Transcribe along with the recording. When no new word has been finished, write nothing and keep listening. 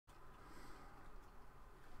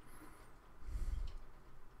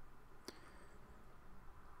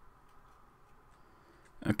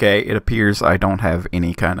Okay, it appears I don't have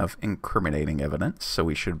any kind of incriminating evidence, so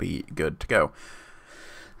we should be good to go.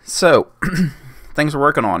 So, things we're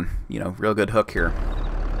working on, real good hook here.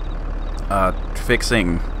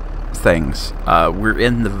 Fixing things. We're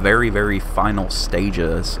in the very, very final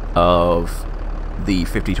stages of the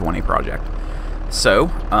 50/20 project. So,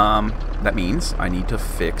 that means I need to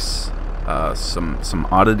fix some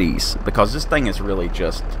oddities, because this thing is really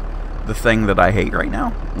just the thing that I hate right now,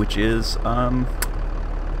 which is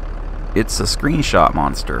it's a screenshot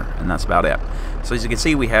monster, and that's about it. So as you can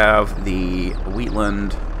see, we have the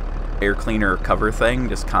Wheatland air cleaner cover thing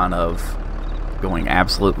just kind of going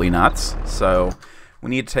absolutely nuts. So we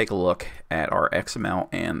need to take a look at our XML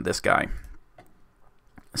and this guy.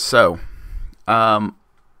 So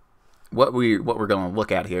what we're going to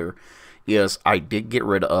look at here is I did get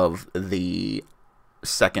rid of the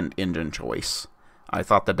second engine choice. I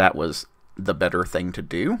thought that was the better thing to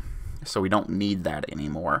do, so we don't need that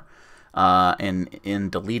anymore. And in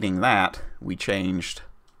deleting that, we changed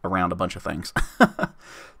around a bunch of things.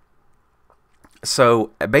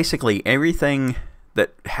 So basically everything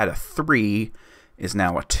that had a 3 is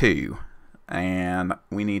now a 2, and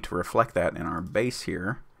we need to reflect that in our base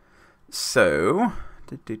here. So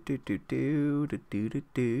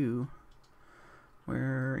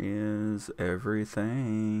where is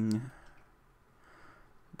everything?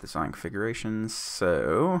 Design configurations.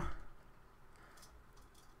 So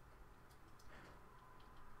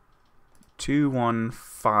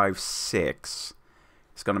 2156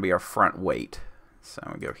 is going to be our front weight. So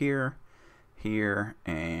we go here, here,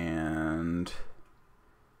 and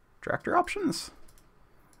tractor options.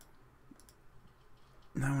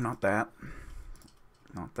 No, not that.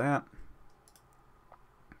 Not that.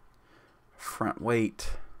 Front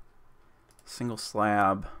weight, single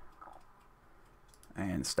slab,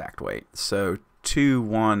 and stacked weight. So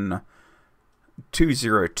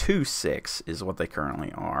 2026 is what they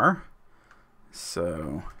currently are.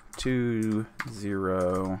 So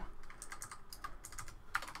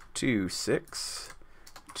 2026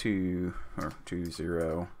 or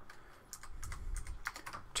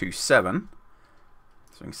 2027.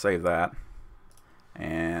 So we can save that,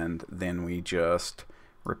 and then we just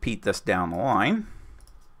repeat this down the line.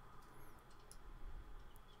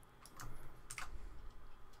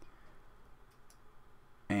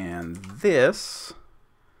 And this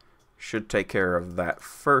should take care of that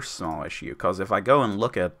first small issue, because if I go and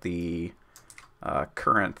look at the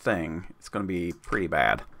current thing, it's going to be pretty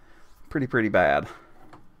bad. Pretty bad.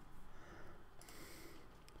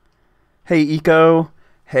 Hey Eco,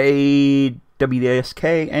 hey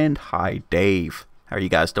WDSK, and hi Dave. How are you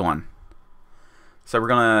guys doing? So we're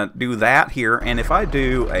going to do that here, and if I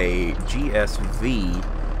do a GSV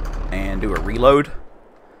and do a reload,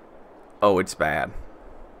 oh, it's bad.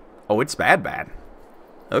 Oh, it's bad.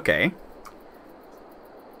 Okay.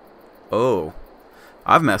 Oh,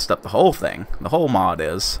 I've messed up the whole thing. The whole mod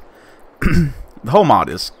is the whole mod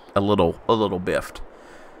is a little biffed.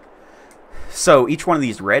 So each one of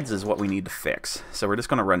these reds is what we need to fix. So we're just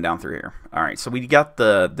going to run down through here. All right, so we got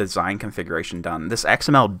the design configuration done. This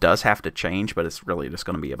XML does have to change, but it's really just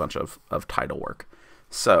going to be a bunch of title work.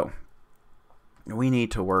 So we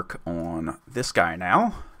need to work on this guy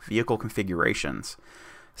now, vehicle configurations.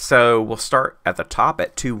 So we'll start at the top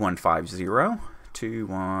at 2150.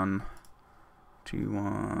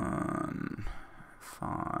 2115.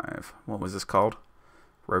 What was this called?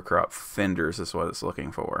 Row crop fenders is what it's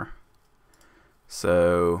looking for.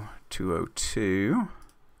 So 202.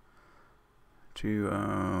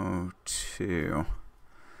 202.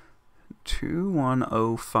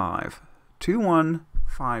 2105.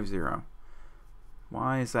 2150.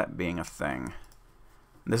 Why is that being a thing?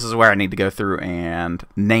 This is where I need to go through and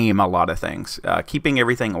name a lot of things. Keeping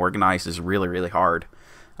everything organized is really hard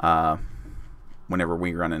whenever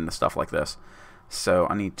we run into stuff like this. So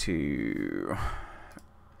I need to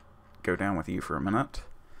go down with you for a minute,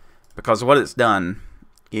 because what it's done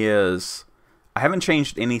is I haven't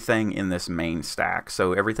changed anything in this main stack.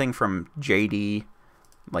 So everything from JD,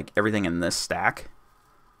 like everything in this stack,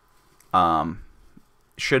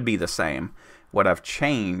 should be the same. What I've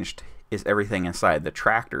changed is everything inside the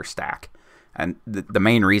tractor stack, and the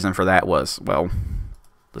main reason for that was, well,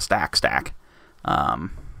 the stack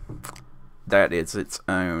that is its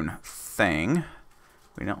own thing.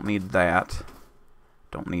 We don't need that,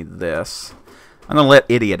 don't need this. I'm gonna let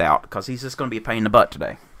Idiot out because he's just gonna be a pain in the butt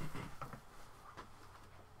today.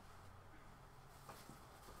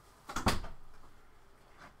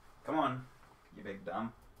 Come on, you big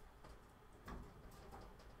dumb.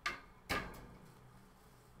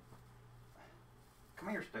 Come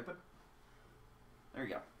here, stupid. There you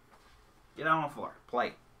go. Get out on the floor.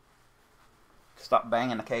 Play. Stop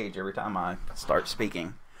banging the cage every time I start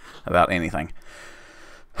speaking about anything.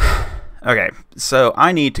 Okay, so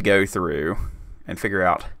I need to go through and figure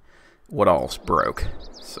out what all's broke.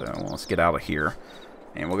 So let's get out of here.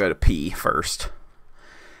 And we'll go to P first.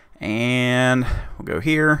 And we'll go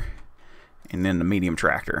here. And then the medium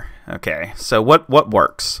tractor. Okay, so what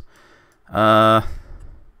works? Tire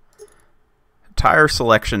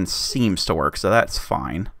selection seems to work, so that's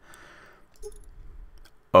fine.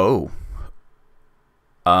 Oh.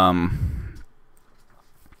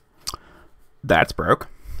 That's broke.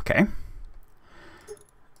 Okay.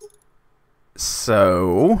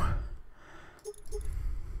 So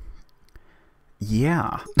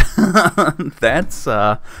yeah. That's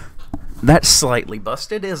slightly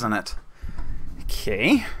busted, isn't it?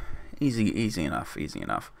 Okay. Easy enough.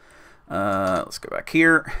 Let's go back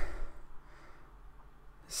here.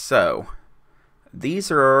 So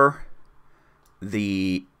these are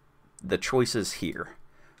the choices here.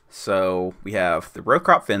 So we have the row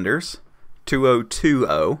crop fenders,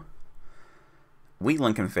 2020,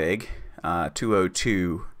 Wheatland config,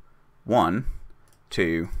 2021,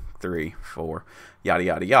 2, 3, 4, yada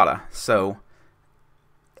yada yada. So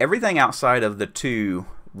everything outside of the 2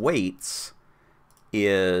 weights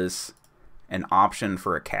is an option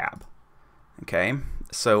for a cab. Okay,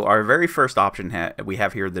 so our very first option we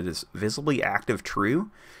have here that is visibly active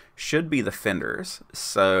true should be the fenders.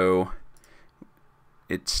 So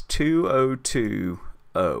it's 2020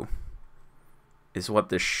 is what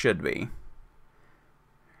this should be.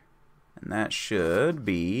 And that should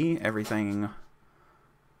be everything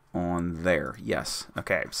on there. Yes.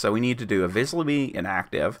 Okay, so we need to do a visibly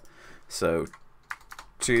inactive. So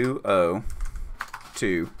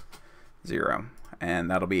 2020.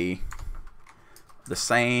 And that'll be the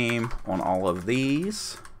same on all of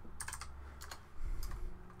these.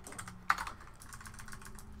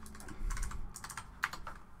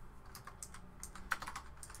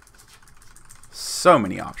 So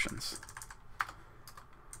many options.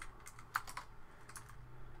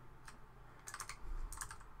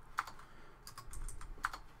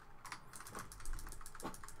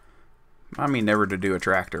 I mean, never to do a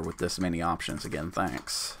tractor with this many options again,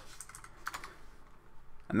 thanks.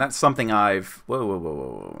 And that's something I've...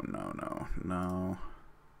 Whoa, no.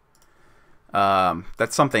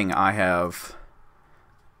 That's something I have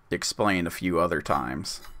explained a few other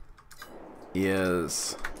times.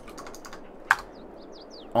 Is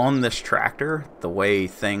on this tractor, the way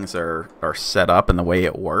things are set up and the way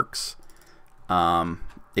it works,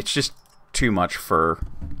 it's just too much for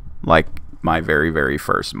like my very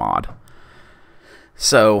first mod.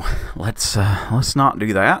 So let's not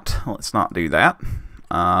do that.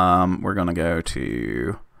 We're gonna go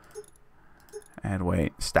to add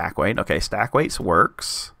weight, stack weight. Okay, stack weights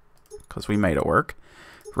works because we made it work.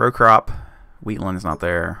 Row crop, Wheatland is not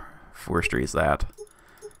there. Forestry is that.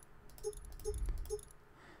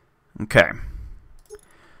 Okay.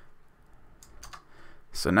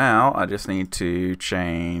 So now I just need to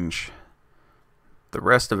change the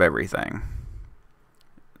rest of everything.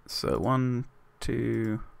 So 1,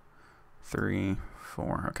 2, 3,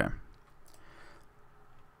 4. Okay.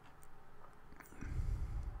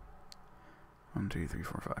 1, 2, 3,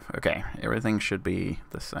 4, 5. Okay, everything should be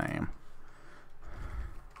the same.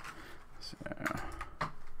 So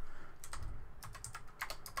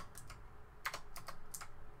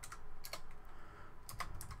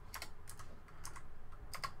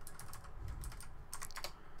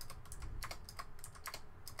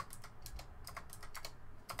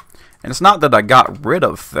and it's not that I got rid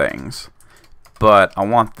of things, but I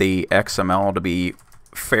want the XML to be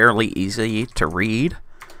fairly easy to read,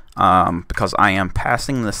 because I am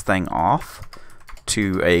passing this thing off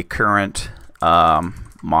to a current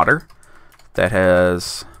modder that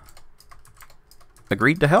has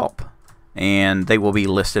agreed to help, and they will be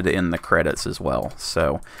listed in the credits as well.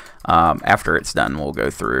 So after it's done, we'll go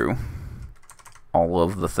through all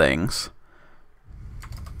of the things.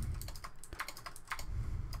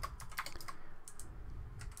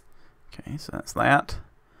 Okay, so that's that.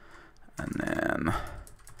 And then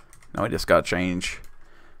now we just got to change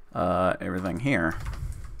everything here.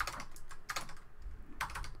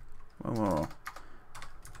 Whoa.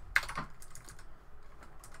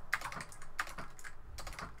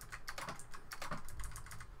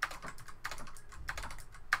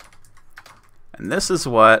 And this is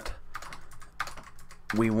what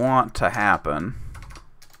we want to happen.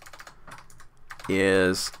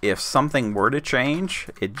 Is if something were to change,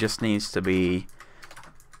 it just needs to be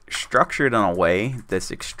structured in a way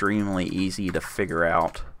that's extremely easy to figure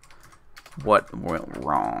out what went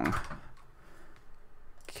wrong.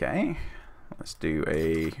 Okay, Let's do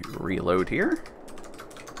a reload here.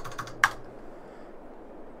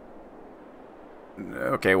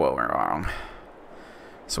 Okay, what went wrong?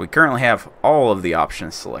 So we currently have all of the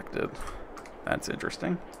options selected. That's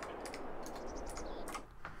interesting.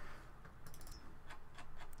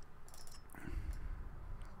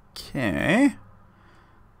 Okay.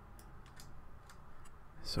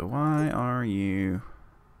 So why are you...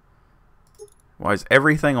 Why is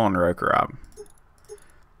everything on row crop?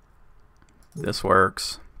 This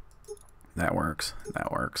works. That works.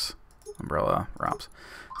 That works. Umbrella, ROPS.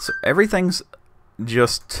 So everything's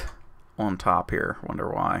just on top here. Wonder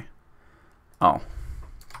why. Oh.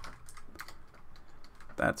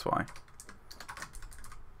 That's why.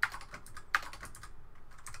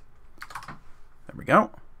 There we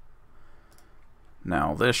go.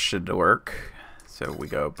 Now this should work. So we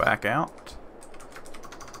go back out.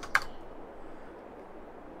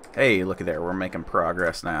 Hey, look at there. We're making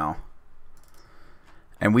progress now.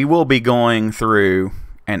 And we will be going through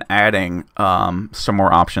and adding some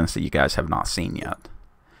more options that you guys have not seen yet.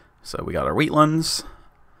 So we got our wheatlands.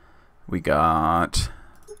 We got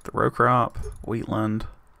the row crop, wheatland,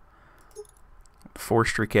 the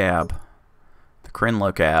forestry cab, the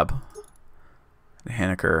Crenlo cab, the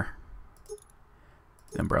Henniker,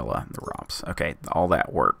 the umbrella, and the ROPS. Okay, all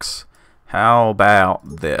that works. How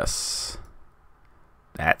about this?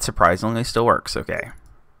 That surprisingly still works. Okay.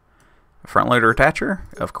 A front loader attacher?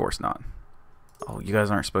 Of course not. Oh, you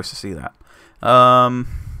guys aren't supposed to see that. Yeah,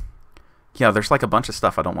 there's like a bunch of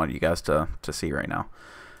stuff I don't want you guys to see right now.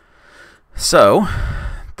 So,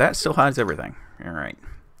 that still hides everything. Alright.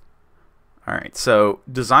 Alright, so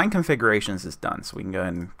design configurations is done. So we can go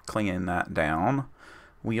ahead and clean that down.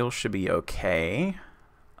 Wheels should be okay.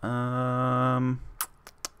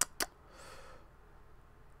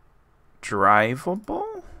 Drivable?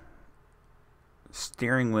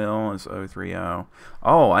 Steering wheel is 030.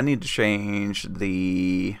 Oh, I need to change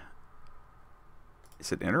the...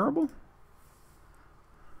 Is it enterable?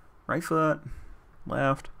 Right foot,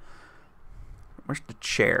 left. Where's the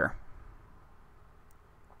chair?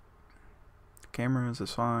 Cameras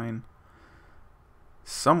is fine.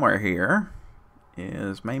 Somewhere here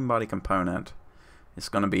is main body component. It's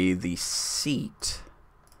going to be the seat.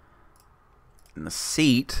 And the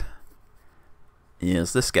seat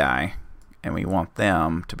is this guy. And we want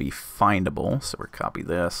them to be findable. So we're copy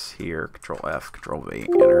this here. Control F, Control V,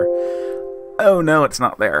 enter. Oh no, it's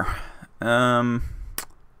not there.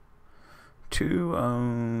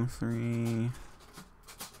 203.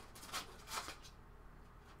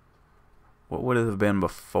 What would it have been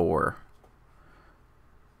before?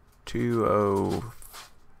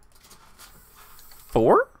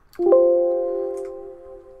 204?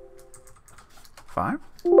 5?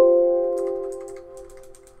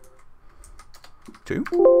 2?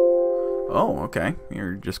 Oh, okay.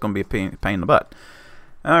 You're just going to be a pain in the butt.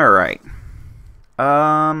 Alright.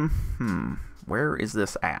 Where is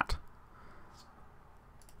this at?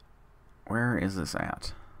 Where is this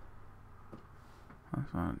at?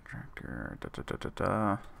 Tractor.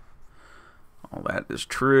 All that is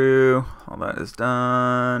true. All that is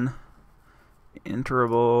done.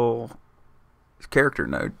 Enterable. Character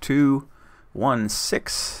node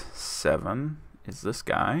 2167 is this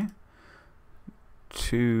guy.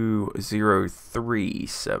 20370.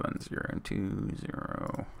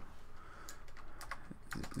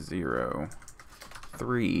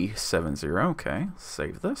 Okay,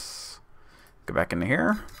 save this. Go back into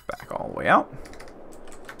here. Back all the way out.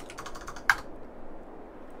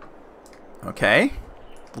 Okay.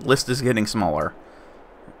 The list is getting smaller.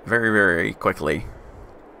 Very, very quickly.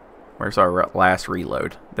 Where's our last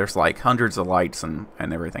reload? There's like hundreds of lights and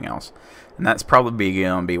everything else. And that's probably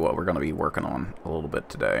going to be what we're going to be working on a little bit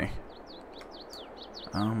today.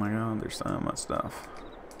 Oh my god, there's so much stuff.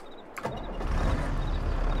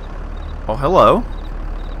 Oh, hello.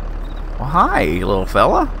 Well, hi, little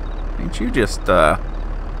fella. Ain't you just, You're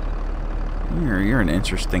an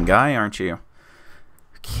interesting guy, aren't you?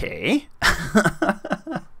 Okay.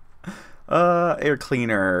 Air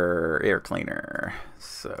cleaner.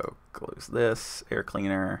 So, close this. Air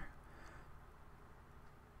cleaner.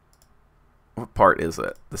 What part is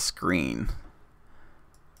it? The screen.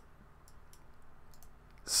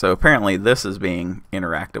 So, apparently this is being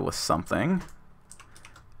interacted with something.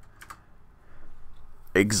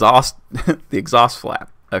 Exhaust, the exhaust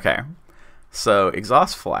flap. Okay. So,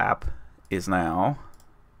 exhaust flap is now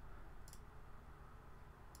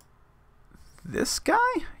this guy?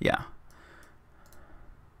 Yeah.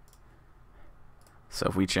 So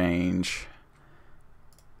if we change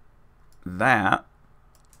that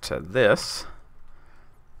to this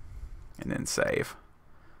and then save,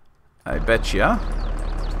 I betcha.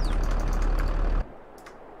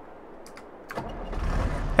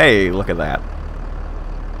 Hey, look at that.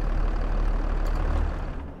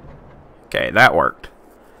 Okay, that worked.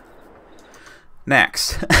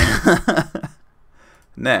 Next.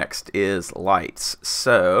 Next is lights.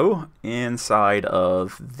 So, inside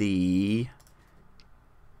of the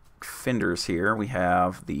fenders here, we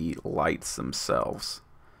have the lights themselves.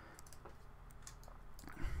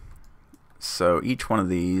 So, each one of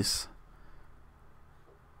these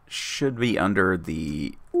should be under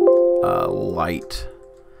the light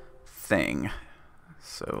thing.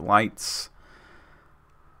 So, lights.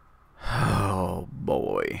 Oh,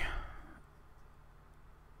 boy.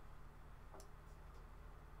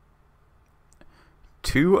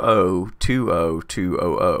 Two O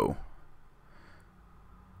 20200.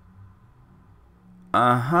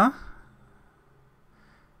 Uh-huh.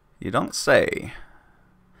 You don't say.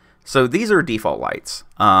 So these are default lights.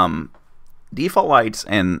 Default lights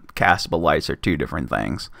and castable lights are two different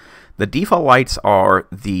things. The default lights are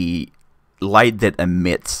the light that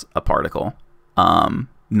emits a particle,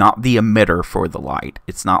 not the emitter for the light.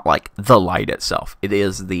 It's not like the light itself. It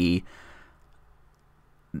is the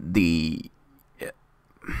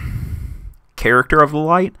character of the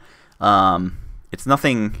light. It's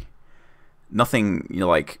nothing you know,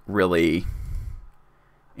 like really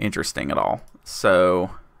interesting at all.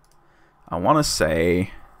 So I want to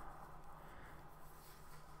say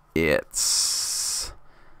it's,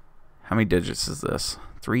 how many digits is this?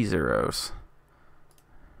 3 zeros.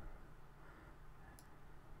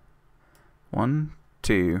 1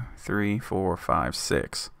 2 3 4 5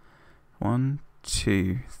 6. 1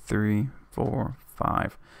 2 3 4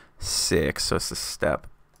 5 6. So it's a step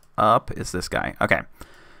up is this guy. Okay,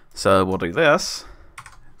 so we'll do this.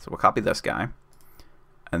 So we'll copy this guy,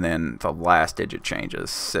 and then the last digit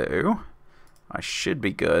changes. So I should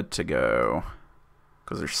be good to go,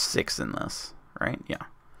 because there's 6 in this, right? Yeah.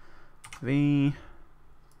 V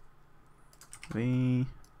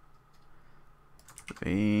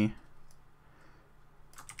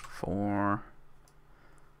 4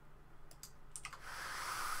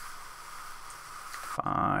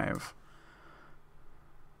 5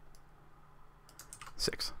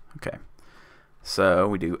 6. Okay, so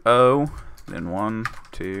we do O, then 1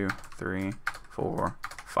 2 3 4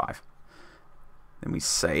 5. Then we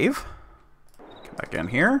save. Come back in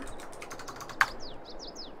here.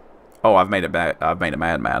 Oh, I've made it bad. I've made it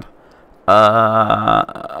mad.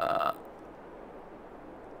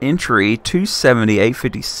 Entry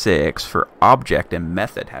 27856 for object and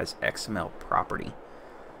method has XML property.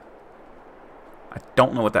 I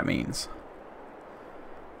don't know what that means.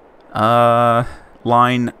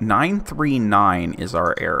 Line 939 is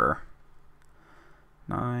our error.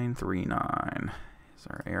 939 is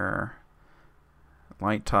our error.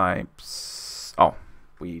 Light types. Oh,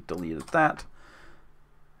 we deleted that.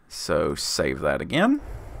 So save that again.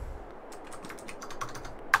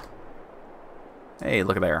 Hey,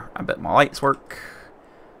 look at there. I bet my lights work.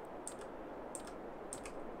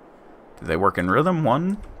 Do they work in rhythm?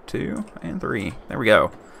 1, 2, and 3. There we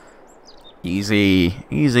go. Easy.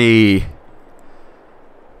 Easy.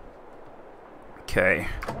 Okay.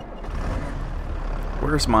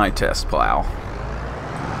 Where's my test plow?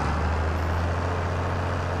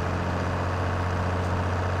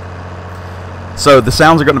 So the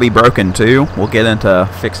sounds are going to be broken too. We'll get into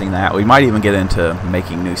fixing that. We might even get into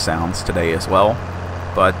making new sounds today as well.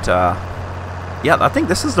 But yeah, I think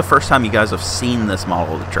this is the first time you guys have seen this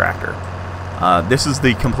model of the tractor. This is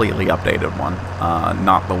the completely updated one,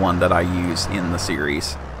 not the one that I use in the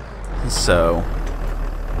series. So,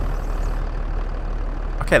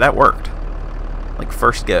 okay, that worked. Like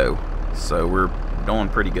first go. So we're doing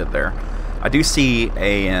pretty good there. I do see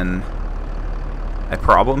a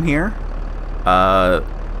problem here. The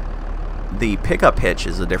pickup hitch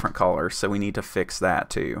is a different color, so we need to fix that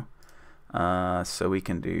too. So we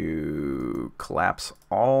can do collapse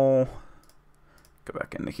all, go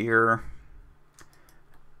back into here,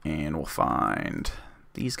 and we'll find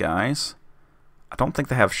these guys. I don't think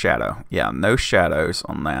they have shadow. Yeah, no shadows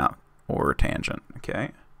on that or tangent.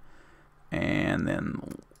 Okay, and then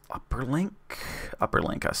upper link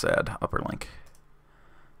I said upper link.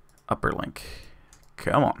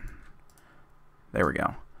 Come on. There we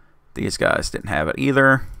go. These guys didn't have it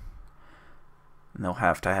either. And they'll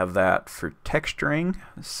have to have that for texturing.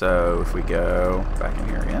 So if we go back in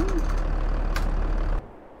here again.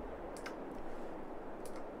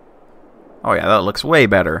 Oh yeah, that looks way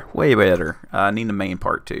better. Way better. I need the main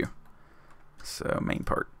part too. So main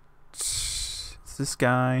part. It's this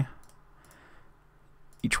guy.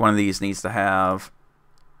 Each one of these needs to have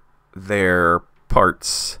their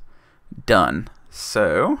parts Done.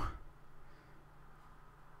 So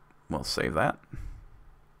we'll save that.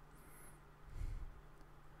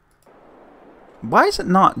 Why is it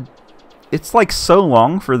not? It's like so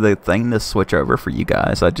long for the thing to switch over for you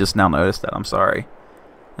guys. I just now noticed that. I'm sorry.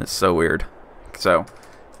 It's so weird. So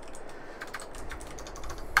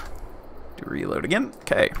do reload again.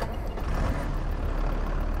 Okay.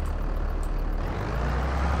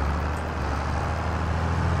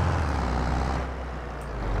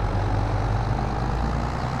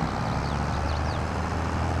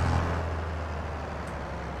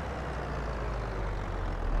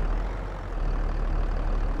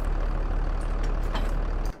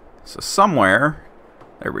 So somewhere,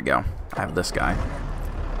 there we go. I have this guy.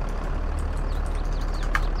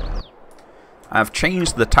 I've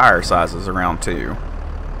changed the tire sizes around too,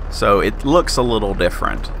 so it looks a little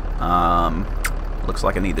different. Looks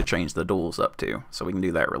like I need to change the duals up too, so we can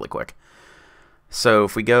do that really quick. So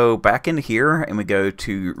if we go back into here and we go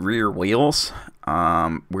to rear wheels,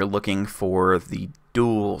 we're looking for the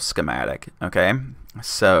dual schematic. Okay,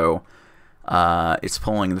 so it's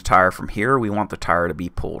pulling the tire from here. We want the tire to be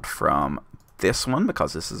pulled from this one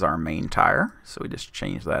because this is our main tire. So we just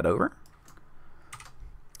change that over.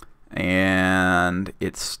 And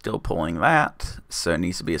it's still pulling that. So it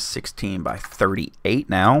needs to be a 16 by 38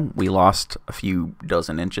 now. We lost a few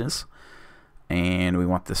dozen inches. And we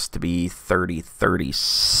want this to be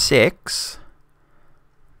 30-36.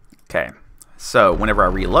 Okay. So whenever I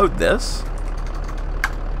reload this,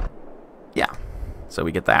 yeah. So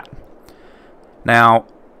we get that. Now,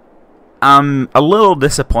 I'm a little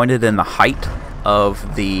disappointed in the height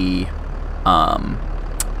of the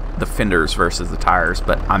fenders versus the tires,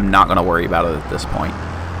 but I'm not going to worry about it at this point.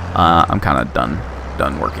 I'm kind of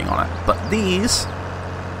done working on it. But these,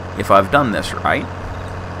 if I've done this right,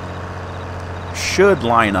 should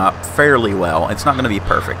line up fairly well. It's not going to be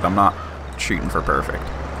perfect. I'm not shooting for perfect.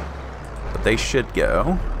 But they should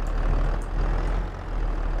go.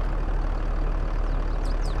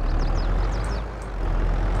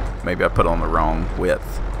 Maybe I put on the wrong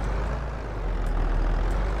width.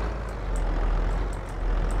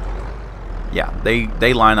 Yeah,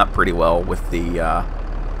 they line up pretty well with the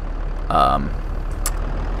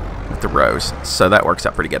rows, so that works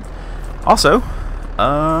out pretty good. Also,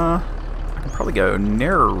 I can probably go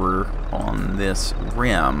narrower on this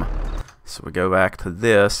rim. So we go back to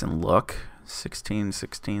this and look. 16,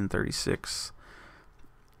 16, 36.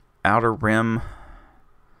 Outer rim.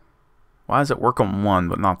 Why does it work on one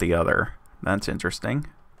but not the other? That's interesting.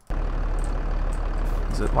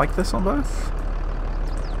 Is it like this on both?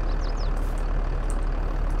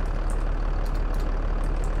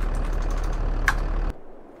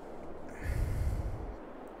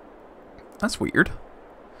 That's weird.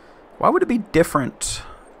 Why would it be different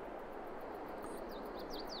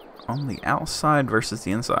on the outside versus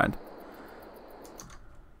the inside?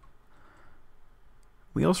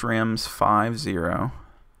 Wheels, rims, 5-0.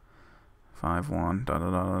 5-1, da da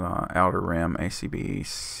da da da. Outer rim, ACB,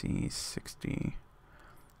 C60,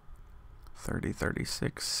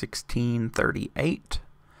 30-36, 16-38.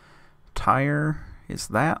 Tire is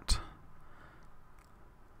that.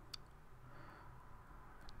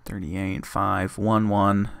 38, 5, 1,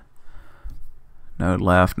 1. Node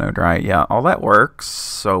left, node right. Yeah, all that works.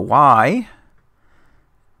 So why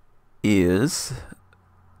is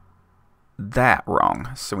that wrong?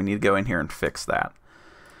 So we need to go in here and fix that.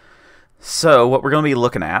 So what we're going to be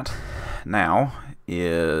looking at now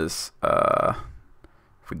is if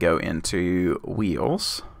we go into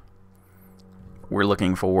wheels, we're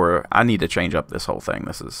looking for, I need to change up this whole thing.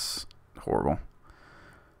 This is horrible.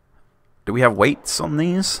 Do we have weights on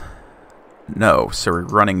these? No. So we're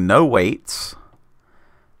running no weights.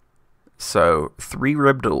 So 3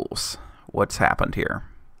 rib duals. What's happened here?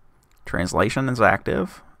 Translation is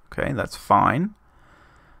active. Okay, that's fine.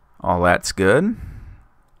 All that's good.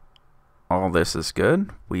 All this is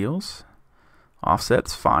good. Wheels.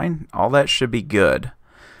 Offset's fine. All that should be good.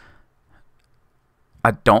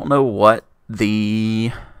 I don't know what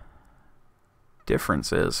the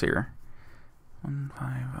difference is here.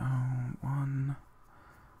 1501.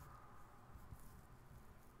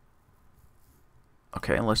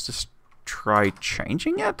 Okay, let's just try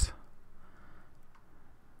changing it.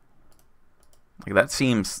 Like, that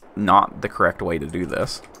seems not the correct way to do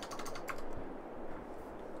this.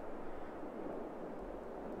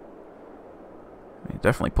 It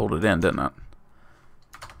definitely pulled it in, didn't it?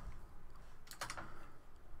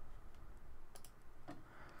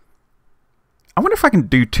 I wonder if I can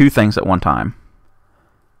do 2 things at one time.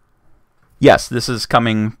 Yes, this is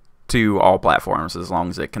coming to all platforms as long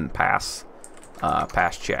as it can pass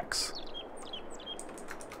checks.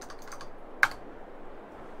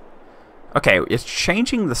 Okay, it's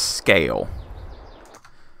changing the scale.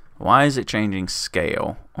 Why is it changing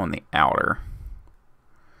scale on the outer?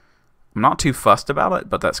 I'm not too fussed about it,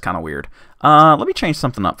 but that's kind of weird. Let me change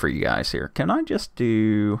something up for you guys here. Can I just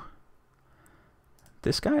do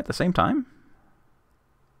this guy at the same time?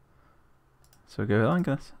 So go like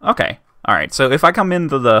this. Okay. All right. So if I come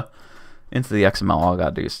into the XML, all I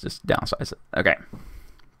gotta do is just downsize it. Okay.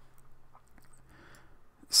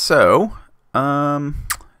 So,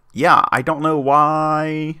 yeah, I don't know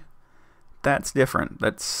why that's different.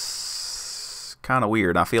 That's kind of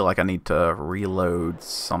weird. I feel like I need to reload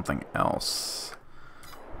something else.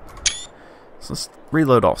 So let's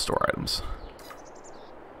reload all store items.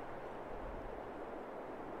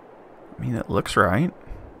 I mean, it looks right.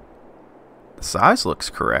 The size looks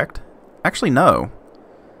correct. Actually, no.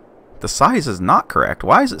 The size is not correct.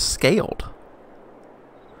 Why is it scaled?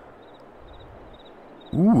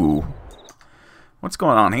 Ooh. What's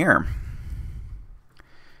going on here?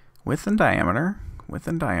 Width and diameter. Width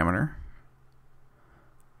and diameter.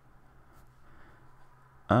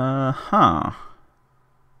 Uh-huh.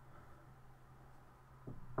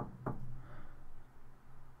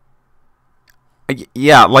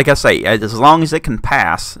 Yeah, like I say, as long as it can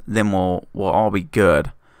pass, then we'll all be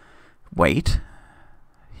good. Wait.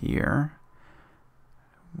 Here.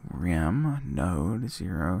 Rim, node,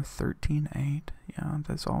 0, 13, 8. Yeah,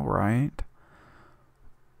 that's all right.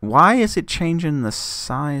 Why is it changing the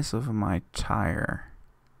size of my tire?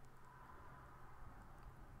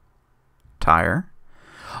 Tire.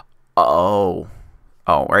 Oh.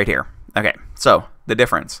 Oh, right here. Okay, so the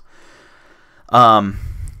difference.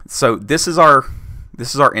 So this is our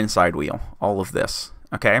inside wheel, all of this,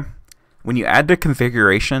 okay? When you add the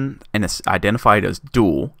configuration and it's identified as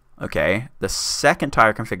dual, okay, the second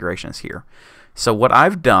tire configuration is here. So what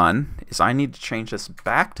I've done is I need to change this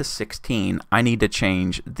back to 16. I need to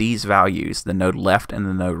change these values, the node left and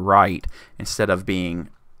the node right, instead of being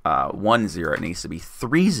 1, 0, it needs to be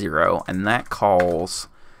 3, 0, and that calls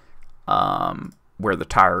where the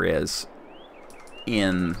tire is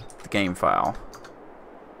in the game file.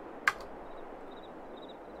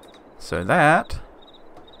 So that,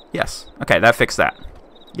 yes, okay, that fixed that.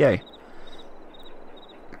 Yay.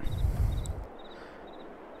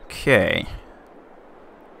 Okay.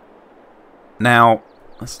 Now,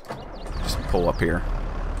 let's just pull up here.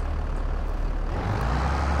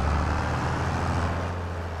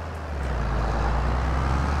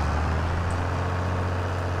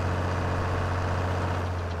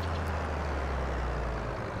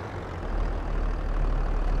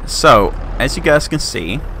 So, as you guys can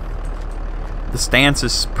see, the stance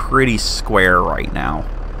is pretty square right now.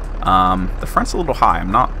 The front's a little high.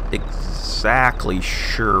 I'm not exactly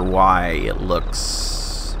sure why it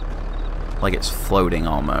looks like it's floating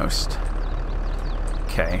almost.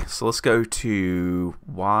 Okay, so let's go to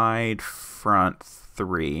wide front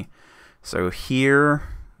 3. So here,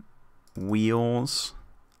 wheels.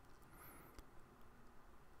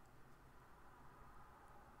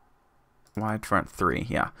 Wide front 3,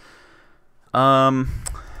 yeah.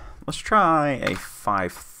 Let's try a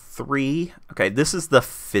 5.3. Okay, this is the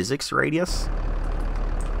physics radius.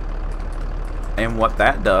 And what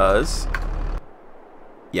that does...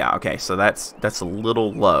 Yeah, okay, so that's a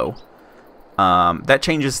little low. That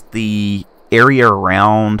changes the area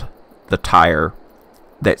around the tire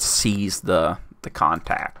that sees the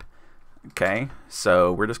contact. Okay,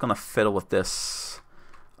 so we're just going to fiddle with this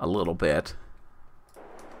a little bit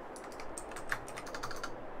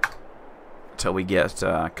until we get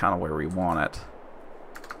kind of where we want it.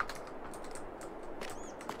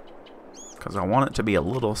 Because I want it to be a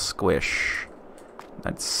little squish.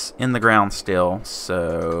 That's in the ground still,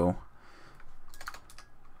 so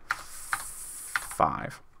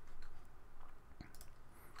 5.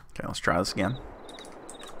 Okay, let's try this again.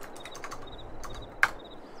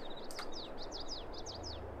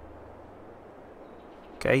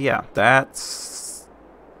 Okay, yeah, that's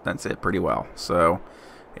it pretty well. So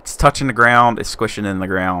it's touching the ground, it's squishing in the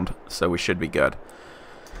ground, so we should be good.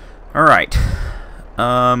 All right.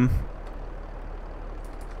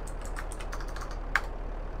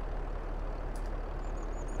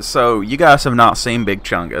 So you guys have not seen Big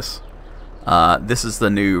Chungus. This is the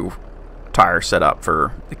new tire setup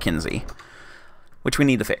for the Kinsey, which we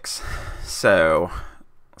need to fix. So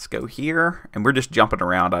let's go here, and we're just jumping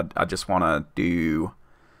around. I just want to do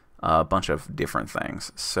a bunch of different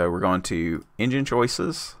things. So we're going to engine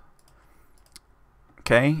choices.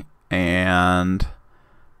 Okay, and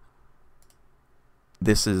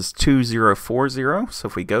this is 2040. So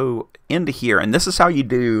if we go into here, and this is how you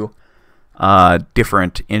do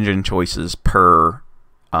different engine choices per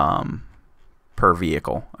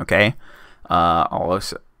vehicle. Okay,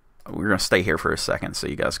 Also, we're going to stay here for a second so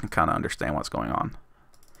you guys can kind of understand what's going on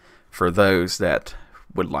for those that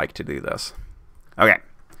would like to do this. Okay,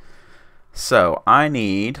 so I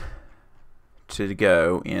need to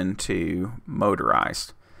go into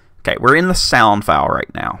motorized. Okay, we're in the sound file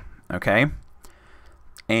right now. Okay,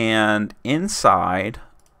 and inside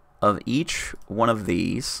of each one of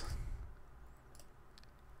these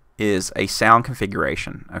is a sound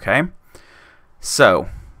configuration. Okay, so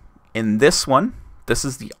in this one, this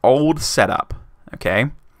is the old setup.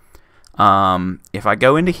 Okay, if I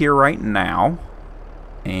go into here right now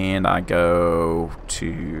and I go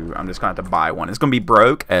to, I'm just going to have to buy one. It's going to be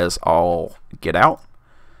broke as all get out.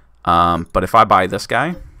 But if I buy this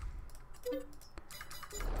guy,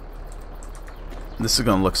 this is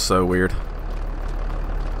going to look so weird.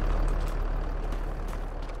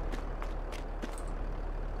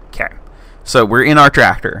 Okay, so we're in our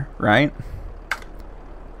tractor, right?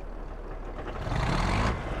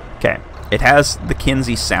 Okay, it has the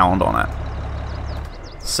Kinsey sound on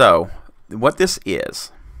it. So what this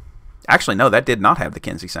is, actually no, that did not have the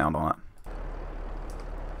Kinsey sound on it.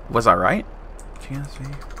 Was I right? Kinsey.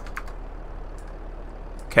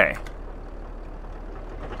 Okay.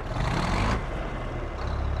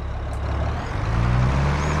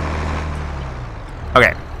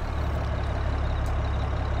 Okay.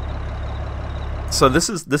 So this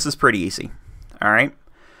is pretty easy. All right.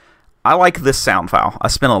 I like this sound file. I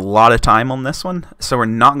spent a lot of time on this one, so we're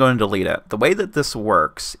not going to delete it. The way that this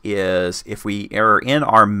works is if we are in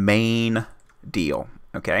our main deal,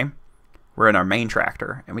 okay? We're in our main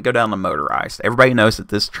tractor, and we go down to motorized. Everybody knows that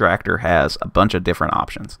this tractor has a bunch of different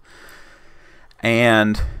options.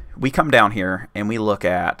 And we come down here, and we look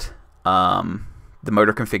at the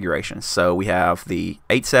motor configuration. So we have the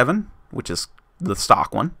 8.7, which is the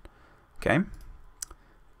stock one, okay?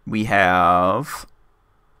 We have,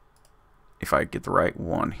 if I get the right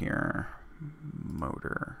one here,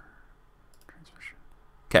 motor transmission.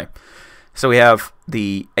 Okay, so we have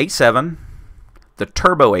the 8.7, the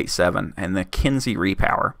Turbo 8.7, and the Kinsey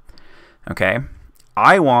Repower. Okay,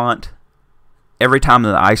 I want every time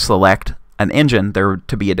that I select an engine there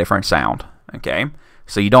to be a different sound. Okay,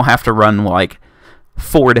 so you don't have to run like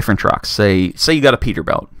 4 different trucks. Say you got a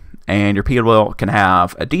Peterbilt, and your Peterbilt can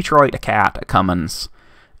have a Detroit, a Cat, a Cummins,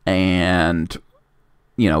 and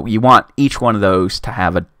you know, you want each one of those to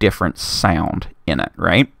have a different sound in it,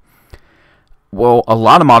 right? Well, a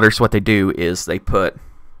lot of modders, what they do is they put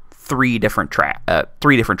 3 different trucks.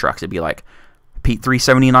 It'd be like Pete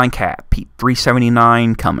 379 Cat, Pete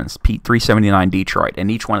 379 Cummins, Pete 379 Detroit, and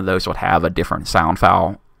each one of those would have a different sound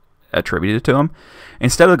file attributed to them.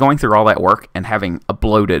 Instead of going through all that work and having a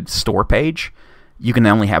bloated store page, you can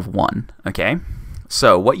only have one. Okay,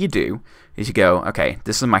 so what you do is you go, okay,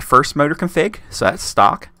 this is my first motor config, so that's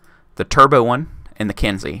stock, the turbo one, and the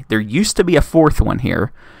Kinsey. There used to be a 4th one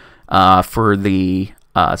here for the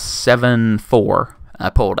 7.4 I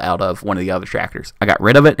pulled out of one of the other tractors. I got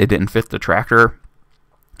rid of it. It didn't fit the tractor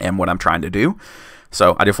and what I'm trying to do,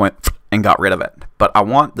 so I just went and got rid of it. But I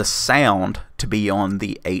want the sound to be on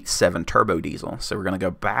the 8.7 turbo diesel, so we're going to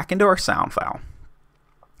go back into our sound file.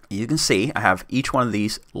 You can see I have each one of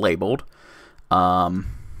these labeled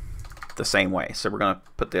the same way. So we're going to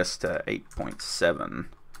put this to 8.7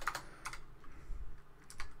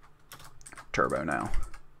 turbo now.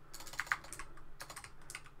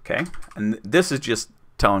 Okay, and this is just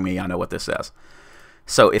telling me I know what this says.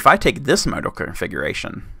 So if I take this motor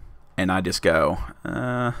configuration and I just go,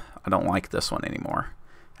 I don't like this one anymore,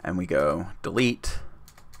 and we go delete.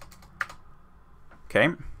 Okay,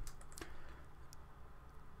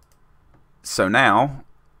 so now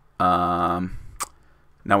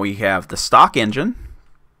now we have the stock engine,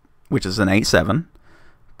 which is an 8.7,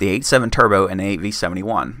 the 8.7 turbo, and the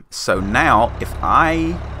 8V71. So now if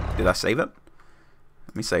did I save it?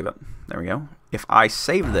 Let me save it. There we go. If I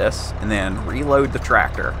save this and then reload the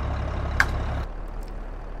tractor,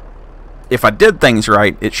 if I did things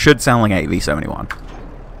right, it should sound like 8V71.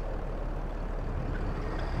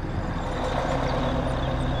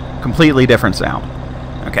 Completely different sound.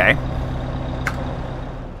 Okay.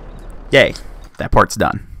 Yay. That part's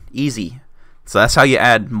done. Easy. So that's how you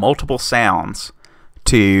add multiple sounds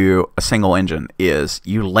to a single engine, is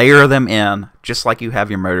you layer them in just like you have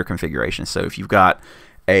your motor configuration. So if you've got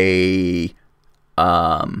a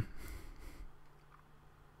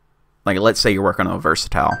like, let's say you're working on a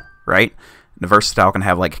Versatile, right? The Versatile can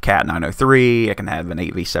have like a Cat 903, it can have an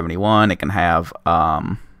 8V71, it can have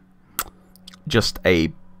just a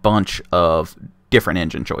bunch of different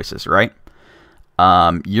engine choices, right?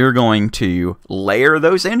 You're going to layer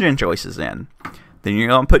those engine choices in. then you're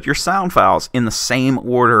going to put your sound files in the same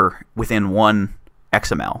order within one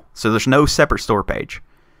XML. So there's no separate store page.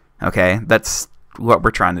 Okay, that's what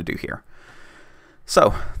we're trying to do here.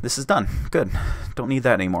 So this is done. Good. Don't need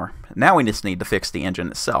that anymore. Now we just need to fix the engine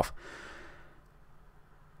itself.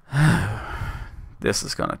 This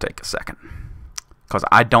is going to take a second because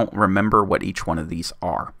I don't remember what each one of these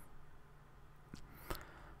are.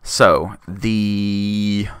 So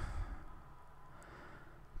the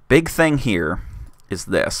big thing here is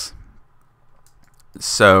this.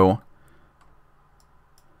 So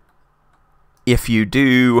if you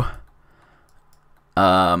do,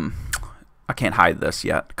 I can't hide this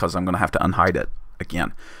yet because I'm going to have to unhide it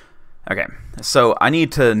again. Okay, so I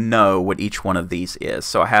need to know what each one of these is.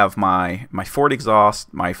 So I have my Ford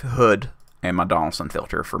exhaust, my hood, and my Donaldson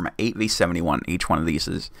filter for my 8V71. Each one of these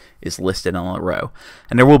is listed on a row.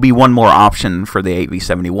 And there will be one more option for the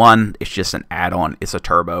 8V71. It's just an add-on. It's a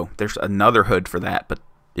turbo. There's another hood for that, but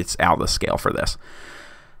it's out of the scale for this.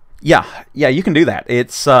 Yeah, you can do that.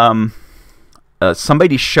 It's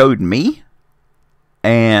somebody showed me,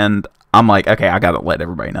 and I'm like, okay, I gotta let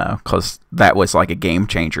everybody know because that was like a game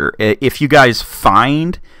changer. If you guys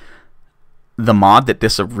find the mod that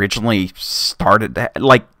this originally started,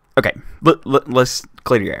 like, okay, let's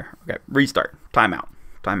clear your air. Okay, restart, timeout.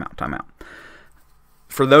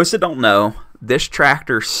 For those that don't know, this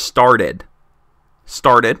tractor started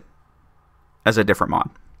as a different mod.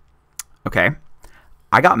 Okay,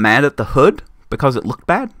 I got mad at the hood because it looked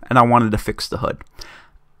bad, and I wanted to fix the hood.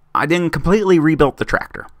 I didn't completely rebuild the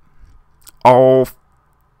tractor. I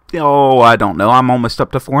don't know. I'm almost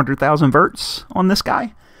up to 400,000 verts on this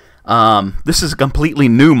guy. This is a completely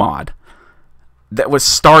new mod that was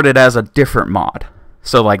started as a different mod.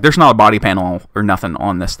 So, like, there's not a body panel or nothing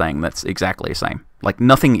on this thing that's exactly the same. Like,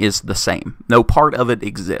 nothing is the same. No part of it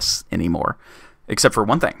exists anymore, except for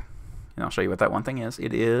one thing. And I'll show you what that one thing is.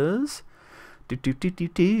 It is...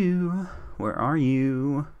 Where are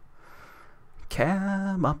you?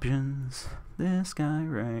 Cab options. This guy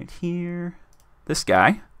right here. This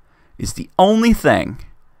guy is the only thing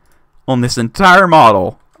on this entire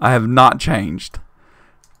model I have not changed.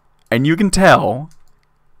 And you can tell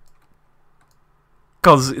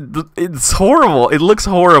because it's horrible. It looks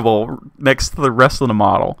horrible next to the rest of the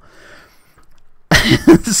model.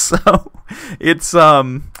 So it's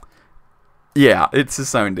yeah, it's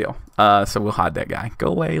its own deal. So we'll hide that guy. Go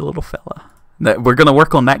away, little fella. We're gonna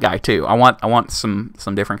work on that guy too. I want some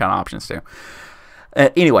different kind of options too.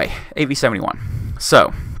 Anyway, AV71.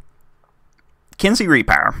 So Kinsey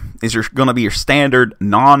Repower is going to be your standard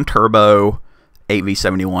non-turbo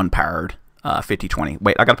AV71 powered 5020.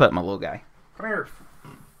 Wait, I gotta put my little guy. Come here.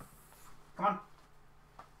 Come on.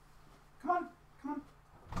 Come on. Come on.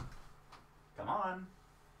 Come on.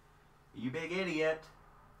 You big idiot.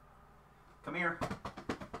 Come here.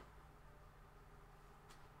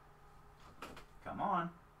 Come on.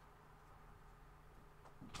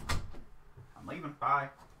 I'm leaving. Bye.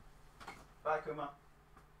 Bye, Kuma.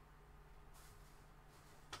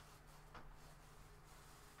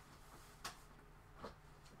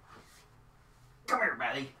 Come here,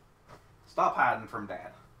 buddy. Stop hiding from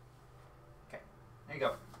Dad. Okay, there you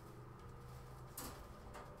go.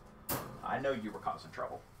 I know you were causing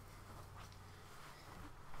trouble.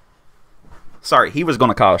 Sorry, he was going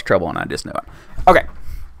to cause trouble and I just knew it. Okay,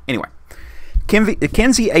 anyway. Kinsey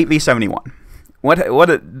 8V71.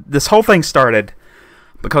 This whole thing started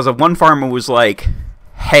because of one farmer was like,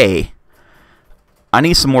 hey, I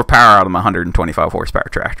need some more power out of my 125 horsepower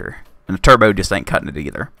tractor. And the turbo just ain't cutting it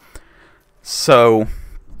either. So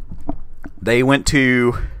they went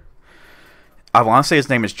to, I want to say his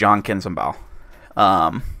name is John Kinzenbaugh,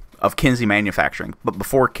 of Kinsey Manufacturing. But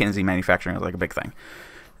before Kinsey Manufacturing was like a big thing.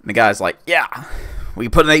 And the guy's like, yeah, we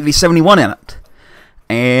put an 8V71 in it.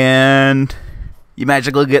 And you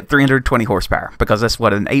magically get 320 horsepower because that's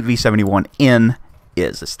what an 8V71N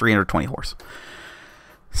is. It's 320 horse.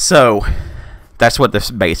 So that's what this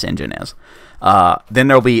base engine is. Then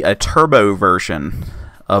there'll be a turbo version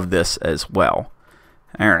of this as well.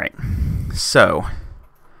 All right. So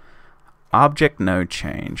object node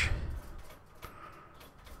change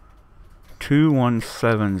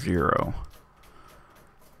 2170.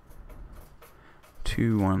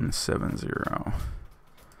 2170.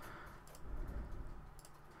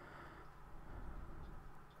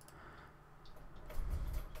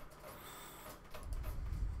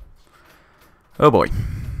 Oh boy.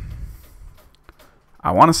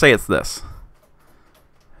 I want to say it's this.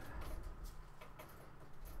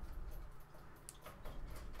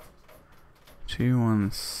 Two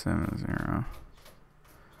one seven zero.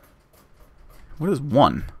 What is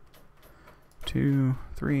 1? 2,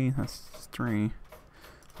 3. That's 3.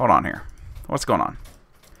 hold on here. What's going on?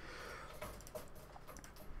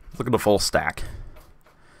 Look at the full stack.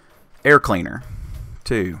 Air cleaner.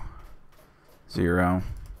 2, 0.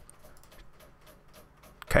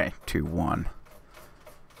 Okay, 2, 1.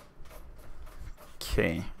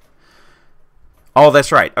 Okay. Oh,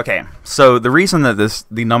 that's right. Okay. So the reason that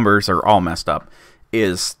the numbers are all messed up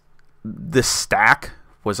is this stack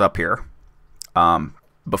was up here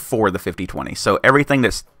before the 50-20. So everything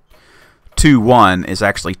that's 2, 1 is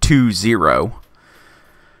actually 2, 0.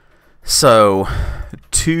 So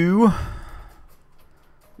 2,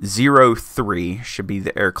 0, 3 should be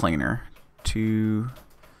the air cleaner. 2,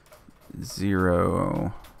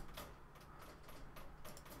 0,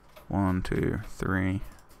 1, 2, 3.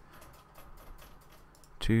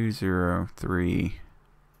 2, 0, 3.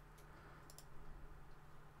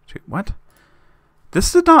 2. What?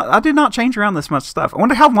 This did not. I did not change around this much stuff. I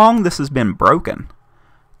wonder how long this has been broken.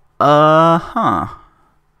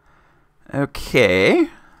 Okay.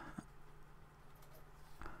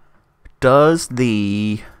 Does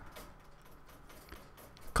the...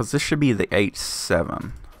 Because this should be the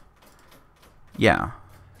 8-7. Yeah.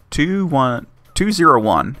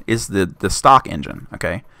 201 is the stock engine.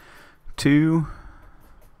 Okay. 2...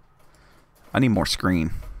 I need more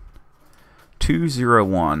screen.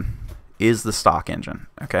 201 is the stock engine.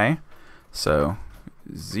 Okay. So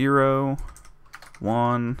 0,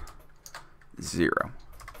 1, 0.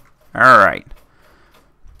 Alright.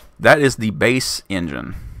 That is the base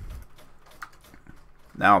engine.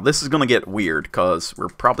 Now, this is going to get weird because we're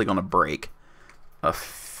probably going to break a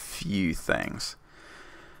few things.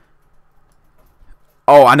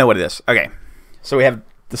 Oh, I know what it is. Okay. So we have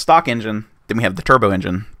the stock engine, then we have the turbo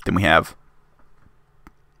engine, then we have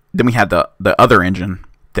the other engine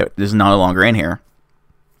that is no longer in here.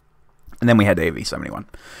 And then we had the AV71.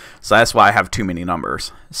 So that's why I have too many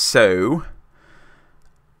numbers. So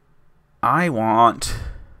I want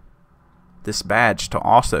this badge to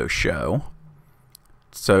also show.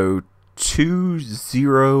 So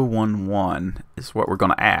 2011 is what we're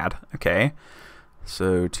going to add. Okay.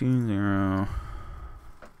 So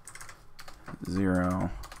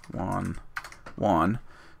 2001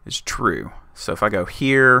 is true. So if I go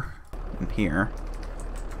here and here.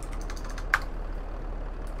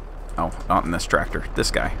 Oh, not in this tractor.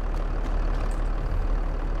 This guy.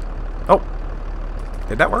 Oh.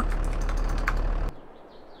 Did that work?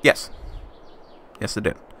 Yes. Yes, it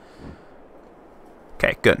did.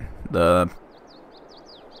 Okay, good. The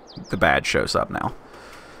badge shows up now.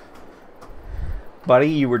 Buddy,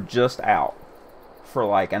 you were just out for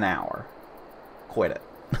like an hour. Quit it.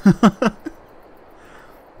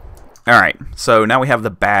 Alright, so now we have the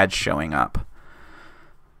badge showing up.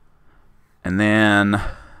 And then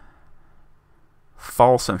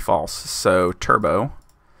false and false. So turbo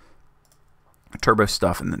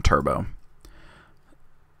stuff, and then turbo.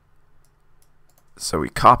 So we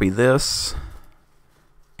copy this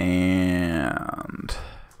and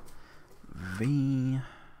V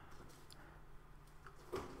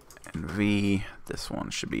and V. This one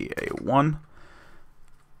should be a 1.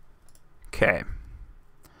 Okay.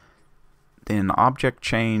 Then object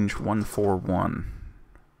change 141.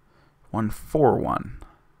 141.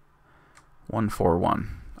 141.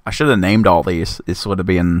 I should have named all these. This would have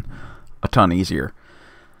been a ton easier.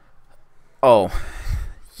 Oh,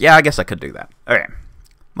 yeah, I guess I could do that. Okay,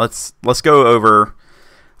 let's go over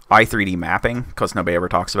i3D mapping because nobody ever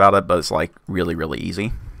talks about it, but it's like really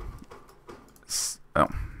easy. Oh,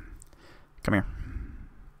 come here.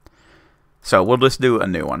 So we'll just do a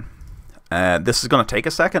new one. This is going to take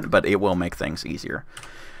a second, but it will make things easier.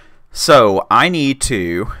 So I need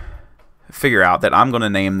to figure out that I'm going to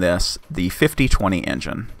name this the 50-20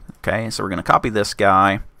 engine. Okay, so we're going to copy this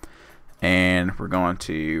guy, and we're going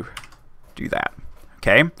to do that.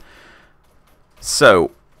 Okay,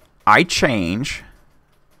 so I change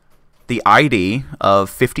the ID of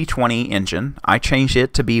 50-20 engine. I change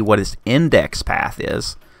it to be what its index path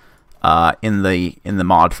is in the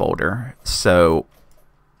mod folder. So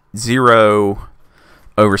 0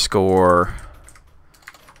 _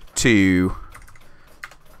 2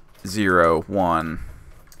 0 1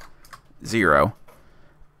 0,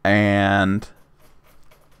 and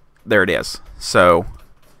there it is. So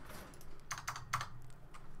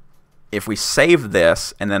if we save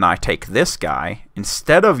this and then I take this guy,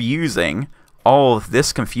 instead of using all of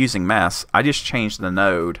this confusing mess, I just change the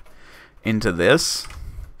node into this,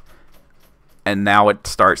 and now it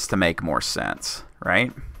starts to make more sense,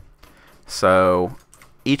 right? So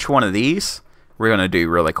each one of these we're going to do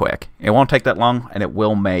really quick. It won't take that long, and it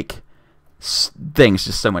will make things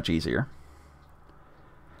just so much easier.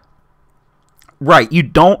 Right, you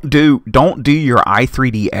don't do your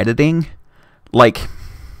i3D editing. Like,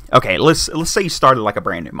 okay, let's say you started like a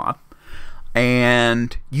brand new mod,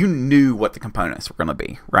 and you knew what the components were going to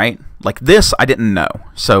be, right? Like this, I didn't know.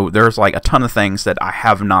 So there's like a ton of things that I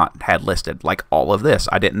have not had listed. Like all of this,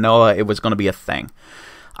 I didn't know it was going to be a thing.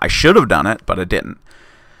 I should have done it, but I didn't.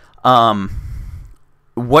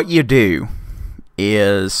 What you do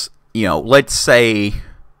is, you know, let's say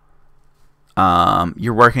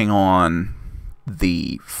you're working on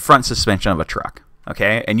the front suspension of a truck,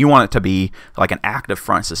 okay, and you want it to be like an active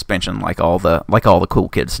front suspension, like all the cool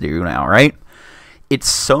kids do now, right? It's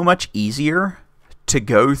so much easier to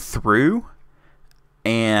go through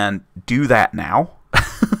and do that now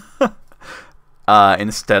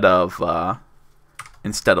instead of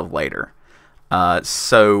later.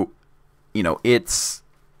 So, you know, it's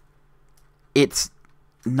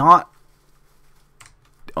not.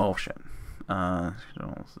 Oh shit.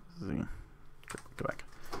 Go back.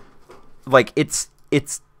 Like it's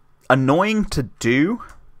annoying to do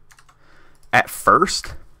at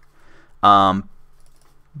first, but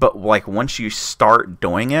like once you start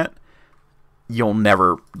doing it, you'll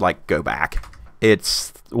never like go back.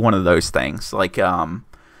 It's one of those things. Like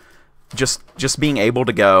just being able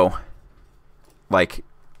to go, like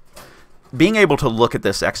being able to look at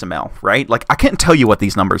this XML, right? Like I can't tell you what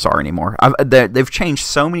these numbers are anymore. They've changed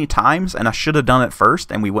so many times, and I should have done it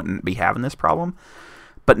first, and we wouldn't be having this problem.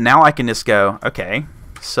 But now I can just go, okay,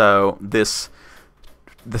 so this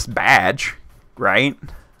badge, right?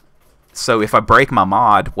 So if I break my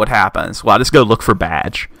mod, what happens? Well, I just go look for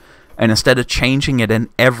badge, and instead of changing it in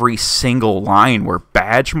every single line where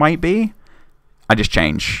badge might be, I just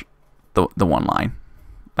change the one line,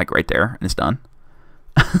 like right there, and it's done.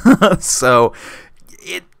 So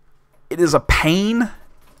it is a pain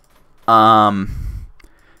until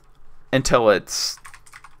it's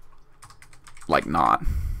like not,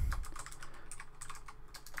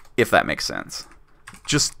 if that makes sense.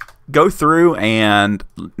 Just go through and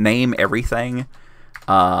name everything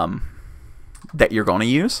that you're going to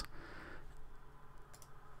use,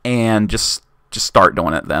 and just start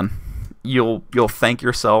doing it. Then you'll thank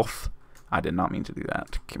yourself. I did not mean to do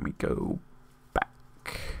that. Can we go back?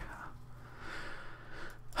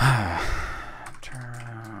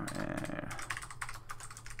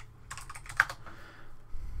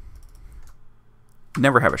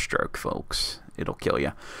 Never have a stroke, folks. It'll kill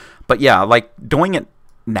you. But yeah, like doing it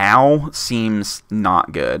now seems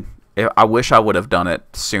not good. I wish I would have done it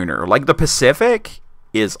sooner. Like the Pacific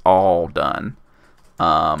is all done,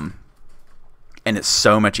 and it's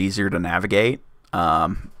so much easier to navigate.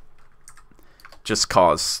 Just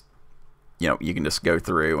cause, you know, you can just go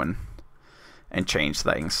through and change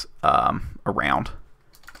things around.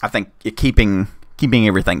 I think keeping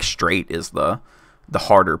everything straight is the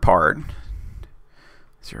harder part.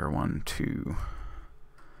 0, 1, 2.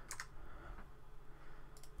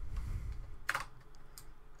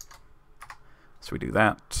 So we do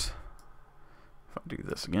that. If I do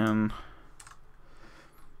this again.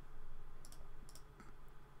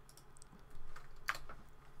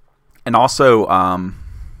 And also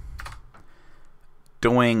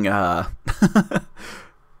doing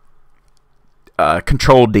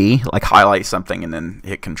Control D, like highlight something and then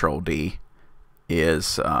hit Control D,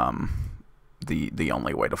 is the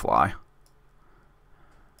only way to fly.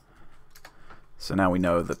 So now we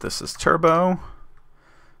know that this is turbo.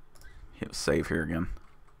 Hit save here again.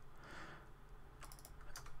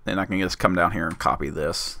 Then I can just come down here and copy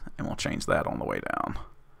this, and we'll change that on the way down.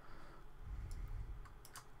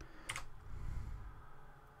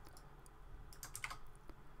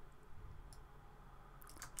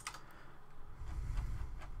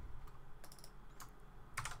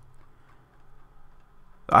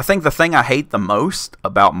 I think the thing I hate the most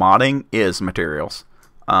about modding is materials.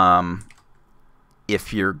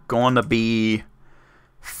 If you're going to be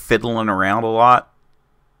fiddling around a lot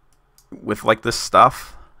with like this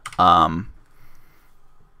stuff,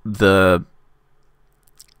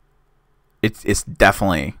 it's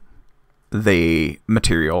definitely the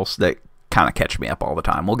materials that kind of catch me up all the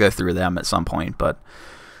time. We'll go through them at some point, but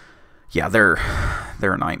yeah, they're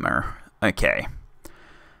a nightmare. Okay.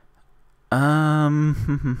 I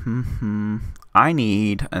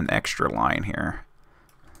need an extra line here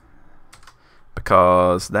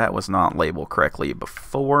because that was not labeled correctly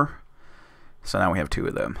before. So now we have 2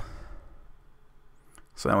 of them.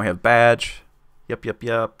 So now we have badge. Yep.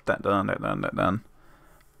 That done, that done, that done.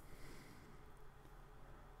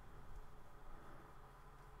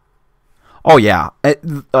 Oh yeah.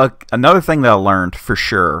 Another thing that I learned for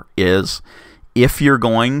sure is if you're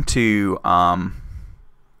going to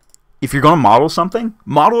if you're going to model something,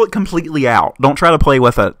 model it completely out. Don't try to play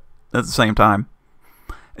with it at the same time.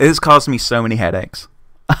 It has caused me so many headaches.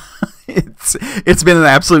 It's been an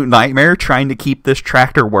absolute nightmare trying to keep this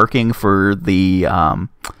tractor working for the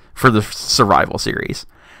survival series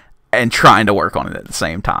and trying to work on it at the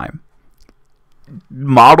same time.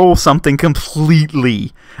 Model something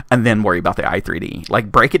completely and then worry about the i3D.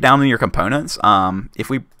 Like, break it down in your components. If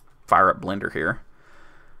we fire up Blender here,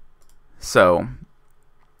 so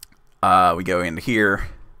we go into here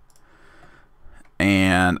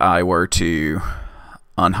and I were to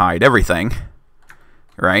unhide everything,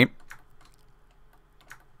 right?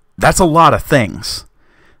 That's a lot of things.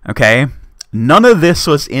 Okay, none of this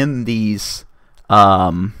was in these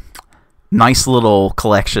nice little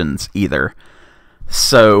collections either.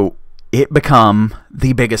 So it become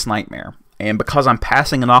the biggest nightmare. And because I'm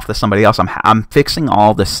passing it off to somebody else, I'm fixing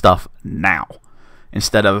all this stuff now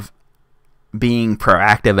instead of being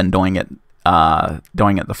proactive and doing it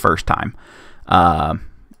the first time.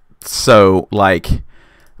 So like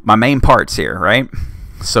my main parts here, right?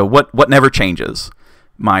 So what never changes?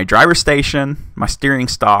 My driver station, my steering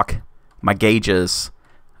stock, my gauges,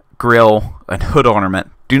 grill, and hood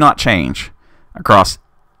ornament do not change across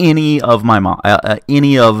any of my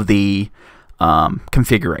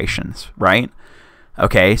configurations, right?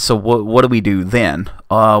 Okay, so what do we do then?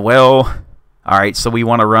 Well, all right, so we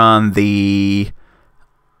want to run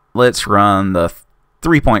let's run the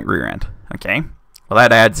 3-point rear end. Okay, well,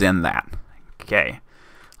 that adds in that. Okay,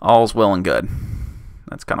 all's well and good.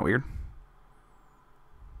 That's kind of weird.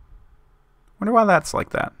 Wonder why that's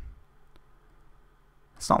like that.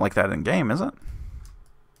 It's not like that in game, is it?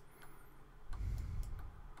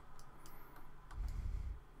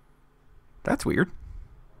 That's weird.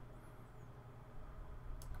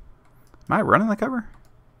 Am I running the cover?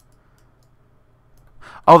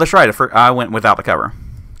 Oh, that's right. I went without the cover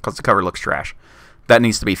because the cover looks trash. That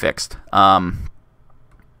needs to be fixed. Yeah,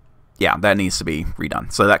 that needs to be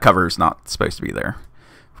redone. So that cover is not supposed to be there.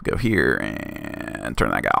 Go here and turn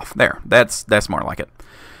that guy off. There. That's more like it.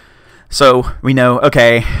 So we know,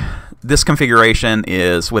 okay, this configuration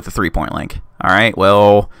is with the 3-point link. All right,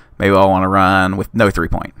 well, maybe I want to run with no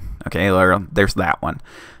 3-point. Okay, there's that one.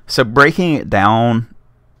 So breaking it down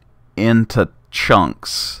into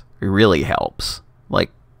chunks really helps. Like,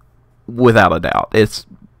 without a doubt. It's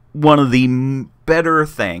one of the better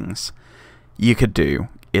things you could do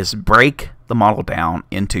is break the model down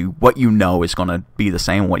into what you know is going to be the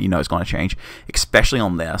same, what you know is going to change, especially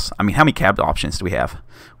on this. I mean, how many cab options do we have?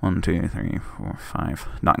 1, 2, 3, 4, 5.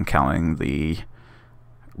 Not counting the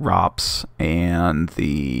ROPS and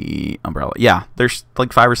the umbrella. Yeah, there's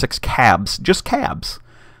like 5 or 6 cabs, just cabs.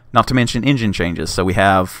 Not to mention engine changes. So we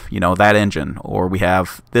have, you know, that engine, or we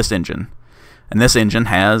have this engine. And this engine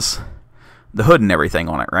has the hood and everything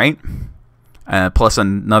on it, right? Plus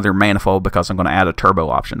another manifold because I'm going to add a turbo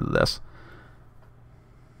option to this.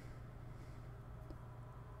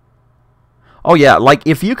 Oh yeah, like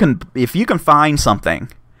if you can find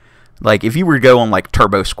something, like if you were to go on like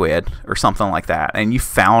Turbo Squid or something like that, and you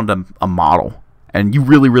found a model and you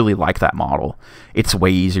really like that model, it's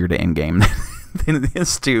way easier to end game than it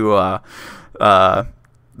is to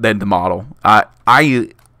than to model. I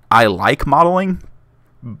like modeling,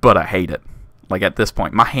 but I hate it. Like at this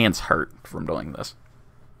point, my hands hurt from doing this.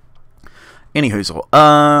 Anywho,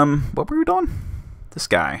 what were we doing? This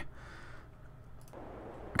guy.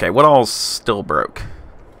 Okay, what all's still broke?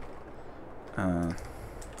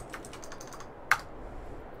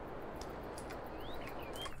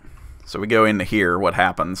 So we go into here. What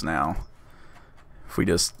happens now? If we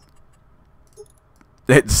just...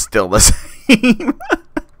 It's still the same.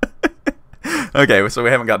 Okay, so we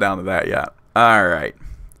haven't got down to that yet. Alright.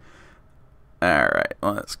 Alright,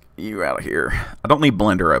 let's get you out of here. I don't need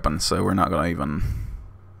Blender open, so we're not going to even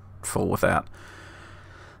fool with that.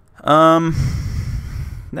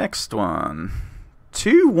 Next one.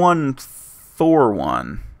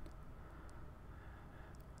 2141.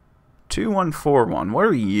 2141. What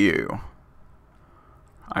are you?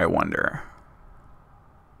 I wonder.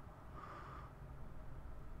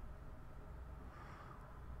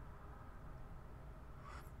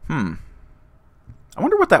 I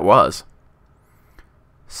wonder what that was.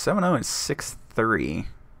 70 and 63.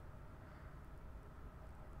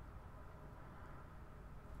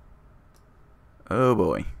 Oh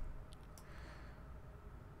boy.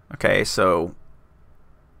 Okay, so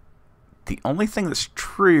the only thing that's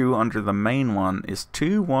true under the main one is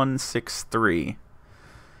 2163.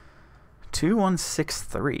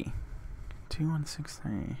 2163.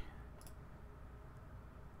 2163.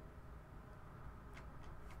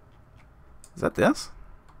 Is that this?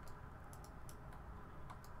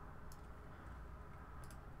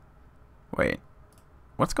 Wait.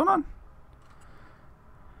 What's going on?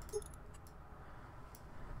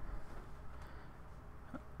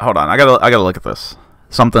 Hold on. I gotta look at this.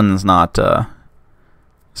 Something's not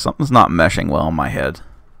meshing well in my head.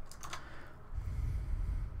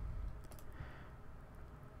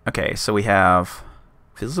 Okay, so we have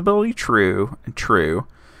visibility true and true.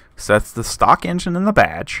 So that's the stock engine in the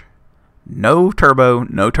badge. No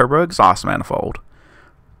turbo exhaust manifold.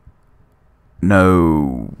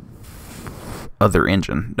 No other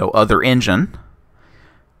engine. No other engine.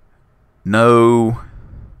 No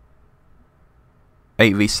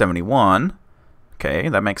 8V71. Okay,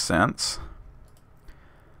 that makes sense.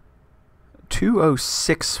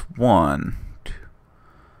 2061.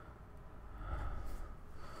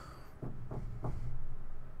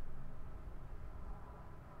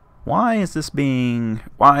 Why is this being...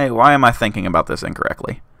 Why am I thinking about this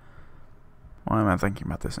incorrectly? Why am I thinking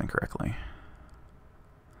about this incorrectly?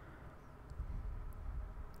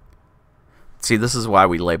 See, this is why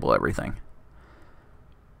we label everything.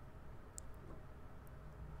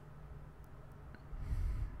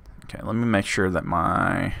 Okay, let me make sure that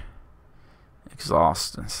my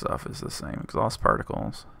exhaust and stuff is the same. Exhaust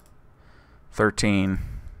particles. 13,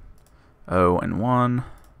 0, and 1.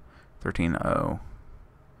 13, 0,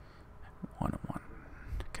 1, and 1.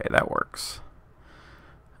 Okay, that works.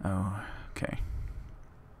 Oh, okay.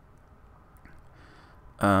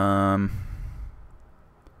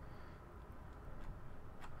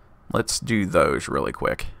 Let's do those really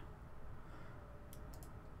quick.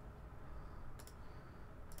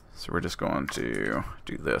 So we're just going to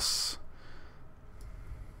do this.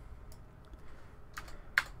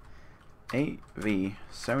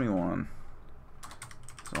 8V71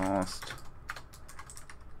 exhaust.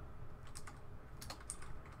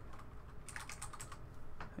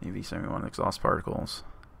 AV71 exhaust particles.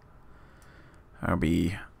 That'll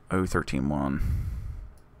be 013.1.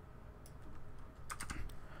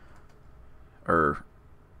 Or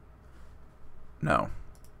no.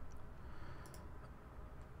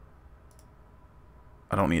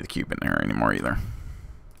 I don't need the cube in there anymore either.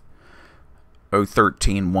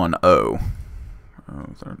 013.10.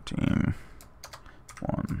 013.10.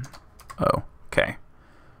 Okay.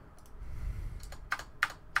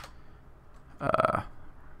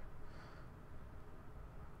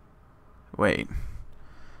 Wait.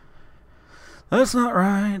 That's not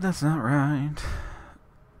right. That's not right.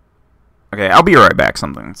 Okay, I'll be right back.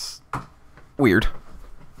 Something's weird.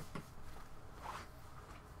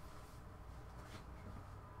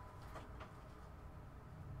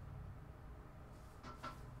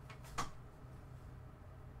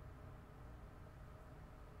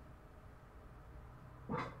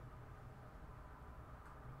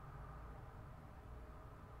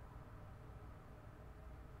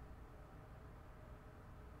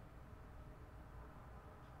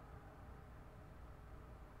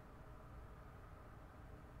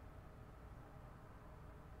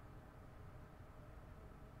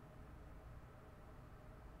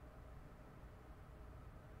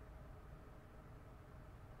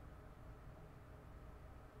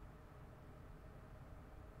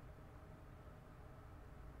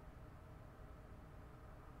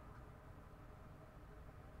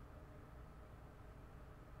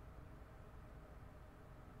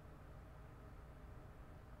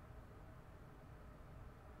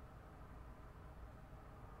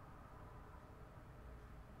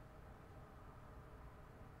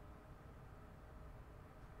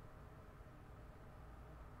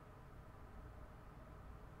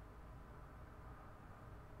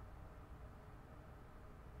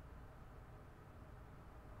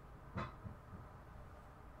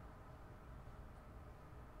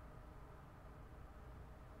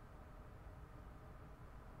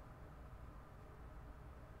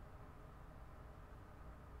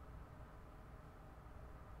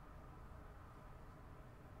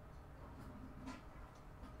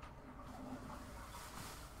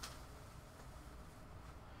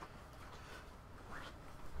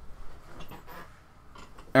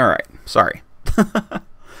 Alright, sorry.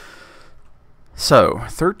 So,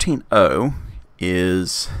 13.0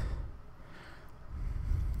 is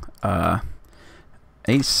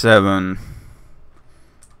A7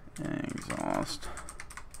 exhaust.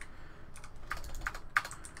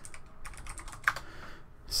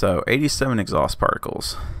 So, 87 exhaust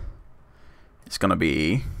particles. It's going to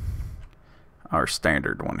be our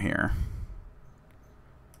standard one here.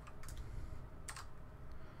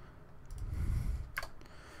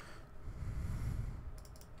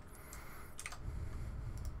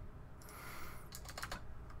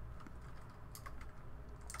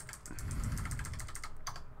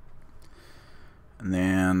 And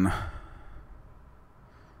then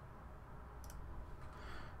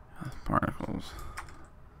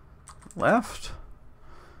left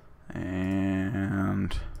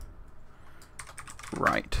and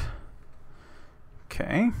right.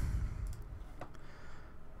 Okay.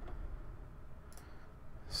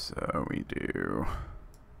 So we do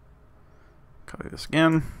copy this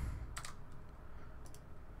again.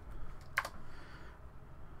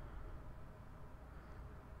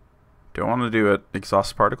 Do I want to do it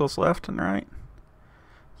exhaust particles left and right?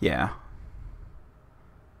 Yeah.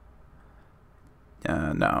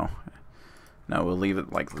 No. No, we'll leave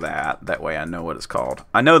it like that. That way I know what it's called.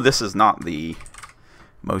 I know this is not the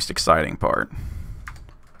most exciting part.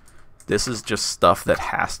 This is just stuff that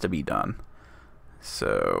has to be done.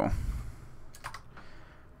 So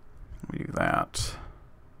we do that.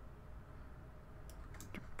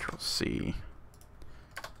 Control C.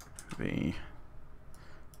 V.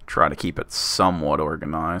 Try to keep it somewhat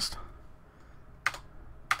organized.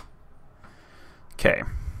 Okay.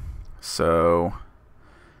 So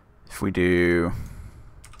if we do,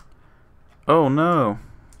 oh no,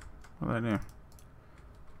 what did I do?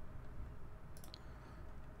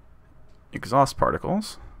 Exhaust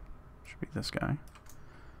particles should be this guy.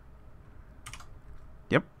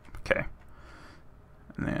 Yep. Okay.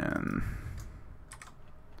 And then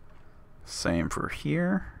same for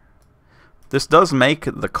here. This does make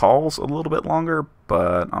the calls a little bit longer,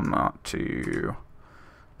 but I'm not too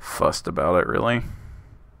fussed about it really.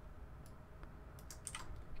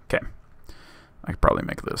 Okay. I could probably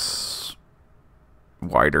make this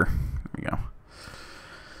wider. There we go.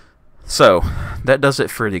 So that does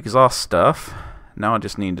it for the exhaust stuff. Now I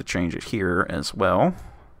just need to change it here as well.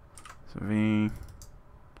 So V.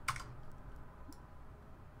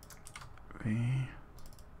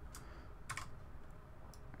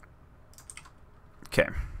 Okay.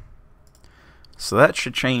 So that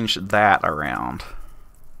should change that around.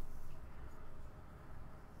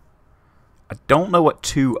 I don't know what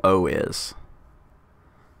 2.0 is.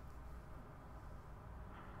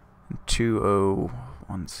 2.0.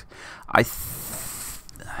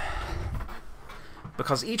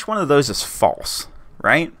 Because each one of those is false,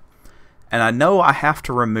 right? And I know I have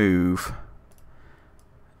to remove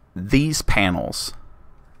these panels.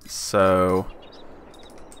 So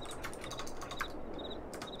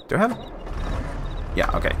do I have? Yeah,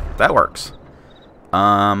 okay, that works.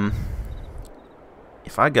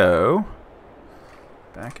 If I go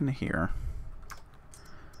back into here,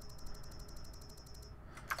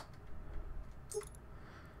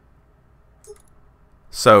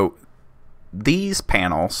 so these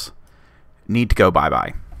panels need to go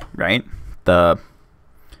bye-bye, right? The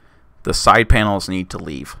side panels need to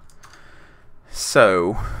leave.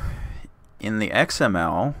 So in the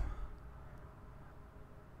XML,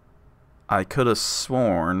 I could have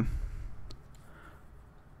sworn,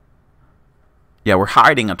 yeah, we're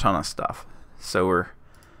hiding a ton of stuff. So we're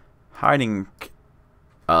hiding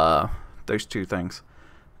those two things.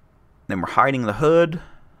 Then we're hiding the hood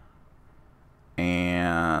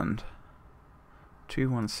and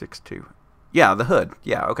 2162. Yeah, the hood.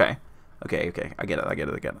 Yeah, okay. Okay. I get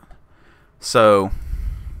it. So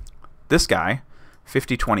this guy,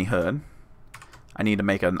 5020 hood, I need to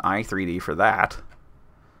make an i3D for that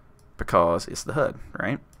because it's the hood,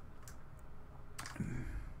 right?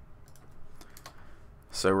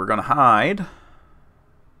 So we're going to hide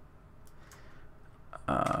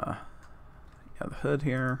yeah, the hood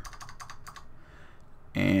here.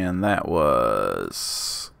 And that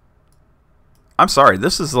was, I'm sorry,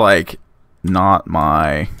 this is like not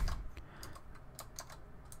my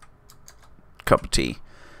cup of tea.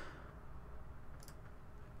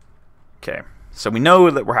 Okay, so we know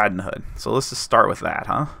that we're hiding the hood. So let's just start with that,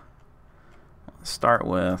 huh? Let's start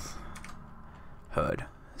with hood.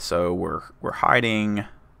 So we're hiding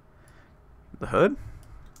the hood.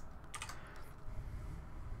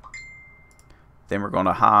 Then we're going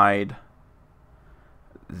to hide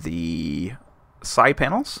the side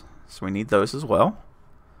panels. So we need those as well.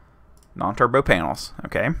 Non-turbo panels.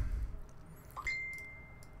 Okay.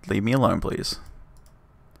 Leave me alone, please.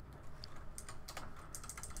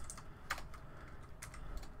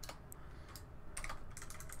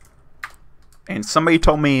 And somebody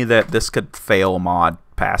told me that this could fail mod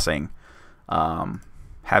passing,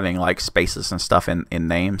 having like spaces and stuff in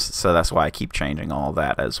names, so that's why I keep changing all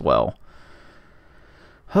that as well.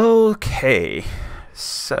 Okay,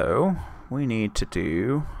 so we need to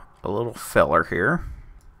do a little filler here.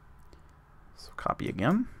 So copy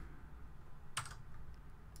again.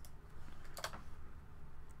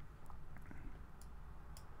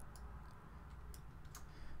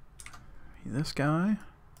 This guy.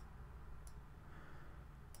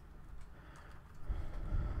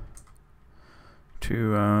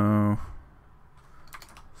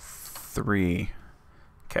 3.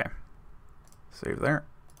 Okay. Save there.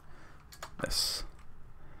 This.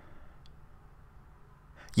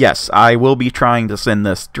 Yes, I will be trying to send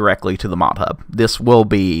this directly to the mod hub. This will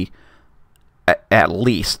be at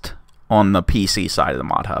least on the PC side of the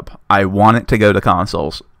mod hub. I want it to go to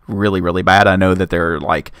consoles really, really bad. I know that there are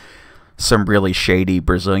like some really shady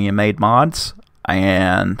Brazilian-made mods,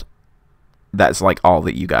 and that's like all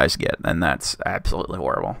that you guys get, and that's absolutely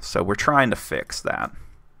horrible. So we're trying to fix that.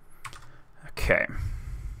 Okay.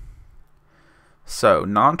 So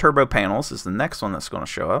non-turbo panels is the next one that's going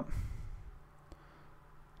to show up.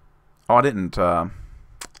 Oh, I didn't do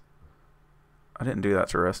that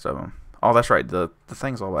to the rest of them. Oh, that's right. The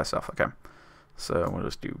thing's all by itself. Okay. So we'll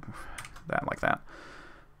just do that like that.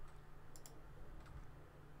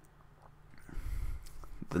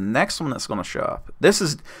 The next one that's going to show up.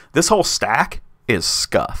 This whole stack is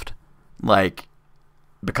scuffed. Like,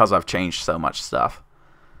 because I've changed so much stuff.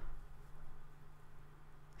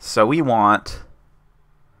 So we want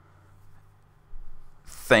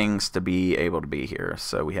things to be able to be here.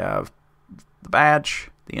 So we have the badge,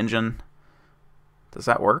 the engine. Does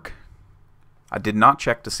that work? I did not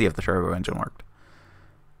check to see if the turbo engine worked.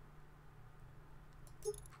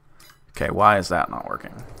 Okay, why is that not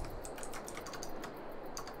working?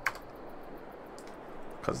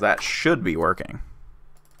 Because that should be working.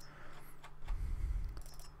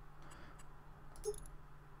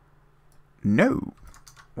 No.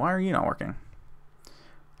 Why are you not working?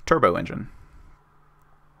 Turbo engine.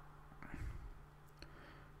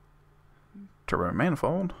 Turbo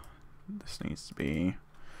manifold. This needs to be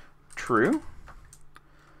true.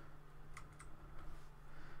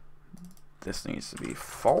 This needs to be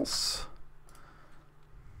false.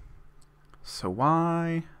 So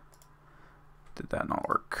why did that not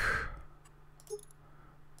work?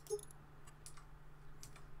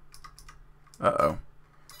 Uh-oh.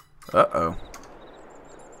 Uh-oh.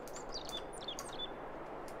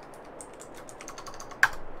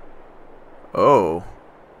 Oh.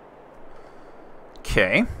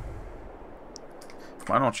 Okay.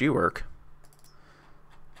 Why don't you work?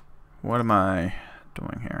 What am I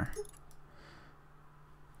doing here?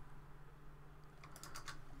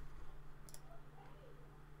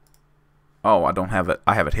 Oh, I don't have it.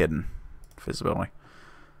 I have it hidden. Visibility.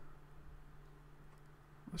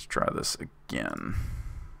 Let's try this again.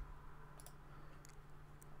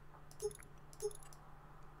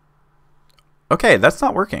 Okay, that's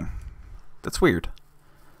not working. That's weird.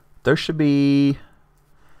 Those should be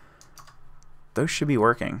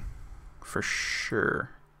working for sure.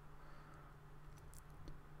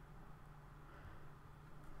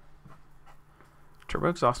 Turbo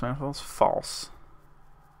exhaust manifold is false.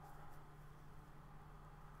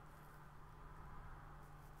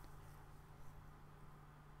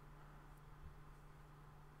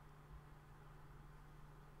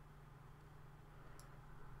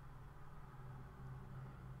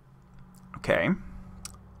 Okay.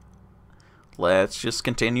 Let's just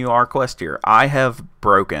continue our quest here. I have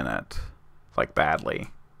broken it, like, badly.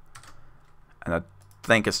 And I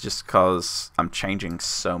think it's just because I'm changing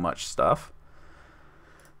so much stuff.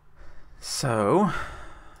 So,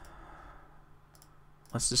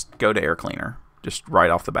 let's just go to air cleaner, just right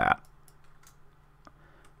off the bat.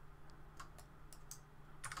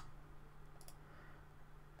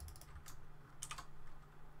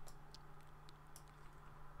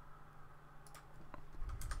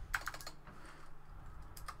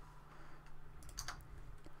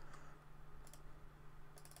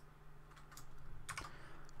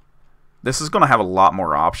 This is going to have a lot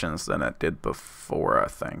more options than it did before, I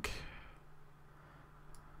think.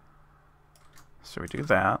 So we do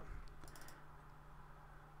that.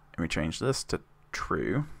 And we change this to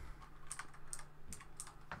true.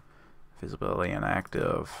 Visibility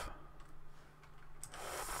inactive.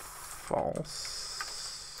 False.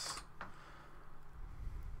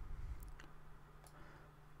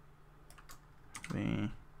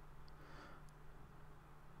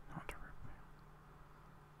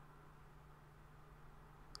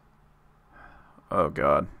 Oh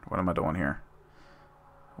God, what am I doing here?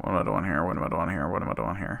 What am I doing here? What am I doing here? What am I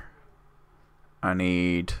doing here? I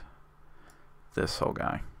need this whole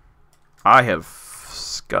guy. I have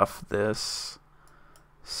scuffed this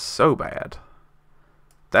so bad.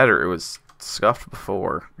 That or it was scuffed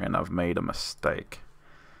before and I've made a mistake.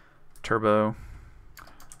 Turbo,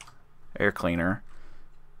 air cleaner,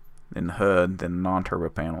 then hood, then non-turbo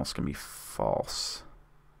panels can be false.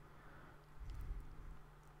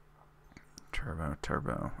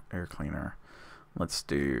 Turbo, air cleaner. Let's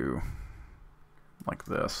do like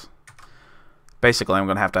this. Basically, I'm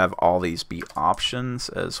going to have all these be options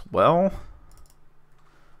as well.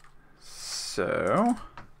 So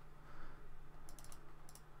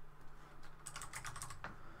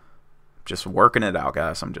just working it out,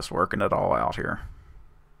 guys. I'm just working it all out here.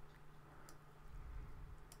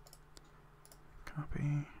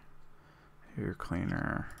 Copy. Air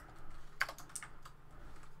cleaner.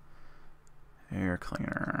 Air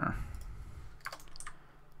cleaner.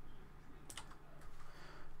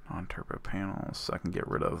 Non-turbo panels. So I can get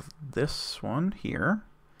rid of this one here.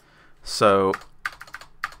 So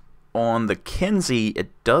on the Kinsey, it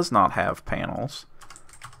does not have panels.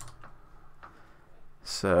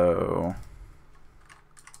 So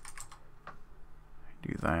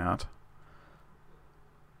do that.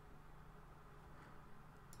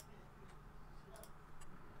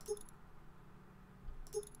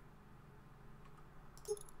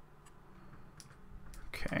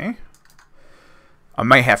 Okay. I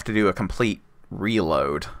may have to do a complete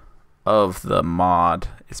reload of the mod.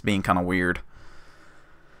 It's being kind of weird.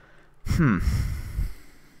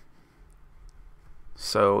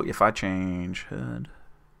 So if I change hood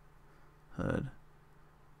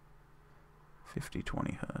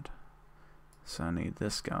 50/20 hood. So I need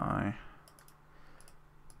this guy.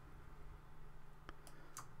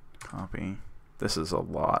 Copy. This is a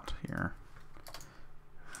lot here.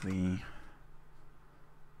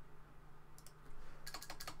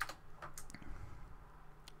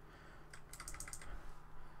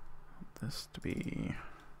 This to be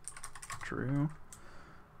true,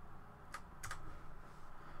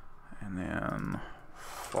 and then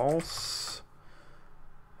false.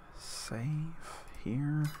 Save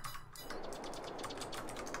here.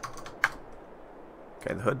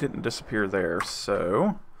 Okay, the hood didn't disappear there,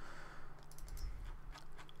 so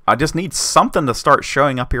I just need something to start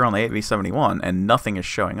showing up here on the 8V71, and nothing is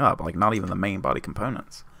showing up, like not even the main body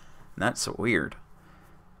components. And that's so weird.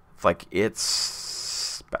 It's like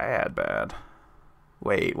it's bad.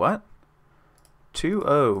 Wait, what?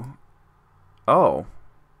 2.0. Oh.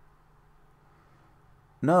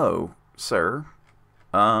 No, sir.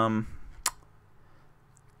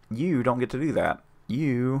 You don't get to do that.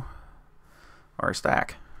 You are a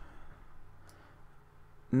stack.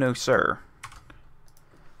 No, sir.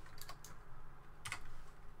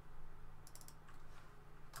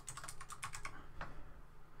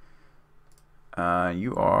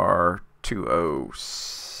 You are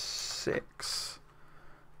 206.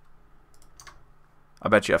 I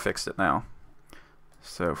bet you I fixed it now.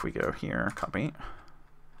 So if we go here, copy,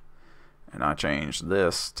 and I change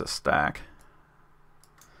this to stack,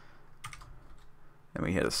 and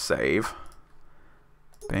we hit a save.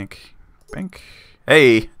 Bink.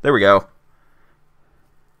 Hey, there we go.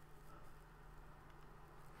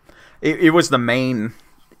 It was the main.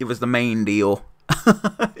 It was the main deal.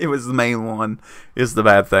 It was the main one. Is the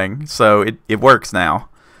bad thing. So it works now.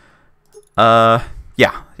 Yeah,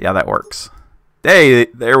 that works. Hey,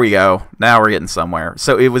 there we go. Now we're getting somewhere.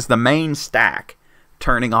 So it was the main stack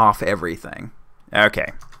turning off everything.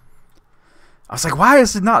 Okay. I was like, why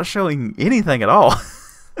is it not showing anything at all?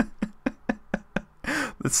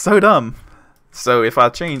 It's so dumb. So if I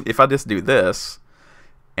just do this,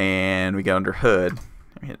 and we go under hood,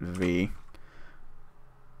 and hit V,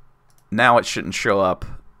 now it shouldn't show up.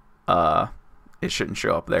 It shouldn't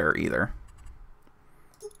show up there either.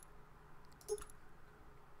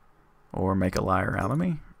 Or make a liar out of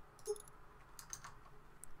me.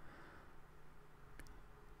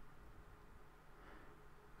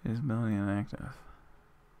 Visibility inactive.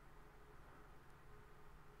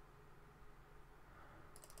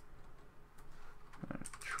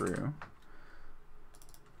 True.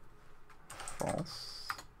 False.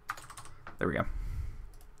 There we go.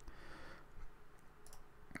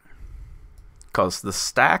 Because the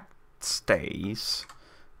stack stays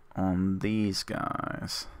on these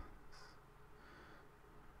guys.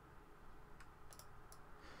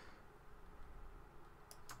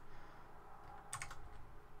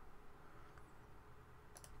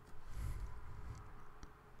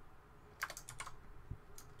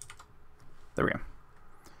 There we go.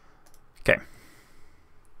 Okay.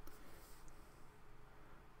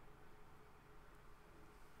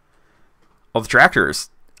 Well, the tractors,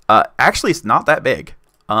 actually, it's not that big.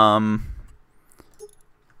 Let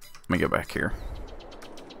me go back here.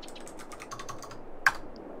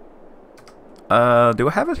 Do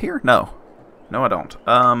I have it here? No. No, I don't.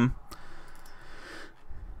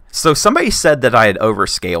 So somebody said that I had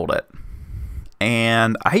overscaled it.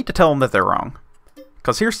 And I hate to tell them that they're wrong.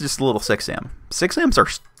 Because here's just a little 6M. 6Ms are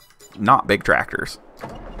not big tractors.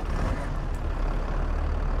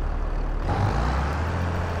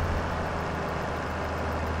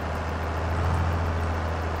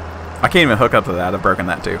 I can't even hook up to that. I've broken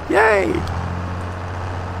that too. Yay!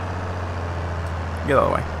 Get out of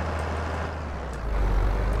the way.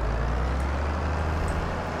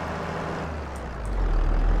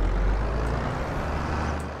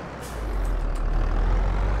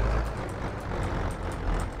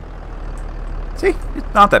 See?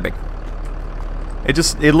 It's not that big.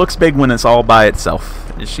 It looks big when it's all by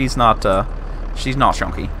itself. She's not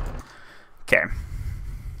chunky. Okay.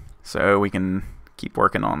 So we can keep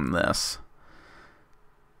working on this.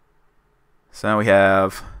 So now we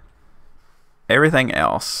have everything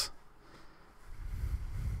else.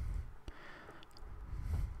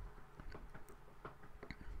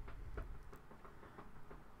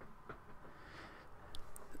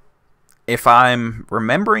 If I'm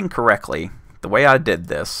remembering correctly, the way I did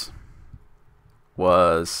this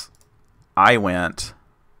was I went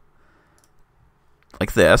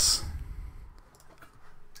like this.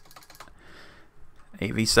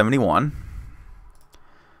 AV71.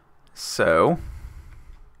 So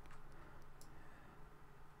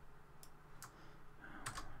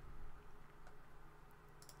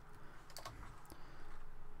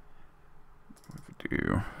we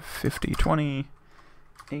do 50/20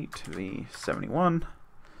 8V71,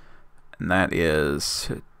 and that is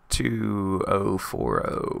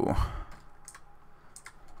 2040.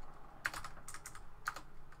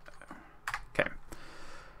 Okay.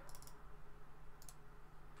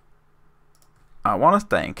 I want to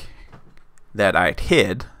think that I'd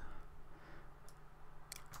hid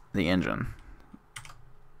the engine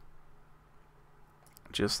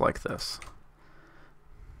just like this.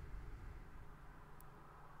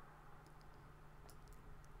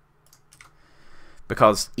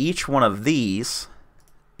 Because each one of these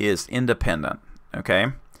is independent,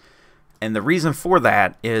 okay? And the reason for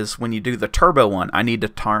that is when you do the turbo one, I need to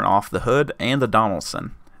turn off the hood and the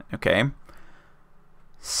Donaldson, okay?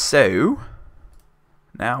 So,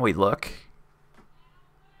 now we look.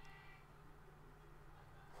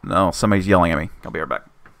 No, somebody's yelling at me. I'll be right back.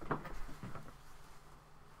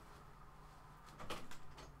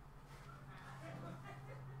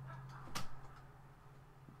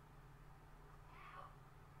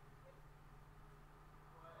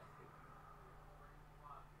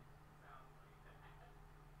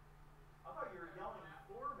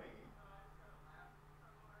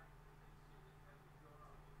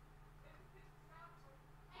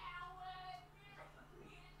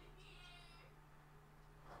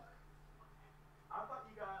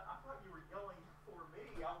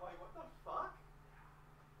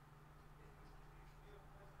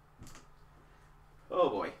 Oh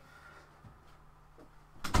boy.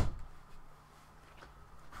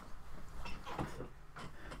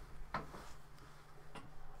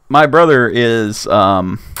 My brother is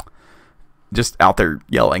just out there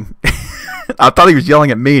yelling. I thought he was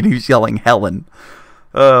yelling at me and he was yelling Helen.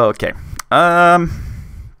 Okay.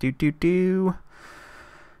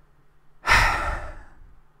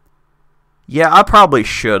 Yeah, I probably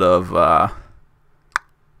should have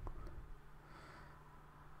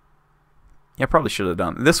yeah, I probably should have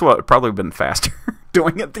done this. Would probably been faster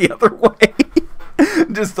doing it the other way.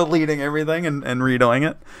 Just deleting everything and redoing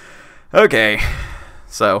it. Okay.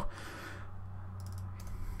 So,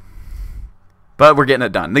 but we're getting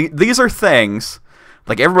it done. These are things,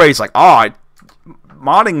 like everybody's like, oh,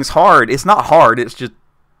 modding's hard. It's not hard. It's just,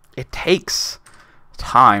 it takes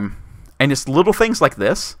time. And it's little things like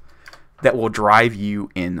this that will drive you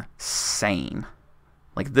insane.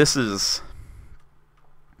 Like this is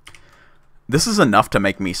enough to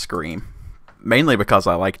make me scream. Mainly because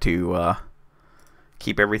I like to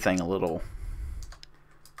keep everything a little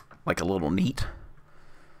neat.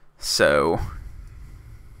 So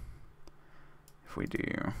if we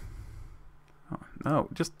do, oh, no,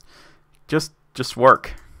 just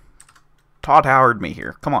work. Todd Howard me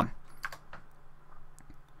here. Come on.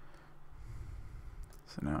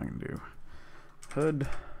 So now I can do hood.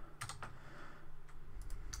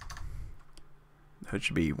 Hood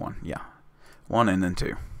should be 1. Yeah. 1 and then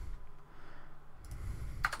 2.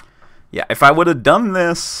 Yeah, if I would have done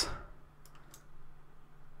this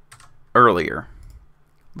earlier,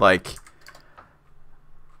 like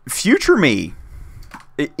future me,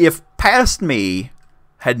 if past me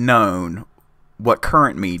had known what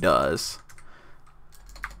current me does,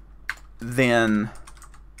 then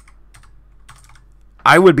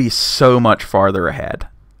I would be so much farther ahead.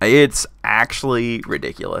 It's actually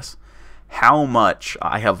ridiculous how much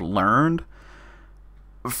I have learned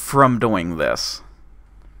from doing this.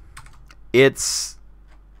 Is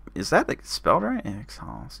that spelled right?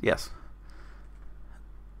 Yes.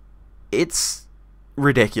 It's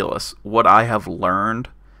ridiculous what I have learned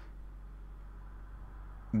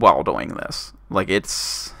while doing this. Like,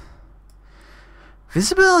 it's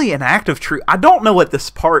Visibility and active true. I don't know what this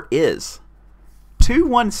part is.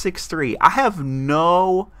 2163. I have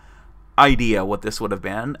no idea what this would have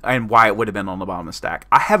been and why it would have been on the bottom of the stack.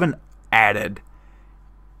 I haven't added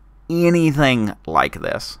anything like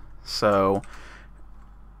this. So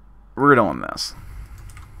we're doing this.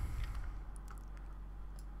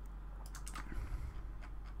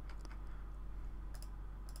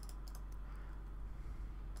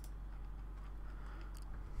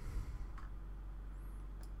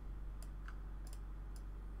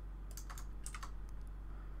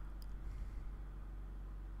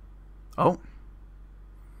 Oh.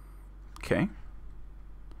 Okay.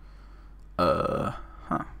 Huh.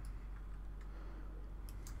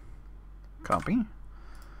 Copy.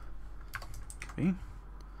 Copy.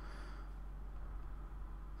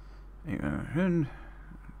 And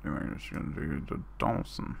we're just gonna do the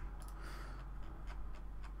Donaldson.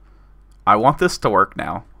 I want this to work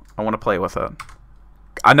now. I want to play with it.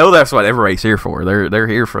 I know that's what everybody's here for. They're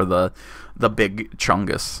here for the big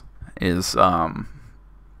chungus.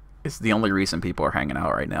 It's the only reason people are hanging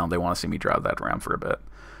out right now. They want to see me drive that around for a bit.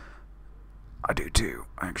 I do too,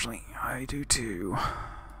 actually. I do too.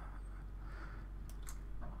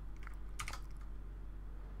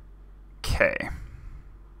 Okay.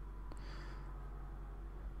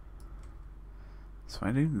 So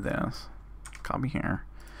I do this. Copy here.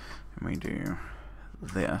 And we do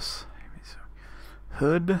this.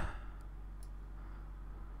 Hood.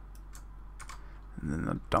 And then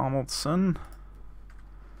the Donaldson.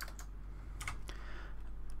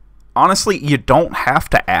 Honestly, you don't have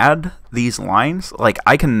to add these lines. Like,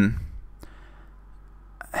 I can...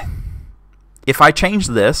 If I change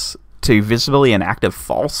this to visibility and active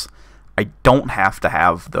false, I don't have to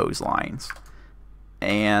have those lines.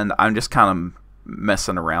 And I'm just kind of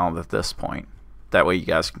messing around at this point. That way you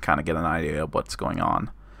guys can kind of get an idea of what's going on.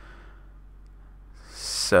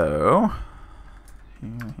 So,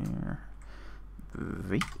 here,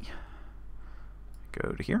 V,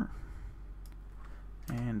 go to here.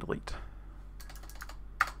 And delete.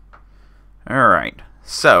 Alright,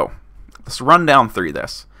 so let's run down through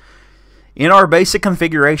this. In our basic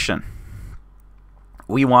configuration,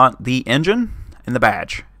 we want the engine and the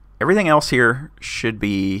badge. Everything else here should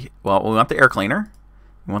be, well, we want the air cleaner,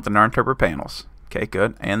 we want the non-turbo panels. Okay,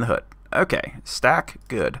 good, and the hood. Okay, stack,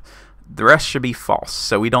 good. The rest should be false,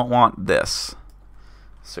 so we don't want this.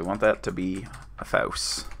 So we want that to be a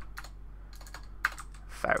false.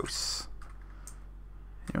 False.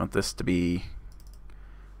 You want this to be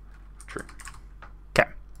true. Okay.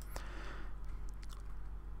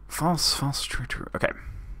 False, false, true, true. Okay.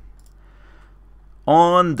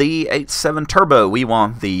 On the 8.7 turbo, we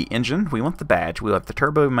want the engine, we want the badge, we want the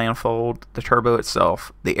turbo manifold, the turbo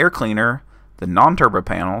itself, the air cleaner, the non-turbo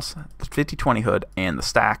panels, the 50/20 hood, and the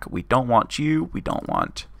stack. We don't want you, we don't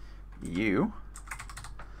want you,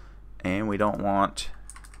 and we don't want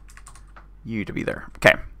you to be there.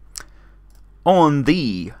 Okay. On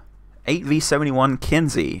the 8V71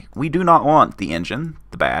 Kinsey, we do not want the engine,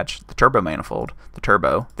 the badge, the turbo manifold, the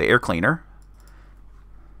turbo, the air cleaner,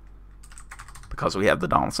 because we have the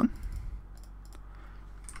Donaldson.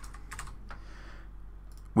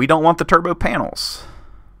 We don't want the turbo panels.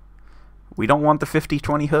 We don't want the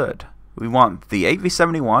 50/20 hood. We want the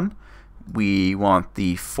 8V71. We want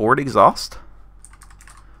the Ford exhaust.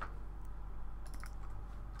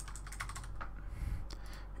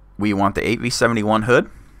 We want the 8V71 hood.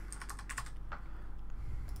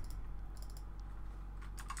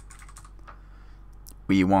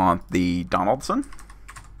 We want the Donaldson.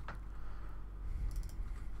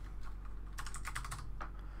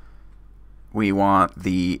 We want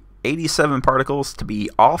the 87 particles to be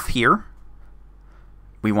off here.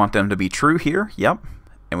 We want them to be true here, yep.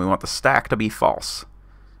 And we want the stack to be false.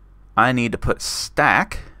 I need to put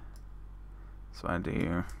stack. So I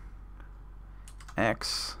do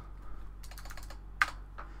X.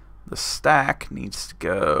 The stack needs to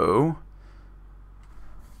go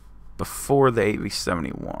before the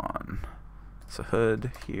 8V71. So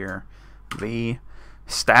hood here, V,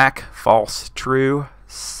 stack, false, true,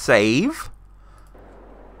 save.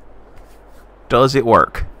 Does it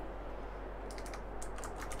work?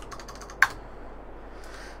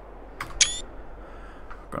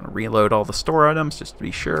 I'm going to reload all the store items just to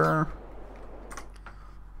be sure.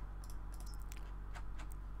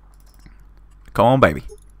 Come on, baby.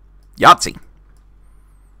 Yahtzee.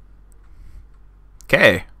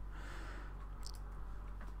 Okay.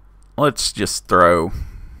 Let's just throw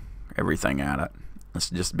everything at it. Let's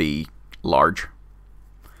just be large.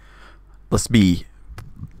 Let's be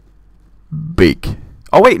big.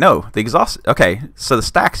 Oh, wait, no. The exhaust. Okay, so the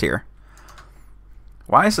stack's here.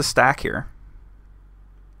 Why is the stack here?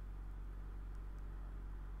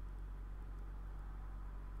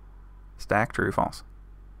 Stack, true, false.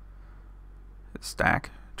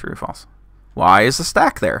 Stack, true, false. Why is the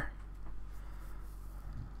stack there?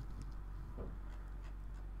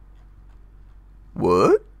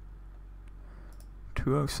 What?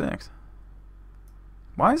 206.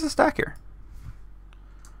 Why is the stack here?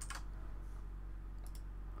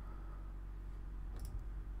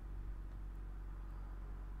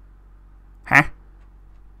 Huh?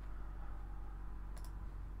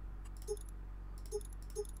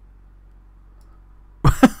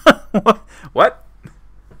 What?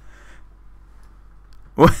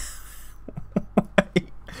 What?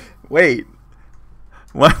 Wait.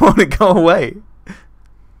 Why won't it go away?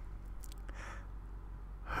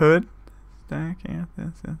 Hood. Stack. Yes.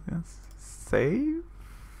 Save.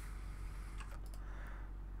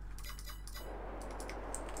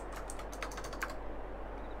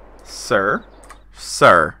 Sir,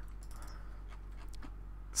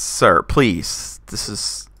 please. This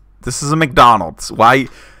is a McDonald's. Why?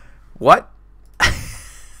 What?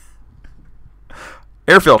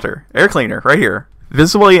 Air filter, air cleaner, right here.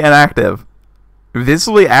 Visibly inactive.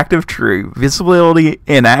 Visibly active, true. Visibility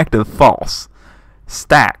inactive, false.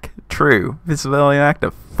 Stack, true. Visibility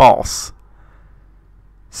inactive, false.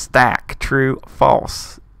 Stack, true,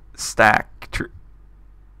 false. Stack, true.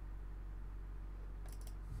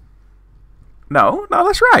 No,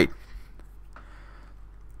 that's right.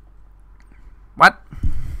 What?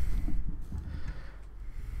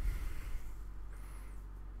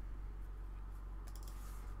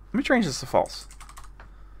 Let me change this to false.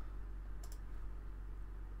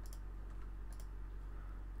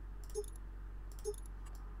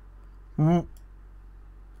 I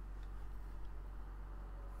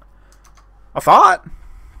thought.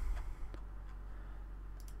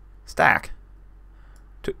 Stack.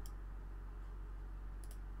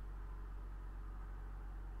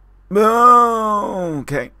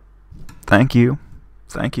 Okay. Thank you.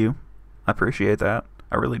 I appreciate that.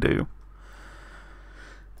 I really do.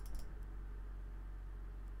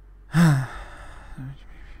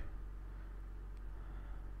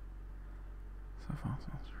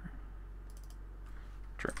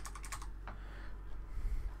 True.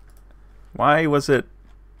 Why was it?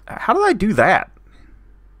 How did I do that?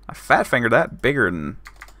 I fat fingered that bigger than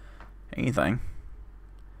anything.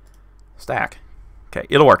 Stack. Okay,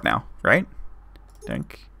 it'll work now, right?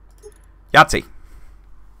 Think. Yahtzee.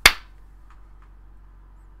 I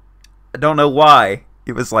don't know why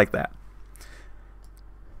it was like that.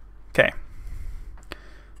 Okay.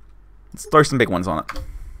 Let's throw some big ones on it.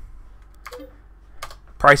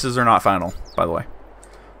 Prices are not final, by the way.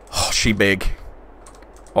 Oh, she big.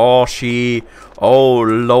 Oh, she. Oh,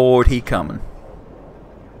 Lord, he coming.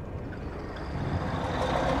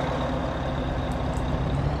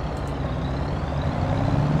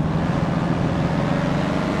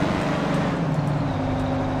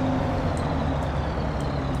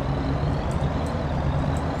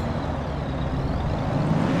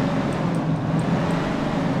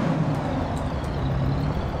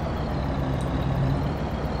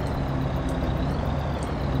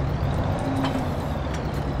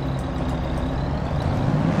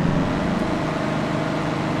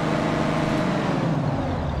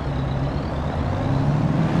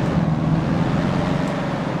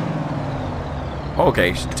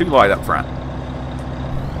 Okay, she's too light up front.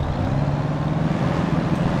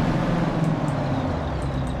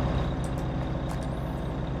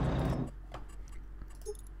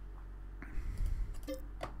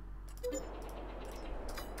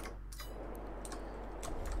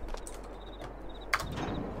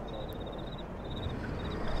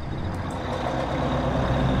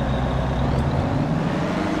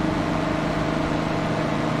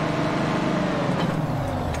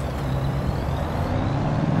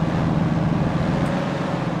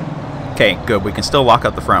 Okay, good. We can still lock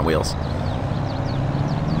up the front wheels.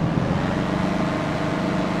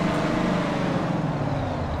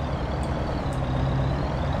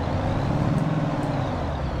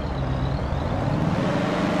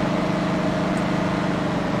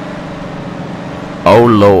 Oh,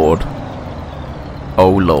 Lord.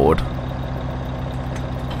 Oh, Lord.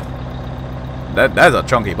 That's a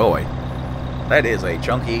chunky boy. That is a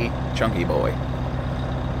chunky boy.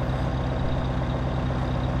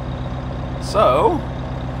 So,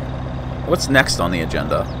 what's next on the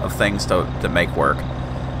agenda of things to make work?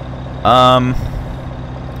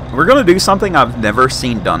 We're going to do something I've never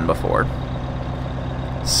seen done before.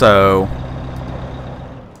 So,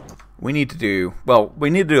 we need to do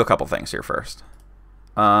a couple things here first.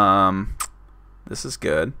 This is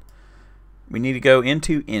good. We need to go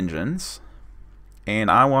into engines,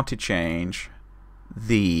 and I want to change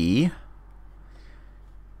the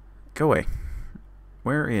Go away.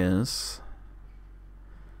 Where is...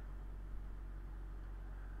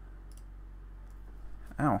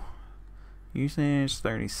 Ow. Usage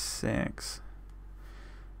 36.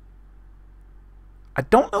 I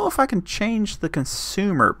don't know if I can change the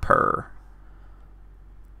consumer per.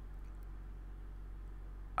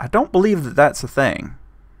 I don't believe that that's a thing.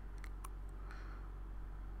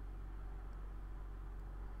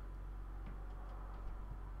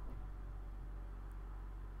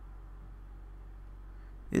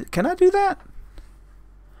 Can I do that?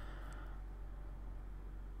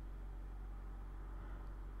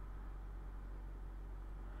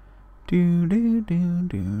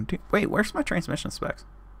 Wait, where's my transmission specs?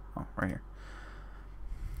 Oh, right here.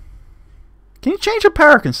 Can you change a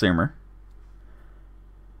power consumer?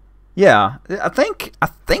 Yeah, I think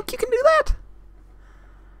you can do that.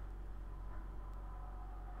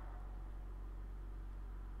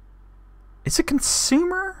 It's a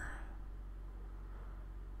consumer?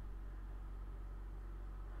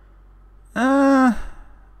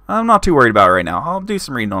 I'm not too worried about it right now. I'll do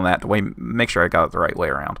some reading on that to make sure I got it the right way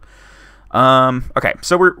around. Okay,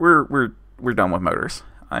 so we're done with motors.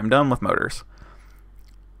 I'm done with motors.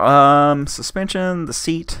 Suspension, the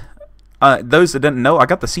seat. Those that didn't know, I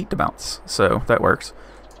got the seat to bounce, so that works.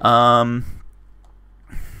 Attach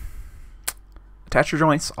your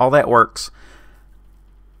joints, all that works.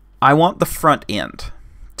 I want the front end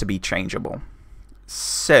to be changeable.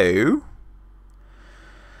 So,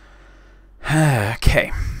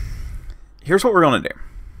 okay. Here's what we're going to do.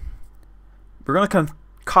 We're going to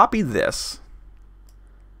copy this.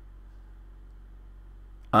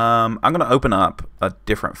 I'm going to open up a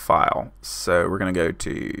different file. So we're going to go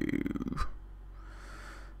to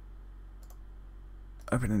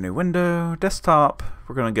open a new window, desktop.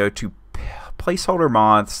 We're going to go to placeholder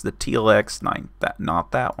mods, the TLX 9,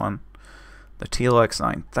 not that one, the TLX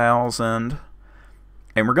 9000,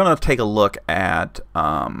 and we're going to take a look at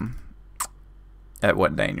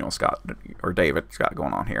what Daniel's got, or David's got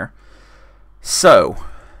going on here. So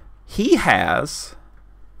he has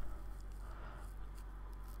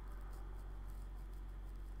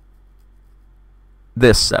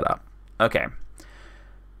this setup. Okay.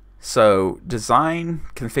 So design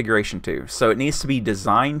configuration 2. So it needs to be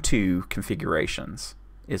design to configurations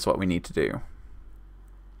is what we need to do.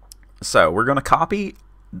 So we're going to copy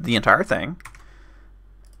the entire thing.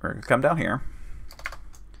 We're going to come down here.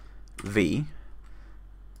 V.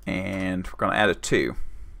 And we're going to add a 2.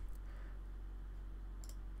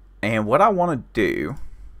 And what I want to do,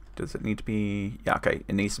 does it need to be, yeah, okay,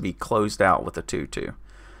 it needs to be closed out with a 2 too.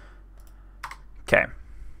 Okay.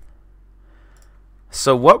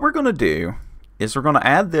 So what we're going to do is we're going to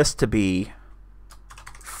add this to be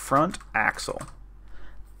front axle.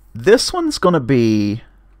 This one's going to be,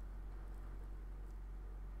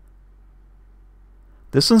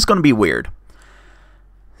 weird.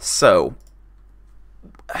 So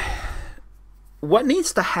what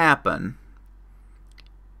needs to happen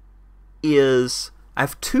is I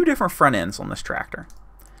have 2 different front ends on this tractor.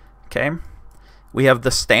 Okay. We have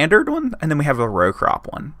the standard one and then we have the row crop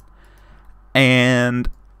one. And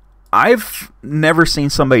I've never seen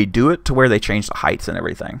somebody do it to where they change the heights and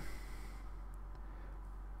everything.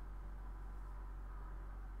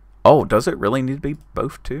 Oh, does it really need to be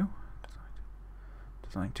both 2?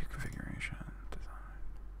 Design to configuration.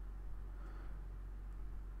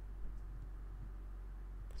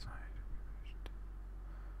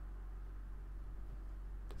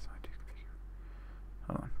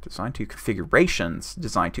 Design to configurations.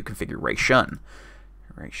 Design to configuration.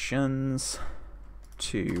 Configurations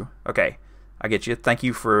to. Okay, I get you. Thank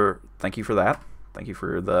you for that. Thank you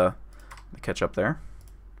for the catch up there.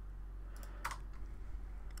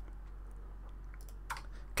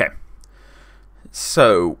 Okay.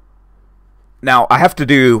 So now I have to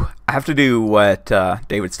do what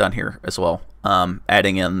David's done here as well.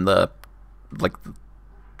 Adding in the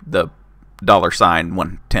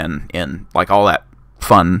 $110 in, like, all that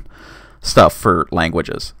fun stuff for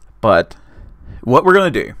languages. But what we're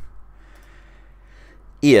going to do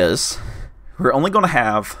is we're only going to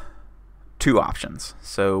have 2 options.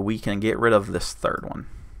 So we can get rid of this third one.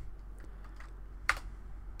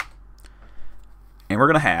 And we're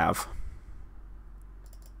going to have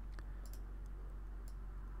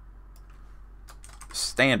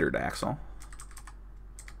standard axle.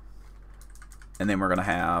 And then we're going to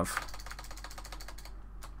have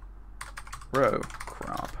row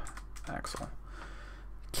crop axle.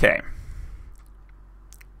 Okay.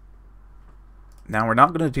 Now we're not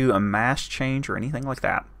going to do a mass change or anything like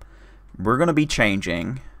that. We're going to be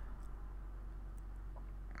changing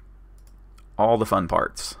all the fun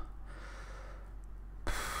parts.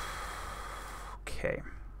 Okay.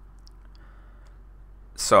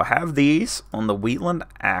 So I have these on the Wheatland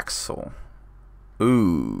axle.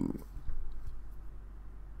 Ooh.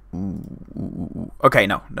 Ooh. Okay,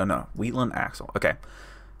 no. Wheatland axle. Okay.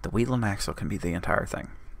 The Wheatland axle can be the entire thing.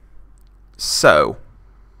 So,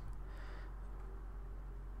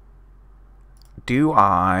 do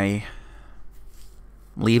I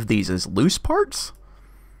leave these as loose parts?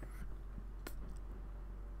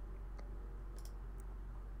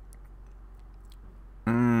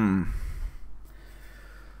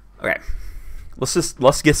 Okay. Let's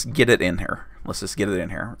just get it in here.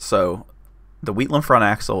 So, the Wheatland front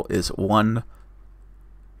axle is 1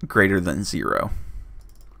 greater than 0.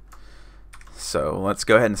 So let's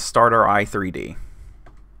go ahead and start our i3D.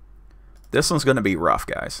 This one's going to be rough,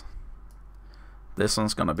 guys. This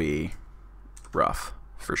one's going to be rough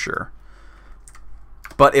for sure.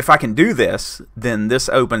 But if I can do this, then this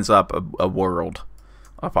opens up a world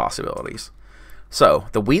of possibilities. So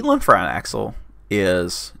the Wheatland front axle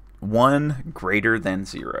is 1 greater than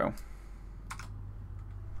 0.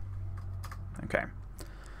 Okay.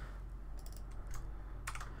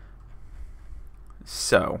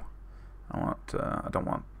 So I don't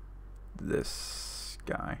want this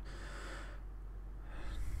guy.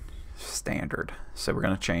 Standard. So we're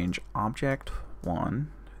going to change object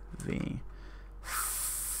 1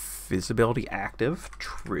 visibility active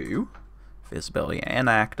true, visibility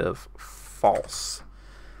inactive false.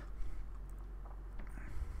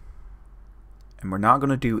 And we're not going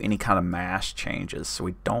to do any kind of mask changes, so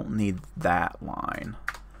we don't need that line.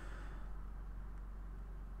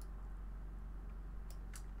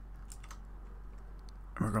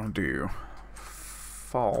 We're going to do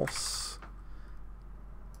false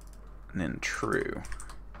and then true.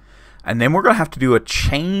 And then we're going to have to do a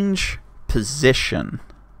change position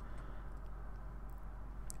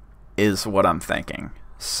is what I'm thinking.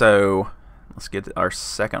 So let's get our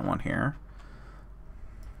second one here.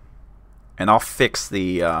 And I'll fix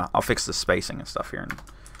the spacing and stuff here in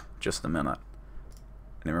just a minute.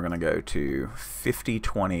 And then we're going to go to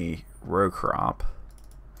 50/20 row crop.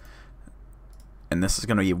 And this is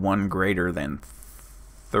going to be 1 greater than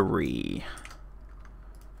 3.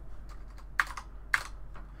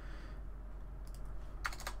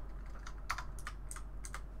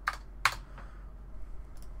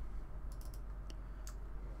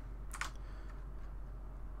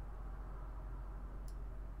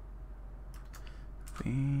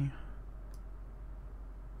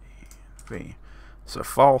 V. So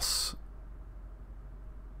false,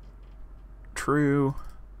 true,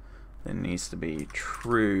 then needs to be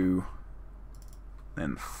true,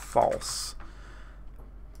 then false.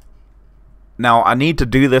 Now I need to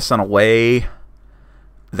do this in a way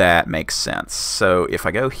that makes sense. So if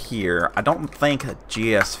I go here, I don't think a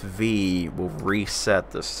GSV will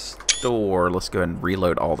reset the store. Let's go ahead and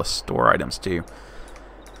reload all the store items too.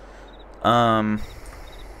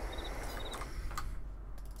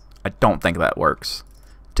 I don't think that works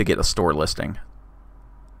to get a store listing.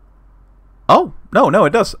 Oh, no,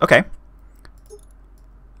 it does. Okay.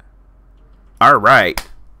 All right.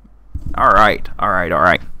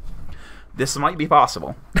 This might be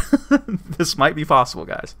possible. This might be possible,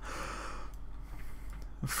 guys.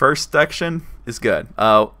 First section is good.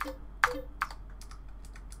 I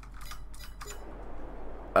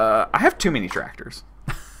have too many tractors.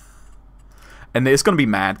 And it's going to be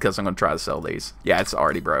mad because I'm going to try to sell these. Yeah, it's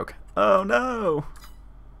already broke. Oh, no.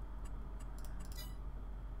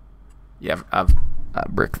 Yeah, I've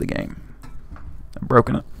bricked the game. I've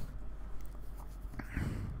broken it.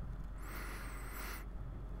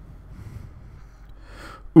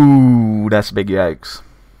 Ooh, that's big yikes.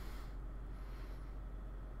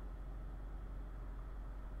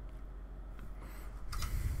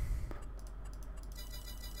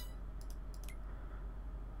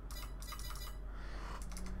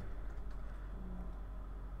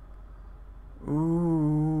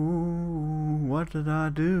 Ooh, what did I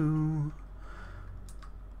do?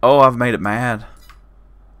 Oh, I've made it mad.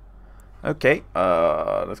 Okay,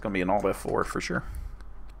 that's gonna be an alt F4 for sure.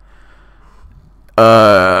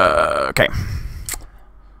 Okay.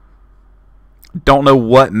 Don't know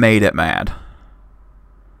what made it mad,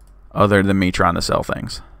 other than me trying to sell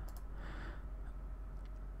things.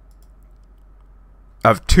 I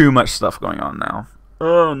have too much stuff going on now.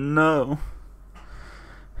 Oh no.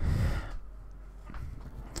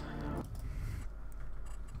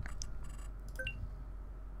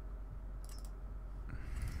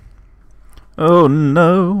 Oh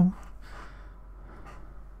no.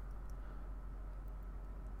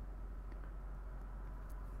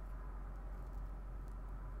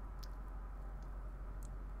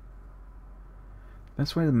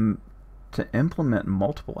 Best way to To implement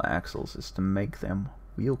multiple axles is to make them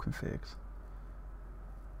wheel configs.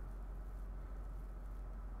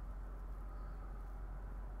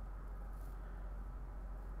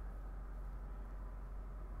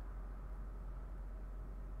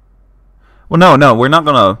 Well, no, we're not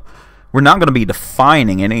gonna be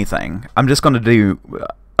defining anything. I'm just gonna do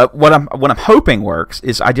what I'm hoping works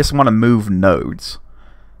is I just want to move nodes.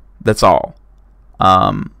 That's all.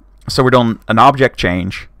 So we're doing an object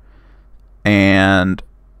change, and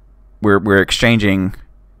we're exchanging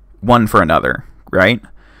one for another, right?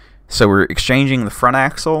 So we're exchanging the front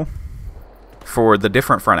axle for the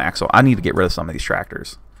different front axle. I need to get rid of some of these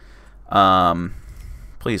tractors.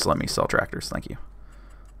 Please let me sell tractors, thank you.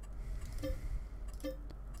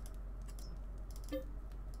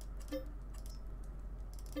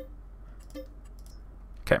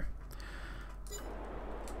 Okay.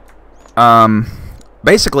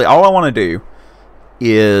 Basically, all I want to do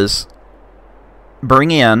is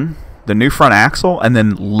bring in the new front axle and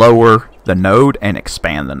then lower the node and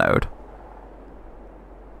expand the node.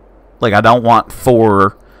 Like, I don't want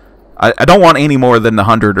I don't want any more than the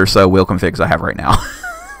 100 or so wheel configs I have right now.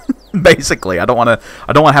 Basically, I don't want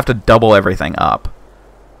to have to double everything up.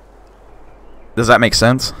 Does that make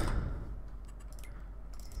sense?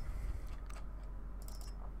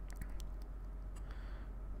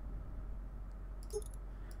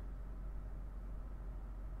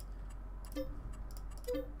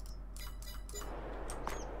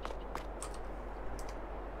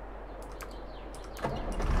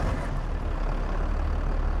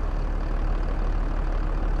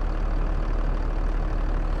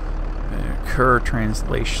 Occur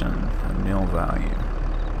translation of nil value.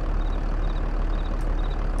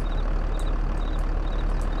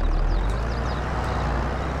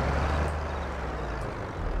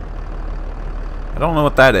 I don't know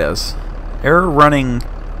what that is. Error running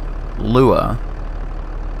Lua.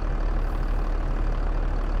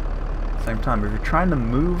 Same time, if you're trying to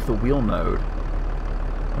move the wheel node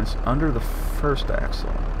when it's under the first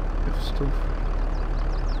axle, it's still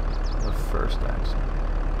the first axle.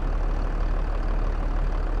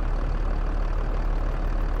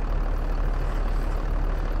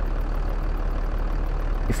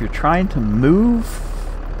 If you're trying to move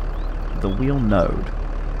the wheel node,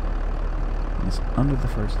 it's under the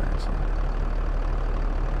first axle.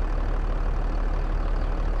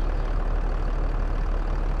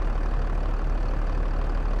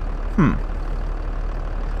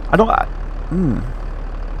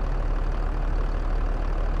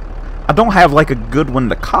 I don't have like a good one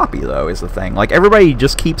to copy though, is the thing. Like, everybody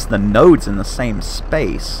just keeps the nodes in the same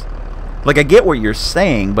space. Like, I get what you're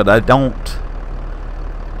saying, but I don't.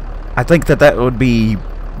 I think that would be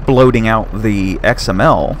bloating out the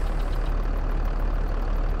XML.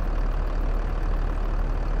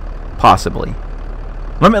 Possibly.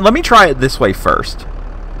 Let me try it this way first.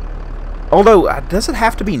 Although, does it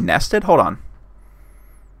have to be nested? Hold on.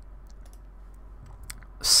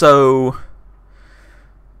 So,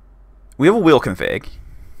 we have a wheel config.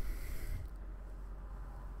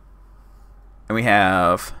 And we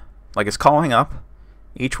have, like, it's calling up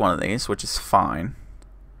each one of these, which is fine.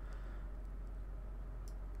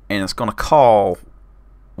 And it's going to call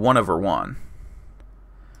 1 over 1.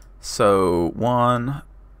 So 1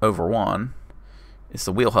 over 1 is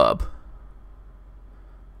the wheel hub.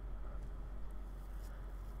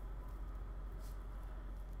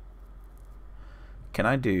 Can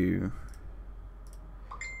I do...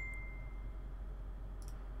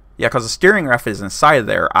 Yeah, because the steering ref is inside of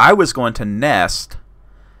there. I was going to nest...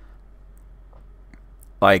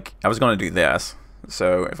 Like, I was going to do this.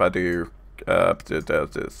 So if I do... I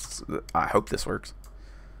hope this works.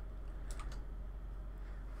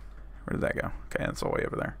 Where did that go? Okay, that's all the way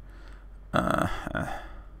over there.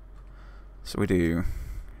 So we do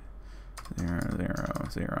 0, 0,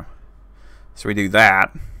 0. So we do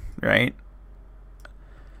that, right?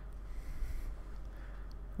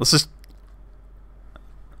 Let's just...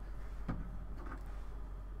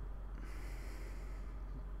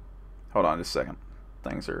 Hold on just a second.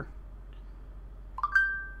 Things are...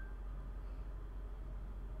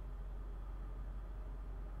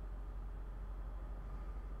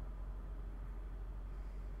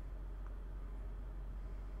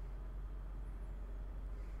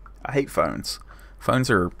 I hate phones. Phones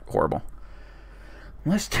are horrible.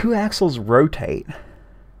 Unless 2 axles rotate.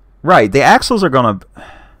 Right, the axles are going to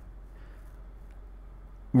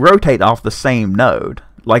rotate off the same node.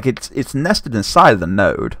 Like, it's nested inside of the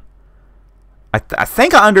node. I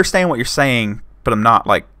think I understand what you're saying, but I'm not,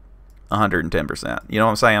 like, 110%. You know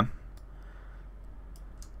what I'm saying?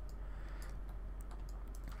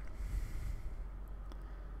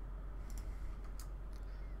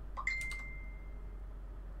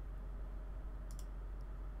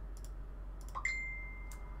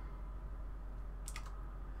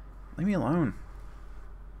 Leave me alone.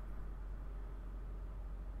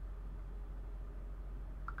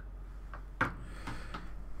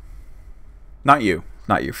 Not you.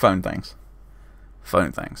 Not you. Phone things.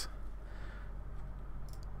 Phone things.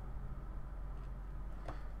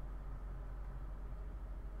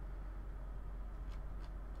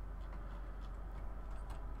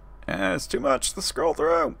 It's too much to scroll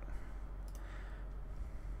through.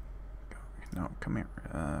 No, come here.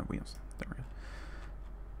 Wheels. There we go.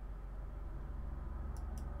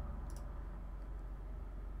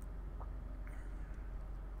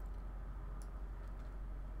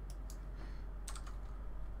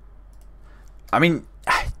 I mean,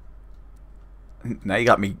 now you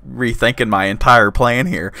got me rethinking my entire plan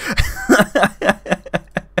here.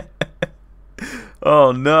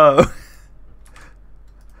 Oh no.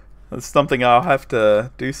 That's something I'll have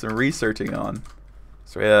to do some researching on.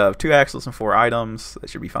 So we have 2 axles and 4 items. That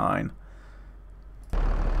should be fine.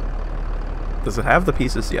 Does it have the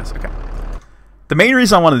pieces? Yes, okay. The main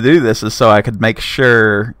reason I want to do this is so I could make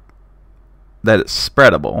sure that it's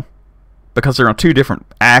spreadable. Because they're on 2 different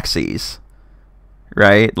axes.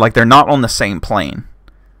 Right? Like they're not on the same plane.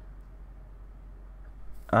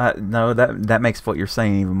 No, that makes what you're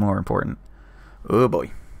saying even more important. Oh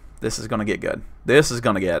boy. This is going to get good. This is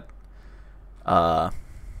going to get...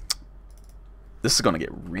 this is going to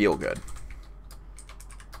get real good.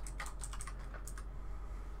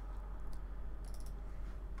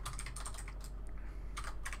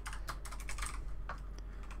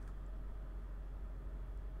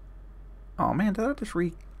 Oh man, did I just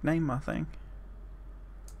rename my thing?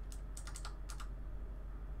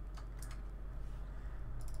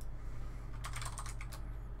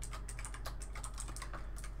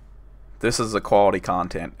 This is the quality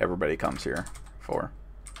content everybody comes here for.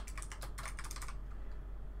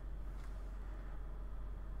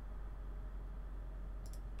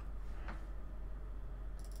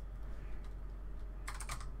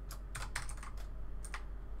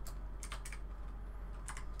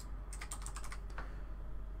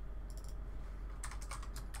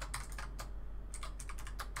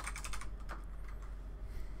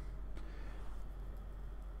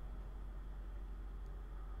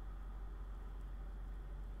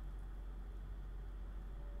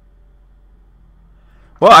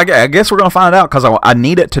 Well, I guess we're going to find out because I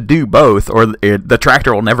need it to do both or the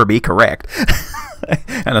tractor will never be correct.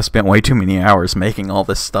 And I spent way too many hours making all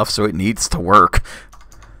this stuff, so it needs to work.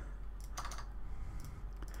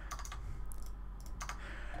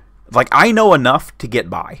 Like, I know enough to get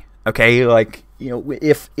by, okay? Like, you know,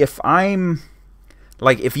 if I'm...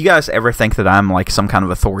 Like, if you guys ever think that I'm, like, some kind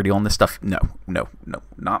of authority on this stuff, no,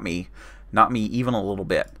 not me. Not me even a little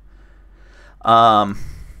bit.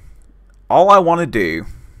 All I want to do,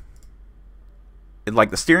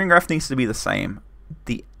 like the steering ref needs to be the same.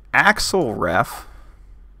 The axle ref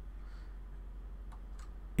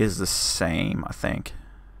is the same, I think.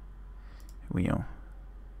 Wheel.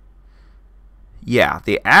 Yeah,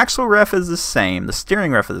 the axle ref is the same. The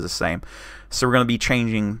steering ref is the same. So we're going to be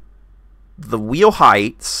changing the wheel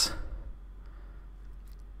heights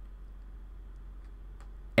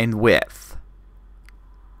and width,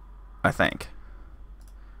 I think.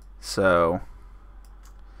 So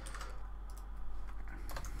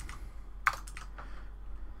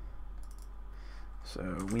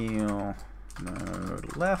wheel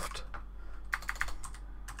node left,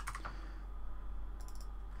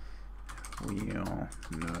 wheel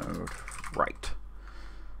node right.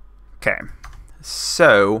 Okay,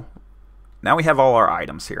 so now we have all our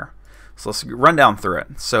items here. So let's run down through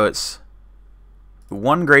it. So it's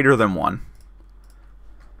 1 greater than 1.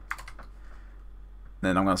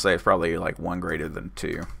 Then I'm going to say it's probably like 1 greater than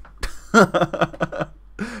 2. Am I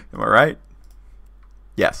right?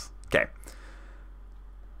 Yes. Okay.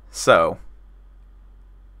 So,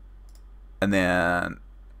 and then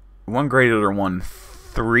 1 greater than 1,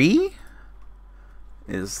 3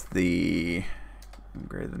 is the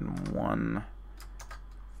greater than 1,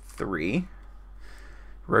 3.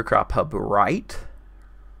 Row crop hub right.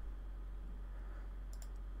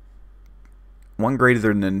 1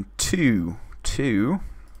 greater than 2. 2.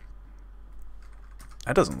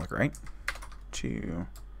 That doesn't look right. 2.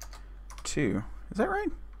 Is that right?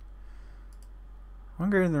 1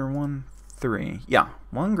 greater than 1, 3. Yeah.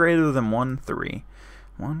 1 greater than 1, 3.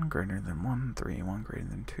 1 greater than 1, 3. 1 greater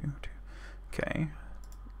than 2, 2. Okay.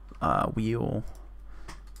 Wheel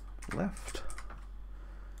left.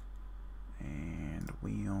 And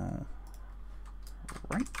wheel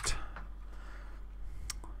right.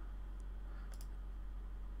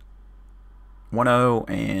 1-0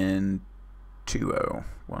 and 2-0.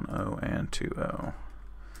 1-0 and 2-0.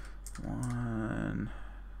 1,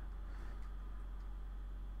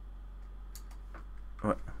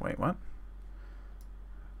 What? Wait, what?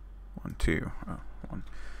 1, 2. Oh, 1,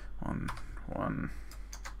 1, 1.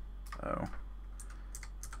 Oh.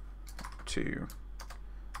 2.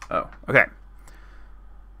 Oh, okay.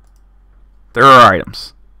 There are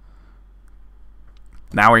items.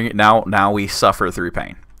 Now we suffer through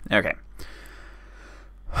pain. Okay.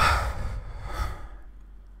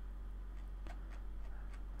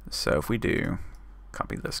 So if we do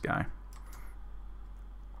copy this guy,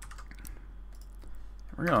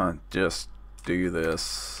 we're gonna just do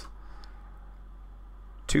this.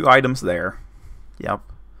 2 items there. Yep.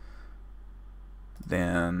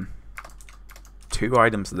 Then 2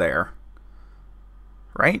 items there.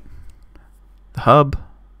 Right? The hub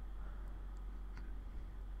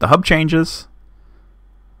changes.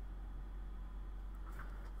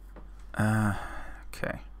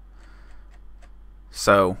 Okay.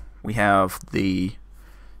 So we have the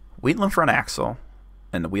wheel in front axle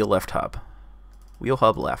and the wheel left hub. Wheel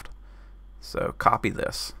hub left. So copy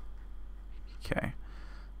this. Okay.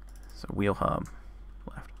 So wheel hub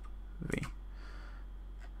left. V.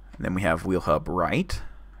 And then we have wheel hub right.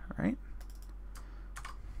 Right?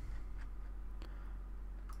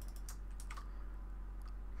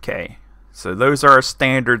 Okay. So those are our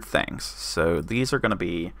standard things. So these are going to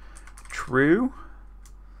be true.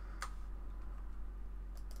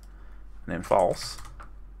 And then false.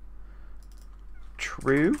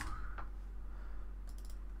 True.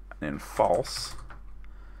 And then false.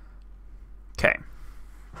 Okay.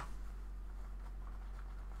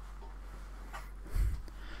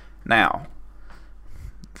 Now,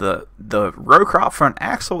 the row crop front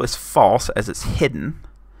axle is false as it's hidden.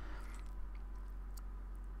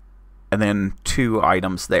 And then 2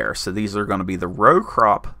 items there. So these are going to be the row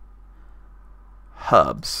crop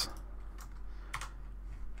hubs.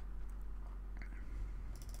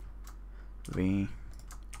 V.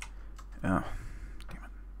 Oh, damn it.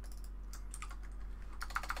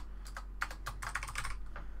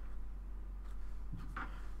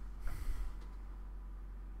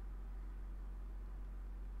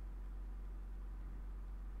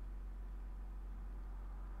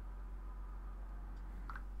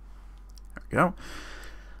 There we go.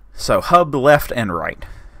 So hub left and right.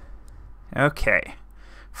 Okay.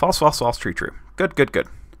 False, false, false, true, true. Good, good, good.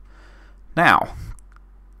 Now,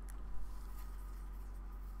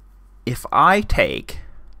 if I take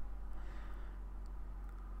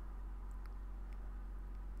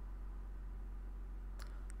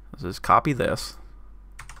let's just copy this,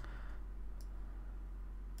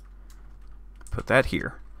 put that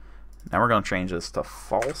here. Now we're going to change this to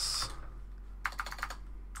false,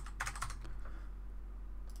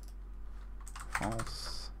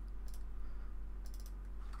 false,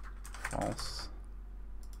 false.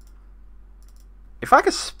 If I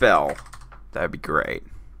could spell, that would be great.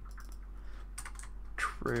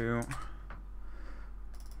 True,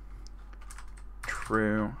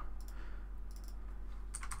 true,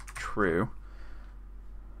 true,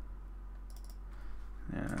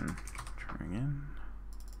 and true again,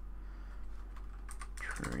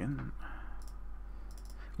 true again.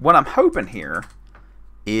 What I'm hoping here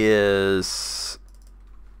is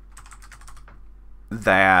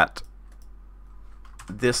that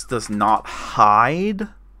this does not hide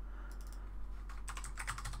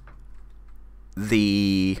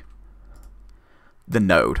the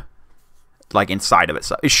node, like inside of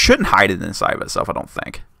itself. It shouldn't hide it inside of itself, I don't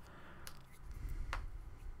think.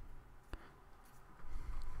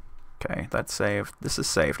 Okay, that's saved. This is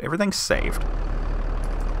saved. Everything's saved.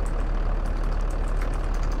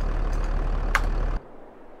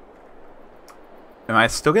 Am I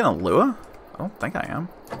still getting a Lua? I don't think I am.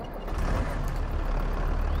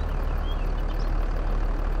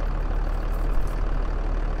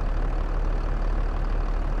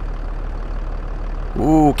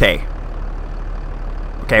 Okay.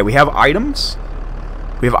 Okay, we have items.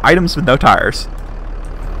 We have items with no tires.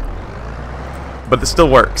 But this still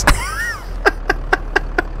works.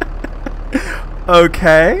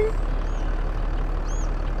 Okay.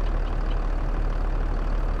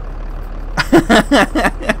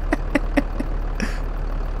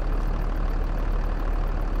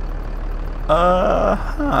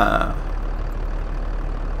 Uh-huh.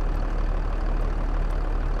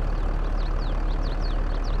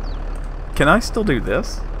 Can I still do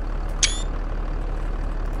this?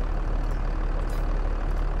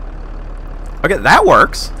 Okay, that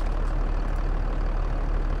works.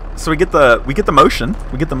 So we get the motion.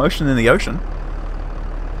 We get the motion in the ocean.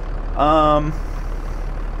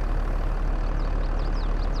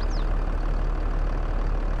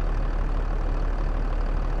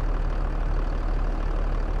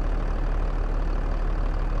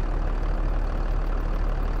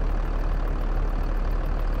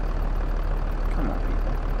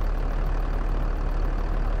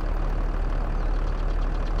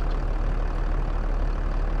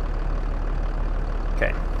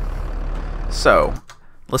 So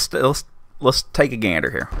let's take a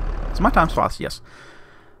gander here. Is my time slots? Yes.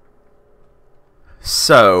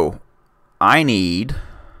 So I need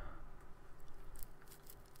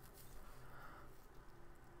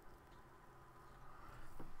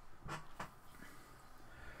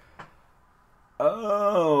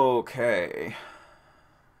okay.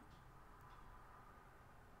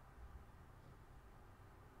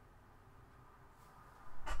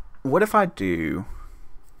 What if I do?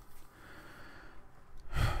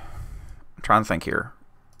 I'm trying to think here.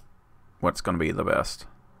 What's going to be the best?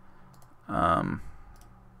 Because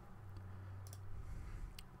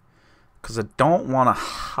I don't want to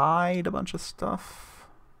hide a bunch of stuff.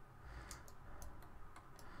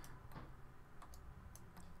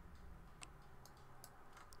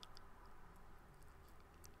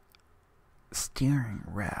 Steering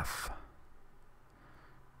ref.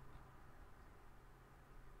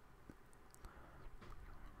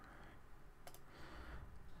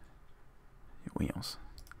 Wheels.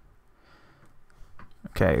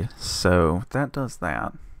 Okay, so that does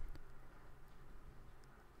that.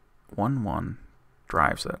 1-1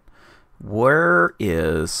 drives it. Where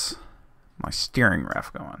is my steering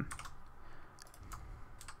ref going?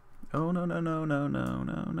 Oh, no, no, no, no, no,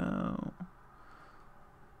 no, no.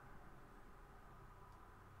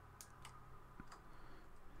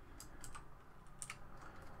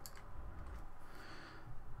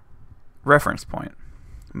 Reference point.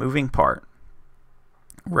 Moving part.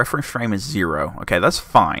 Reference frame is 0. Okay, that's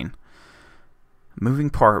fine.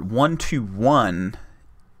 Moving part 1 to 1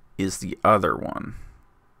 is the other one.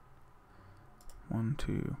 1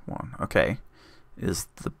 to 1. Okay. Is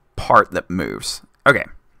the part that moves. Okay.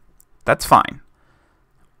 That's fine.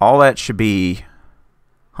 All that should be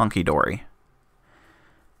hunky-dory.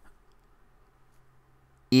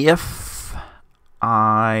 If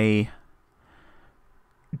I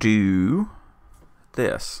do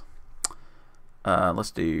this, let's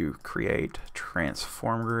do create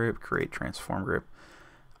transform group,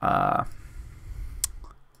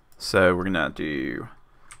 so we're gonna do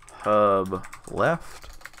hub left,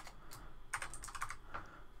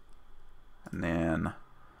 and then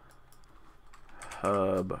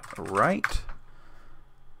hub right,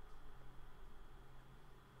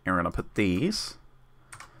 and we're gonna put these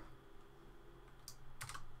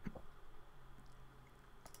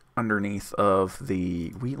underneath of the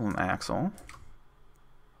wheel and axle.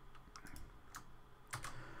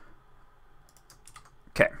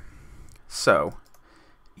 Okay, so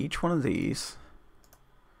each one of these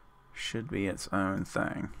should be its own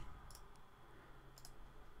thing.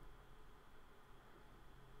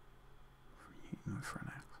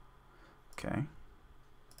 Okay.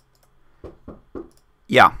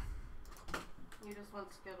 Yeah. You just want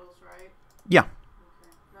Skittles, right? Yeah.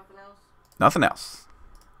 Okay. Nothing else? Nothing else.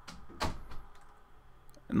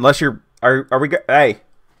 Unless you're... Are we good? Hey.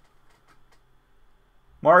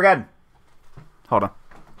 Morgan. Hold on.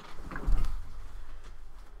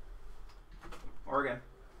 Morgan.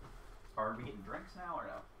 Are we getting drinks now or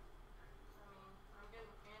no? I'm getting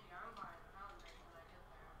candy. I'm buying a holiday when I get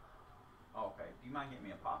there. Oh, okay. Do you mind getting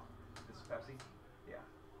me a pop? This is Pepsi? Yeah.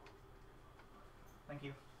 Thank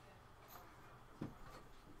you.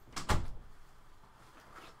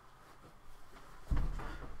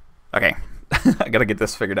 Okay. I gotta get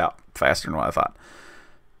this figured out faster than what I thought.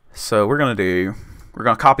 So we're gonna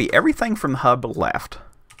copy everything from the hub left.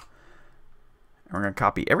 And we're gonna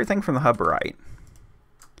copy everything from the hub right.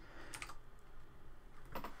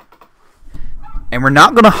 And we're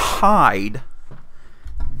not gonna hide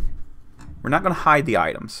the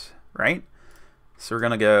items, right? So we're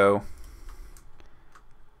gonna go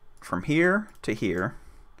from here to here.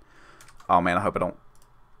 Oh man, I hope I don't.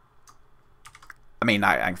 I mean,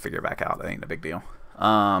 I can figure it back out. It ain't a big deal.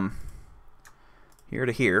 Here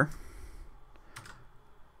to here.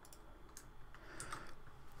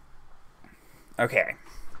 Okay,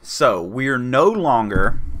 so we're no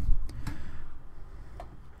longer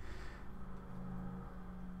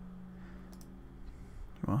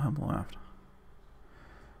we'll have left.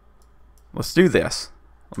 Let's do this.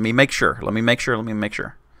 Let me make sure.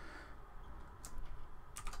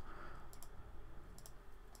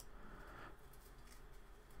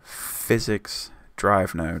 Physics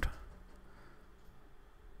drive node.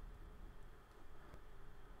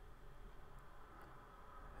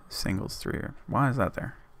 Singles 3. Why is that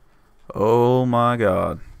there? Oh my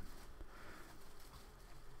god.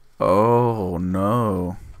 Oh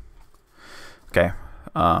no. Okay.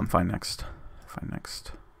 Find next.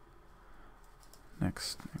 Next.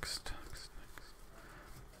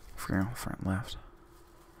 Front left.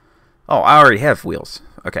 Oh, I already have wheels.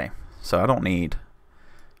 Okay. So I don't need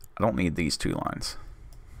I don't need these 2 lines.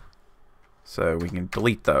 So we can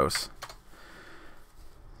delete those.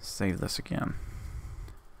 Save this again.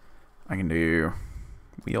 I can do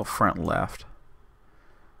wheel front left.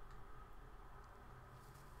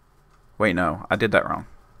 Wait, no, I did that wrong.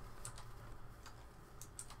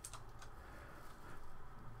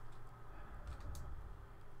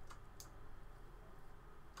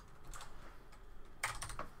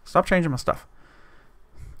 Stop changing my stuff.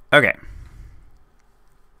 Okay.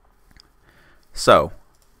 So,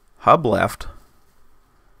 hub left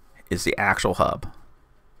is the actual hub.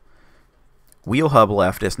 Wheel hub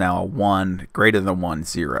left is now a 1 greater than 1,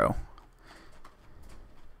 0.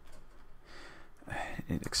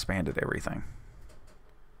 It expanded everything.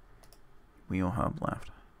 Wheel hub left.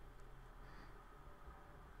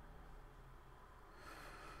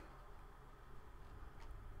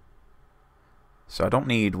 So I don't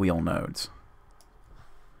need wheel nodes.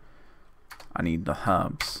 I need the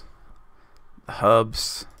hubs. The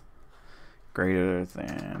hubs greater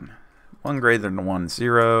than 1 greater than 1,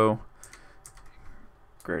 0.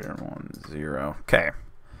 Greater than 1, 0. Okay.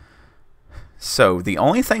 So the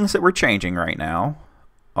only things that we're changing right now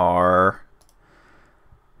are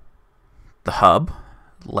the hub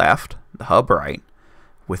left, the hub right,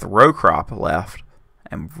 with row crop left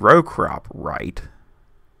and row crop right.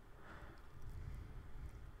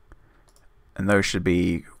 And those should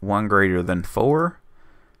be 1 greater than 4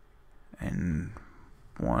 and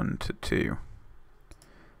 1 to 2.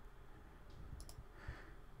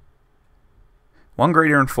 1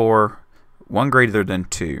 greater than 4, 1 greater than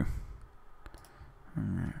 2.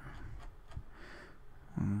 1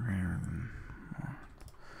 greater than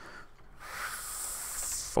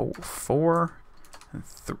 4 and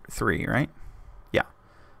 3, right? Yeah.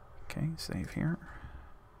 Okay, save here.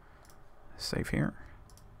 Save here.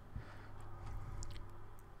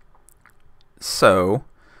 So,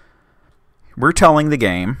 we're telling the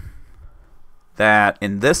game that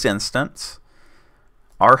in this instance,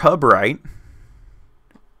 our hub right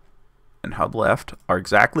and hub left are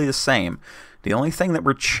exactly the same. The only thing that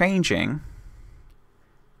we're changing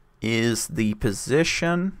is the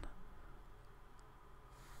position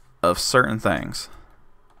of certain things.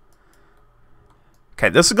 Okay,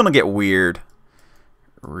 this is going to get weird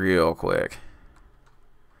real quick.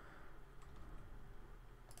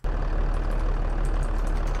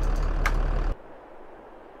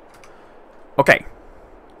 Okay.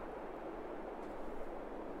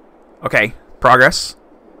 Okay, progress.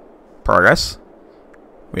 Progress.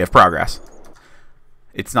 We have progress.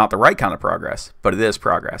 It's not the right kind of progress, but it is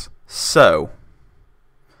progress. So,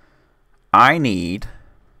 I need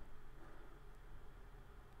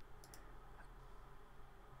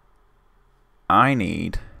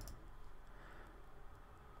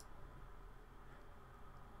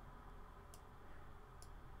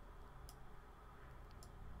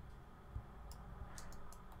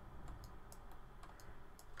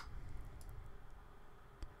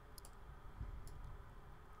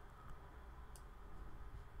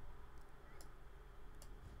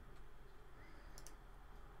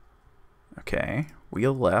okay,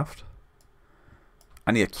 wheel left.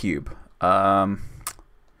 I need a cube.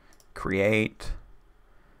 Create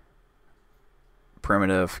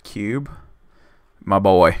primitive cube. My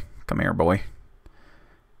boy. Come here, boy.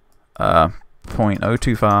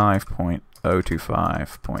 0.025, 0.025,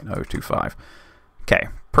 0.025. Okay,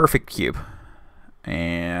 perfect cube.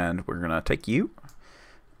 And we're going to take you.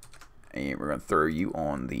 And we're going to throw you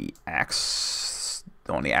on the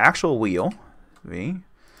actual wheel. V.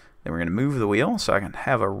 Then we're going to move the wheel so I can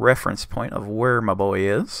have a reference point of where my boy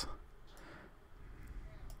is.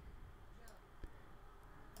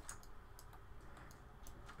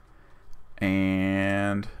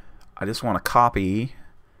 And I just want to copy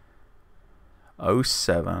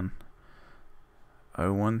 07,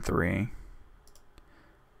 013,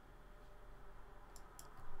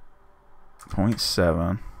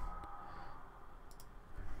 0.7,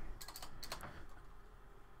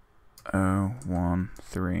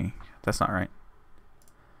 013. That's not right.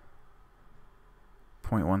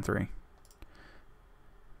 0.13.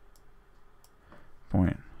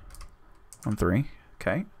 0.13.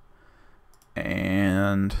 Okay.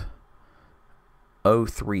 And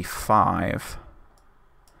 035.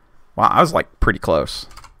 Wow, I was like pretty close.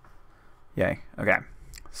 Yay. Okay.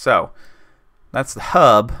 So that's the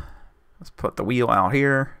hub. Let's put the wheel out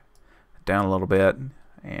here, down a little bit,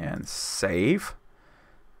 and save.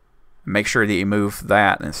 Make sure that you move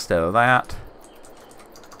that instead of that.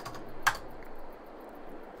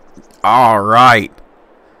 All right.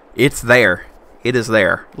 It's there. It is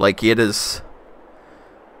there. Like, it is...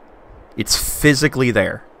 It's physically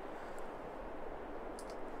there.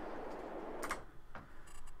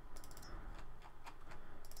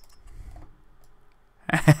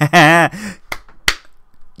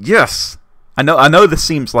 Yes. I know this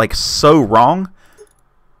seems like so wrong.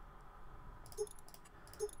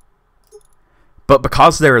 But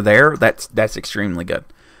because they're there, that's extremely good.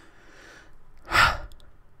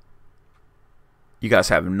 You guys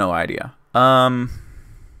have no idea.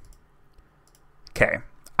 Okay.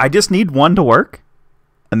 I just need one to work,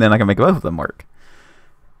 and then I can make both of them work.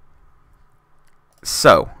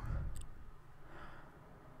 So,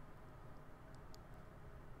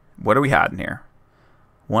 what are we hiding here?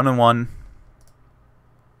 1 and 1.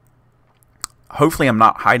 Hopefully I'm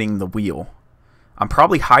not hiding the wheel. I'm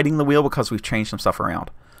probably hiding the wheel because we've changed some stuff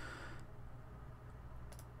around.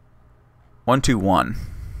 1, 2, 1.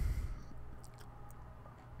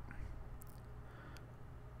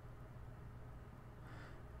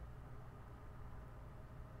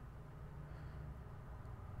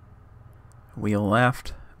 Wheel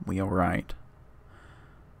left, wheel right.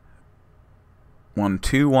 1,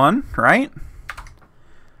 2, 1, right?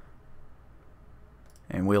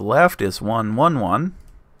 And wheel left is 1, 1, 1.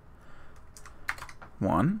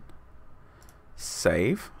 1.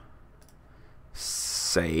 Save.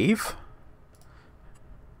 Save.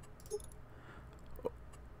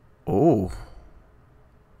 Oh.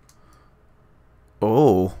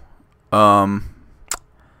 Oh.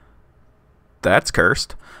 That's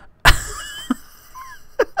cursed.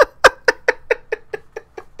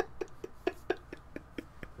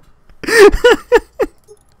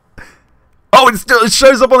 Oh, it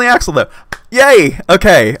shows up on the axle though. Yay!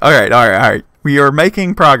 Okay. All right. We are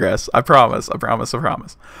making progress. I promise.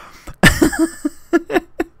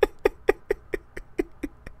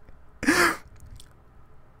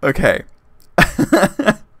 Okay.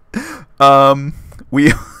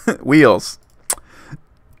 Wheels.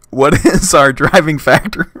 What is our driving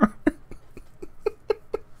factor?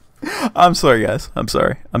 I'm sorry, guys. I'm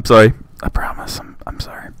sorry. I promise. I'm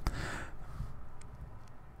sorry.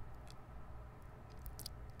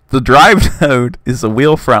 The drive node is the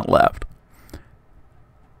wheel front left.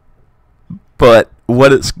 But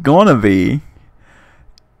what it's going to be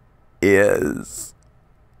is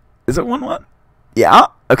it 1, 1? Yeah,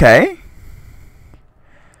 okay.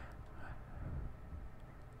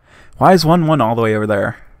 Why is 1, 1 all the way over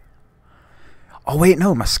there? Oh, wait,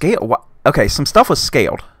 no, my scale. What? Okay, some stuff was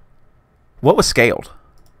scaled. What was scaled?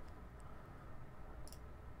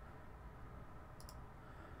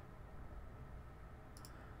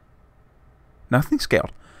 Nothing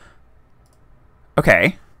scaled.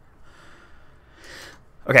 Okay.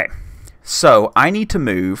 Okay. So I need to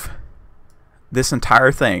move this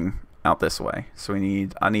entire thing out this way. So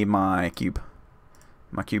I need my cube.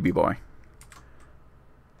 My cubey boy.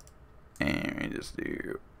 And we just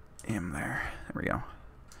do him there. There we go.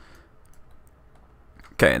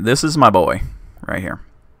 Okay, this is my boy right here.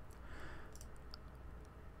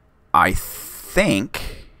 I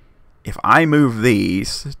think if I move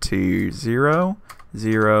these to 0,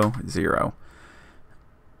 0, 0.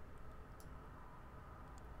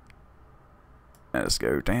 Let's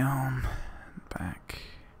go down, back,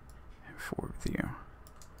 and forward with you.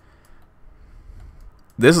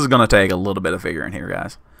 This is going to take a little bit of figuring here,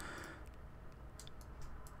 guys.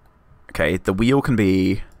 Okay, the wheel can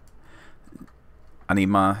be... I need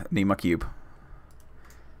my cube.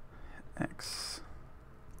 X.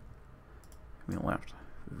 Wheel left.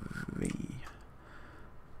 V.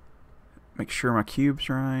 Make sure my cube's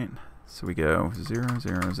right. So we go 0,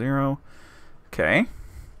 0, 0. Okay.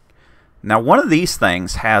 Now one of these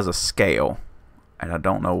things has a scale, and I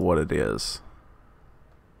don't know what it is.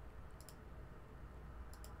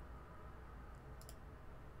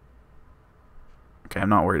 Okay, I'm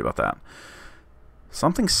not worried about that.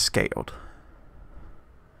 Something's scaled.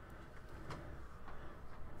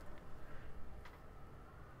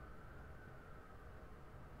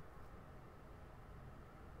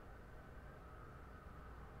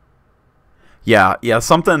 Yeah,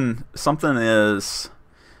 something is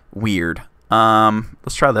weird.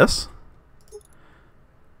 Let's try this.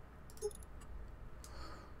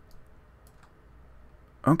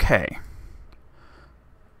 Okay.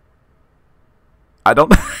 I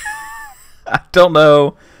don't I don't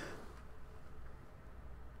know.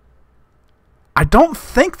 I don't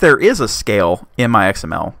think there is a scale in my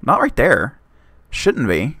XML. Not right there. Shouldn't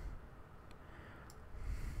be.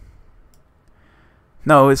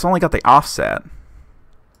 No, it's only got the offset.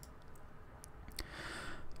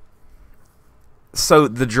 So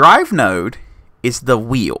the drive node is the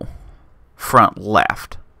wheel, front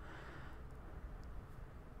left.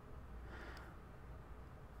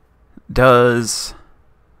 Does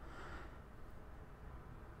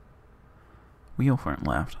wheel front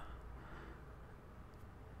left,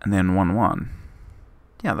 and then 1, 1.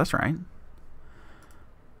 Yeah, that's right.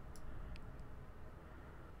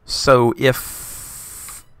 So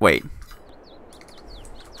if... Wait.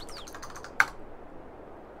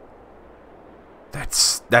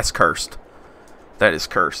 That's cursed. That is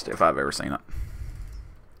cursed if I've ever seen it.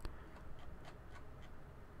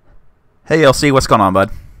 Hey, LC, what's going on,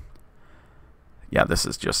 bud? Yeah, this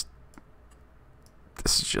is just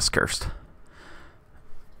cursed.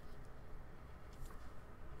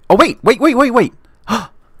 Oh, wait.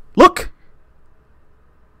 Look!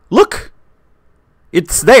 Look!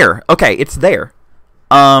 It's there. Okay, it's there.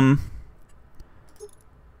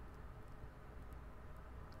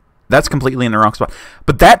 That's completely in the wrong spot.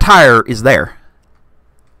 But that tire is there.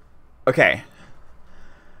 Okay.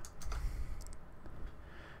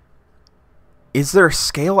 Is there a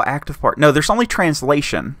scale active part? No, there's only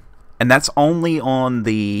translation. And that's only on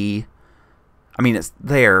the... I mean, it's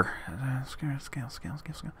there. Scale.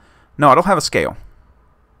 No, I don't have a scale.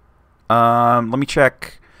 Let me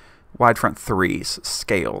check wide front 3s.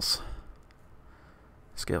 Scales.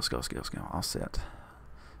 Scale. Offset.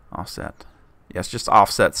 Yeah, it's just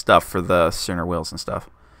offset stuff for the center wheels and stuff.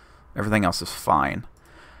 Everything else is fine.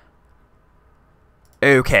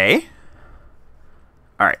 Okay.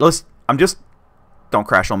 Alright, don't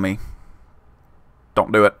crash on me.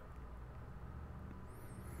 Don't do it.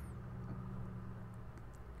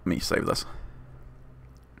 Let me save this.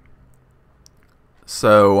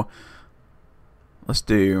 So, let's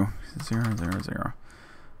do 0, 0, 0.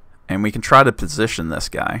 And we can try to position this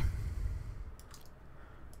guy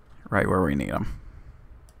right where we need him.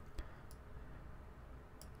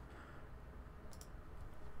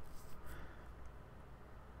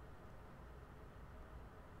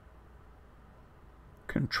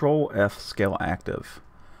 Control F, scale active.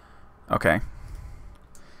 Okay.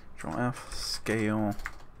 Control F, scale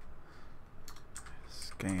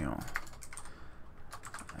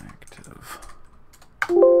active.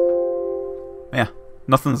 Yeah,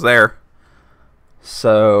 nothing's there.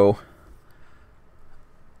 So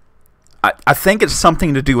I think it's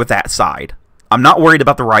something to do with that side. I'm not worried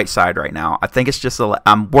about the right side right now. I think it's just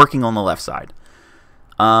I'm working on the left side.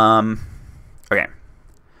 Okay.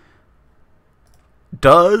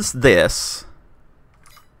 Does this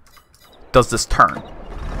turn?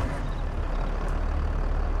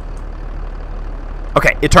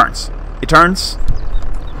 Okay, it turns. It turns.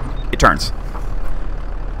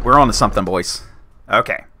 We're on to something, boys.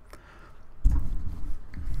 Okay.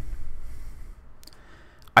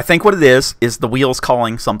 I think what it is the wheels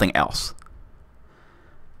calling something else.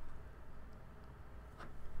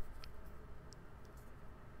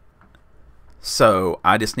 So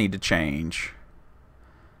I just need to change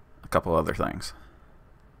a couple other things.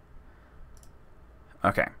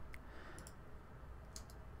 Okay.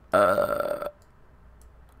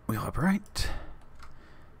 Wheel upright.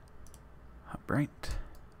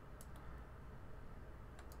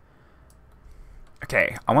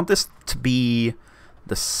 Okay, I want this to be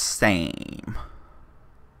the same.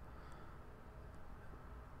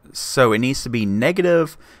 So it needs to be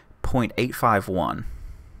negative 0.851.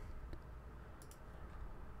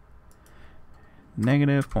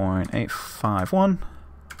 Negative 0.851.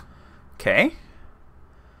 Okay.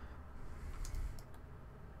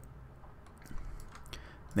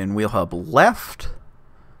 Then wheel hub left.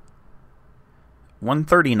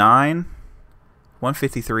 139.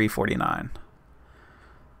 153.49.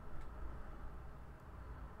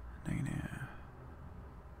 Negative.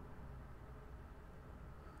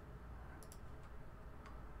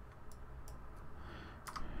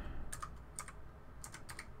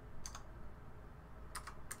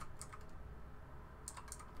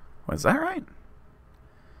 Was that right?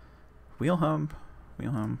 Wheel hub.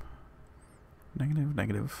 Negative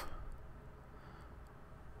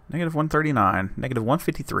 139. Negative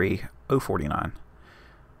 153.049.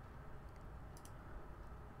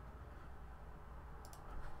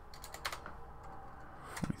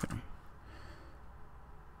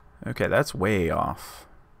 Okay, that's way off.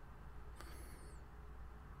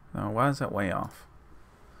 Now, why is that way off?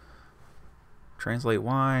 Translate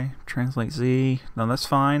Y, translate Z. No, that's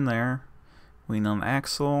fine there. Lean on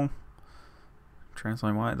axle.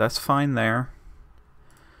 Translate Y. That's fine there.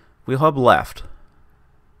 Wheel hub left.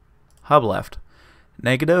 Hub left.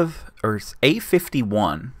 Negative, or it's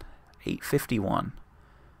 851. 851.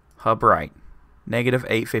 Hub right. Negative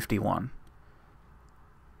 851.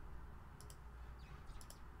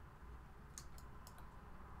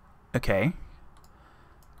 Okay.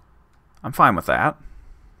 I'm fine with that.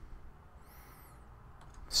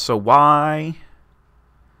 So Y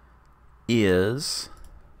is...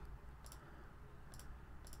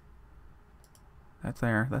 That's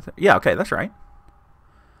there. Yeah, okay, that's right.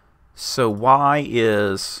 So Y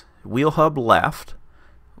is wheel hub left.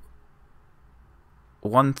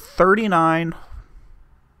 139.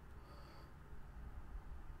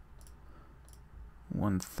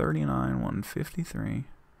 139, 153.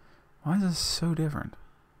 Why is this so different?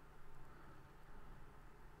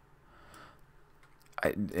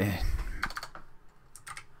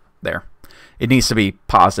 There. It needs to be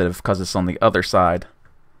positive because it's on the other side.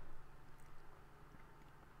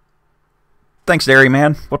 Thanks, Dairy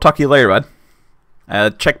Man. We'll talk to you later, bud.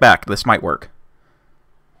 Check back. This might work.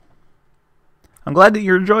 I'm glad that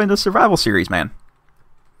you're enjoying the survival series, man.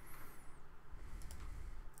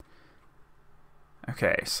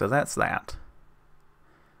 Okay, so that's that.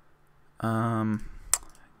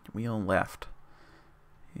 Wheel left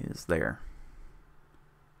is there.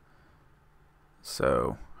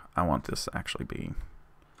 So I want this to actually be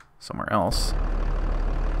somewhere else.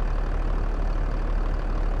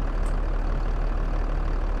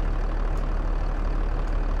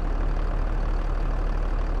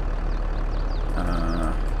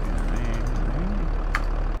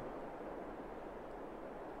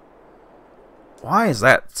 Why is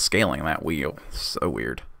that scaling that wheel? So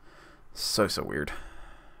weird. So weird.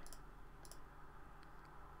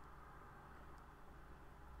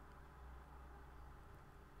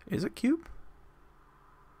 Is it cube?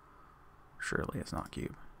 Surely it's not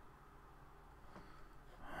cube.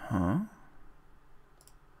 Huh?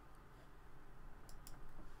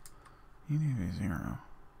 You need to be 0.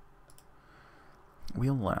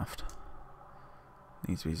 Wheel left.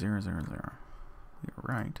 Needs to be 0, 0, 0. Wheel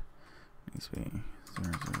right. Needs to be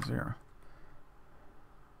 0, 0, 0.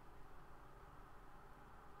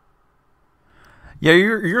 Yeah,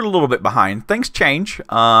 you're a little bit behind. Things change.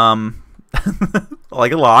 Like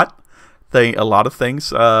a lot. A lot of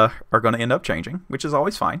things are going to end up changing, which is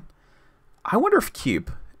always fine. I wonder if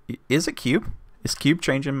cube. Is it cube? Is cube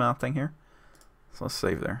changing my thing here? So let's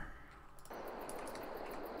save there.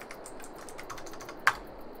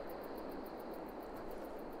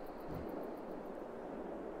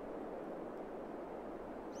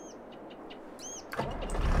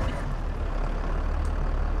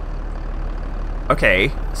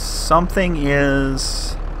 Okay, something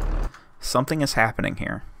is happening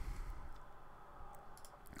here.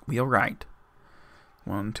 Wheel right.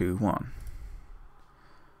 1, 2, 1.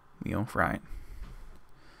 Wheel right.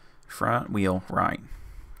 Front wheel right.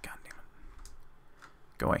 God damn it.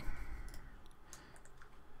 Go away.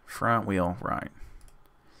 Front wheel right.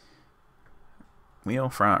 Wheel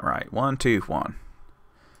front right. 1, 2, 1.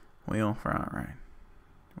 Wheel front right.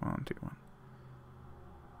 1, 2, 1.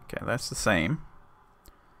 Okay, that's the same.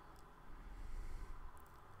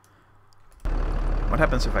 What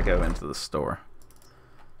happens if I go into the store?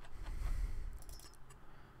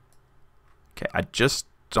 Okay, I just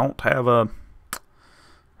don't have a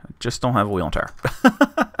wheel and tire.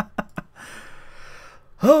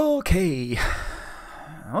 Okay,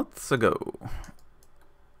 let's go.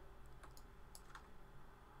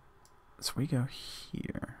 So we go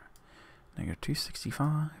here. Negative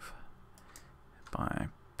 265 by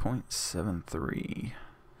 0.73.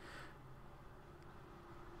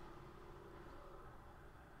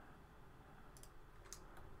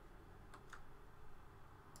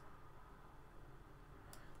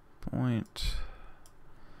 Point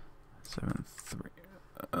 73.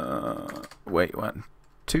 Wait, what?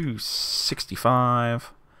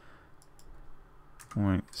 265.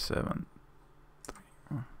 0.73.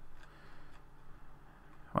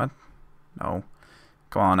 What? No.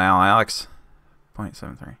 Come on now, Alex.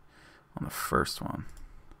 0.73 on the first one.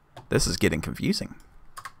 This is getting confusing.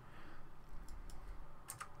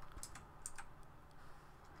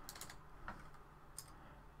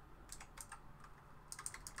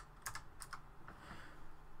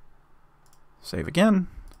 Save again.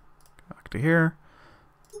 Go back to here.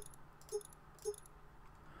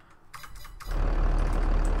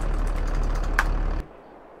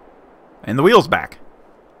 And the wheel's back.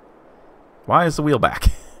 Why is the wheel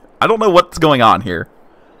back? I don't know what's going on here.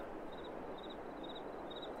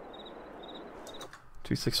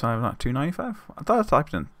 265, not 295? I thought I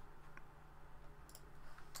typed in.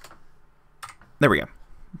 There we go.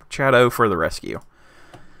 Shadow for the rescue.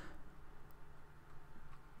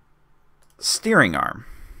 Steering arm.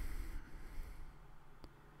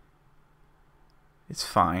 It's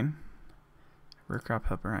fine. Rear crop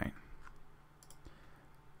hub right.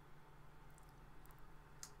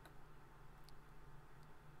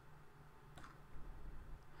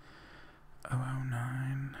 Oh,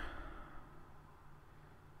 09.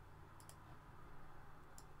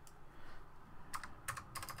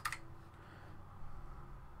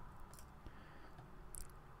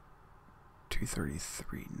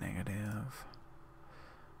 233 negative.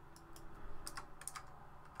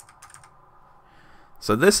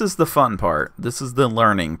 So this is the fun part. This is the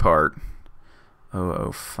learning part.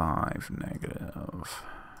 005 negative.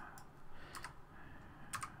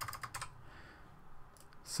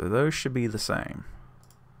 So those should be the same.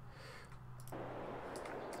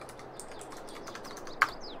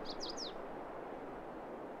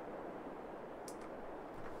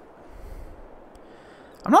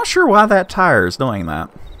 I'm not sure why that tire is doing that.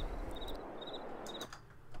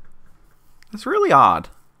 It's really odd.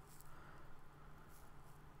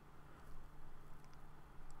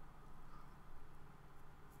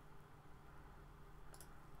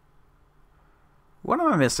 What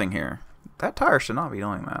am I missing here? That tire should not be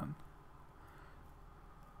doing that.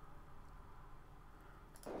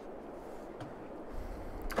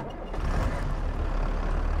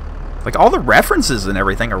 Like, all the references and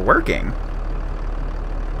everything are working.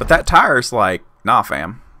 But that tire's like, nah,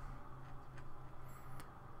 fam.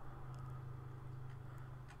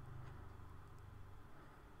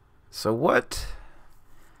 So what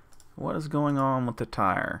is going on with the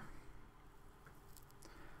tire?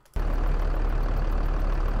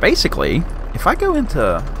 Basically, if I go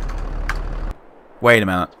into... Wait a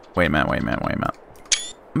minute. Let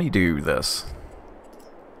me do this.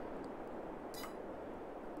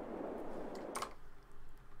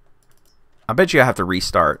 I bet you I have to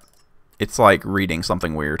restart. It's like reading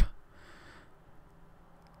something weird.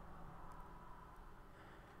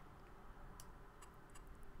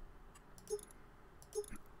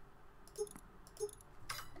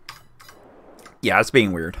 Yeah, it's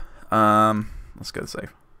being weird. Let's go to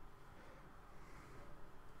save.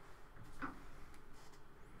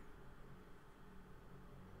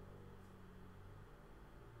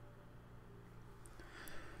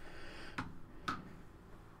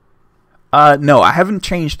 No, I haven't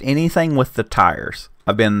changed anything with the tires.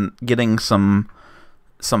 I've been getting some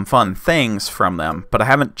fun things from them, but I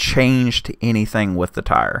haven't changed anything with the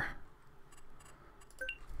tire.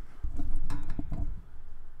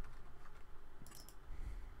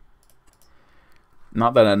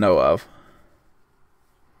 Not that I know of.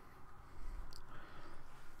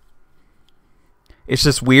 It's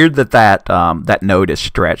just weird that that node is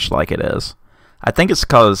stretched like it is. I think it's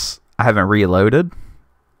because I haven't reloaded.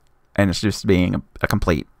 And it's just being a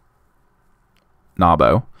complete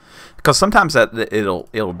knobbo. Because sometimes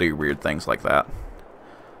it'll do weird things like that.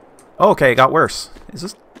 Oh, okay, it got worse. Is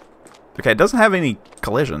this... Okay, it doesn't have any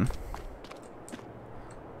collision.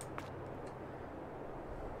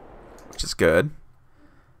 Which is good.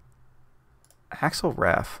 Axle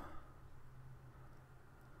ref.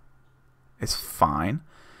 It's fine.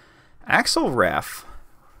 Axle ref.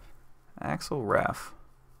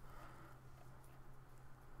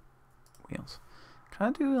 Wheels. Can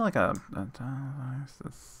I do like a 3?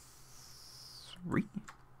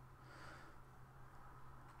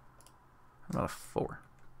 How about a 4?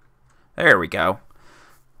 There we go.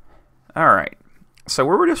 Alright. So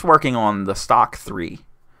we were just working on the stock 3.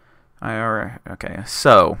 Okay,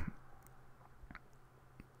 so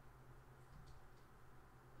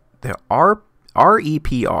the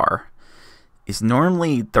REPR is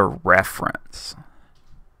normally the reference.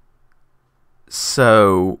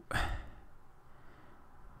 So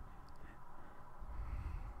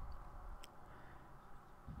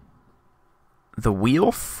the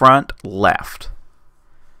wheel front left.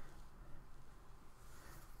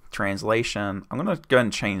 Translation. I'm going to go ahead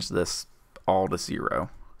and change this all to 0.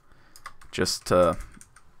 Just to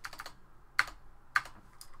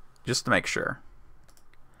make sure.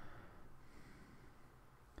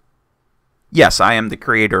 Yes, I am the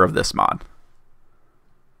creator of this mod.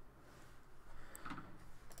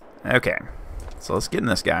 Okay. So let's get in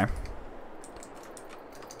this guy.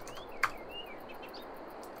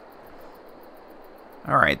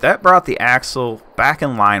 Alright, that brought the axle back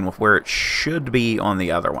in line with where it should be on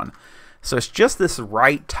the other one. So it's just this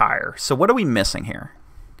right tire. So what are we missing here?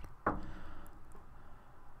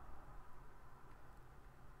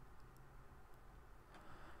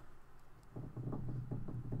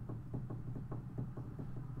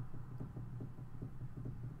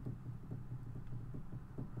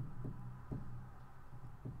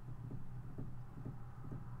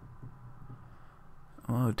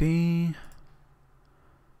 OD.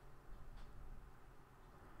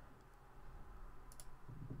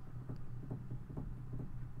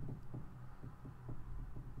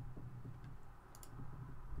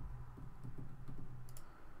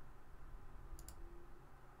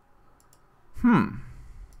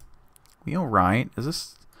 Wheel right. Is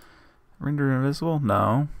this render invisible?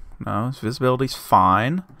 No. No, its visibility's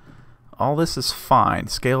fine. All this is fine.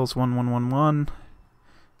 Scale's 1111.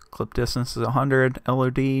 Clip distance is 100.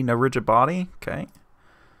 LOD, no rigid body. Okay.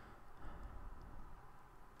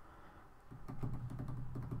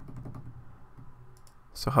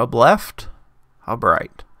 So hub left, hub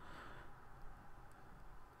right.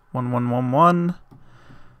 1111.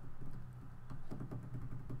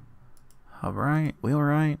 Hub right, wheel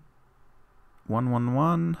right.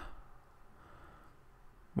 111.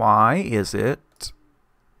 Why is it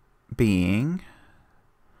being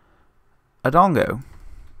a dongo?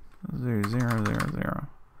 0, 0, 0, 0.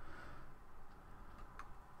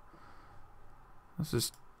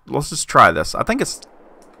 Let's just try this. I think it's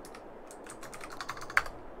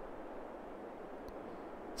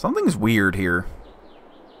something's weird here.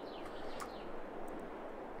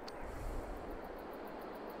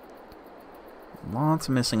 Lots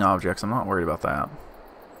of missing objects. I'm not worried about that.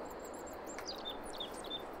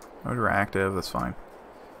 Motor active, that's fine.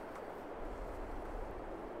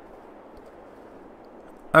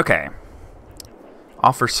 Okay.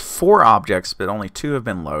 Offers 4 objects, but only 2 have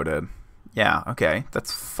been loaded. Yeah, okay.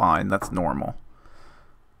 That's fine. That's normal.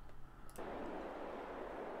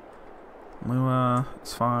 Lua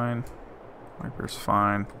is fine. Wiper's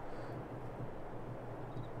fine.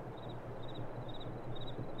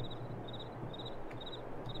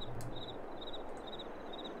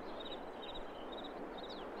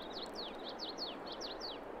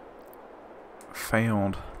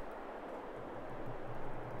 Failed.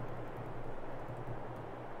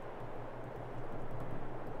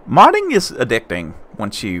 Modding is addicting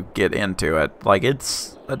once you get into it. Like,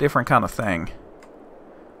 it's a different kind of thing.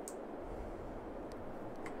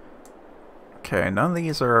 Okay, none of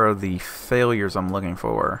these are the failures I'm looking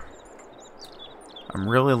for. I'm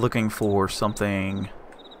really looking for something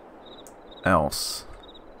else.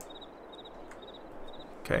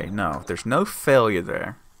 Okay, no, there's no failure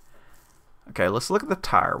there. Okay, let's look at the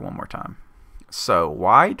tire one more time. So,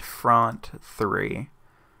 wide front 3.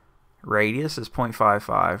 Radius is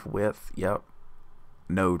 0.55. Width, yep.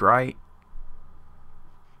 Node right.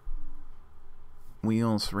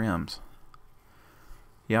 Wheels, rims.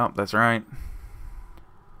 Yep, that's right.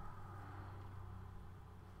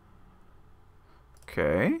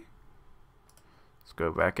 Okay. Let's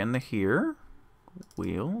go back into here.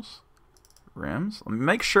 Wheels, rims. Let me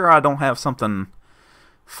make sure I don't have something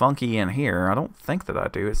funky in here. I don't think that I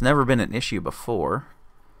do. It's never been an issue before.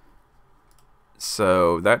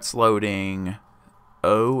 So that's loading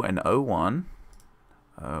O and O1.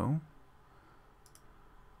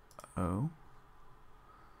 O.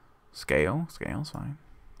 Scale's fine.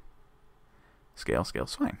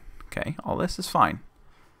 Scale's fine. Okay, all this is fine.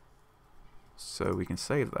 So we can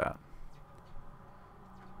save that.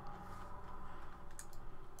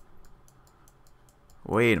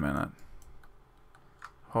 Wait a minute.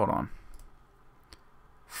 Hold on.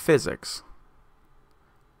 Physics.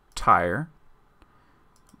 Tire.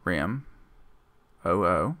 Rim.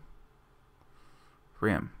 OO.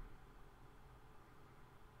 Rim.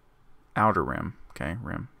 Outer rim. Okay,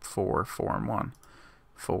 rim. 4, 4, and 1.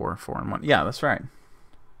 4, 4, and 1. Yeah, that's right.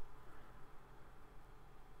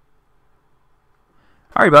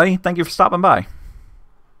 Alright, buddy. Thank you for stopping by.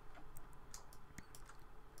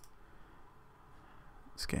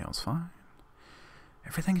 Scale's fine.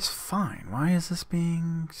 Everything is fine. Why is this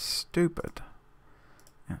being stupid?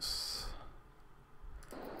 Yes.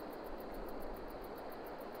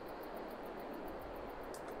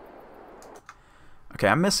 Okay,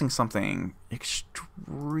 I'm missing something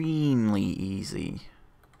extremely easy.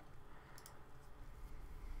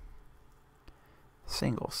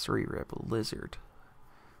 Single 3-rib lizard.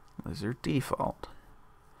 Lizard default.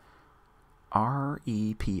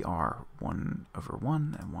 REPR 1/1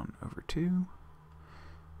 and 1/2.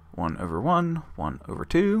 1/1,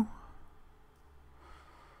 1/2.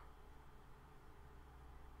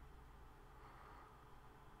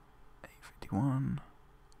 A51.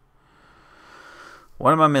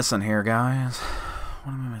 What am I missing here, guys?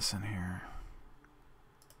 What am I missing here?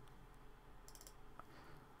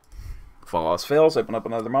 If all else fails, open up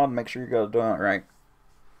another mod and make sure you guys are doing it right.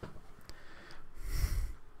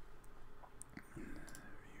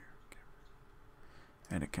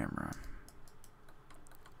 Edit camera.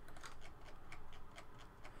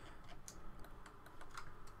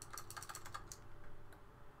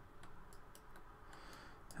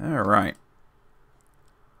 All right.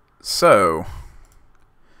 So,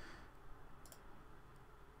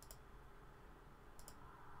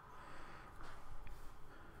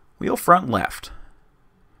 wheel front left.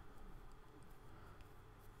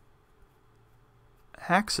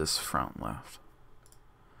 Axis front left.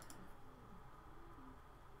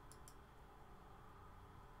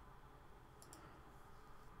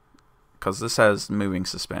 because this has moving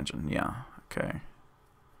suspension. Yeah, okay.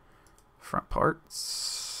 Front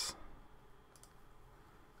parts.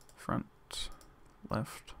 Front,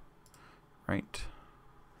 left, right.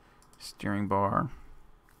 Steering bar.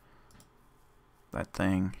 That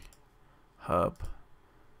thing. Hub.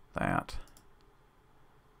 That.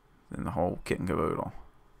 Then the whole kit and caboodle.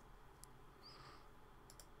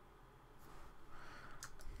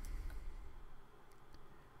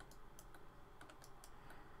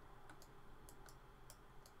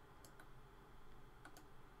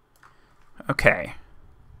 Okay.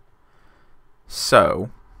 So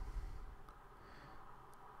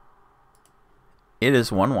it is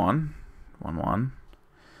 1-1. 1-1.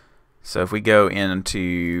 So if we go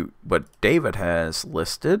into what David has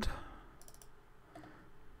listed,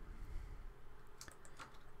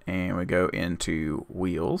 and we go into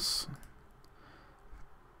wheels,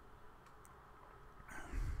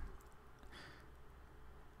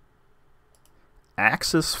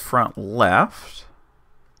 axis front left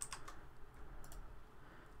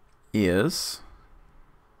is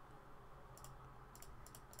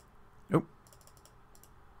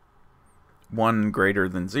 1 greater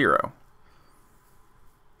than 0.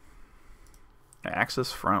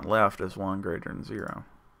 Axis front left is 1 greater than 0.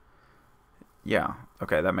 Yeah,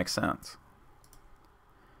 okay, that makes sense.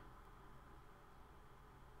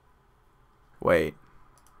 Wait.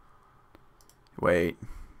 Wait.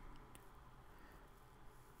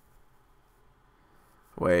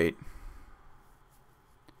 Wait.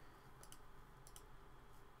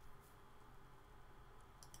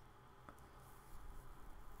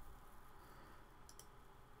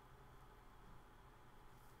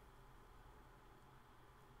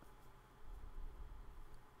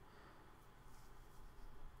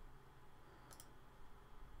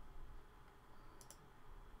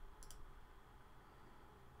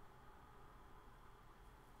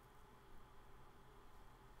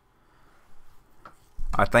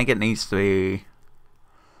 I think it needs to be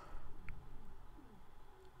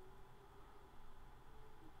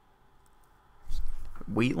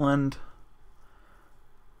Wheatland,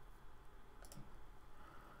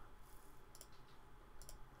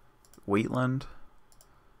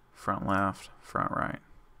 front left, front right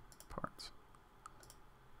parts.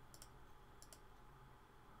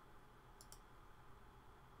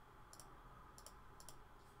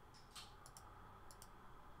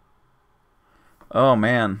 Oh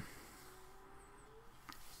man.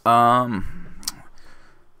 I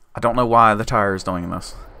don't know why the tire is doing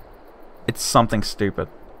this. It's something stupid.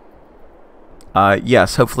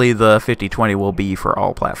 Yes, hopefully the 50/20 will be for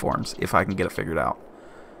all platforms if I can get it figured out.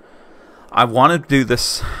 I want to do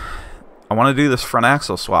this. I want to do this front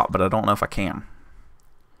axle swap, but I don't know if I can.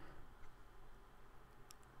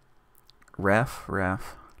 Ref.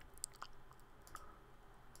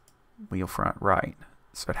 Wheel front right.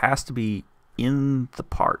 So it has to be in the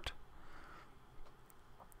part.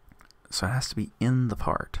 So it has to be in the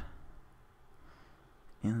part.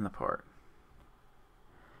 In the part.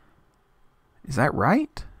 Is that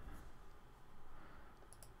right?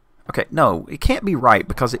 Okay, no, it can't be right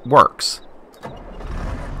because it works.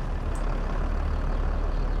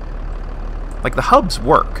 Like, the hubs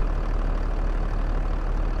work.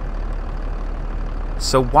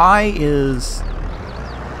 So why is...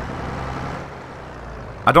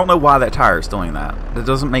 I don't know why that tire is doing that. That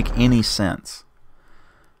doesn't make any sense.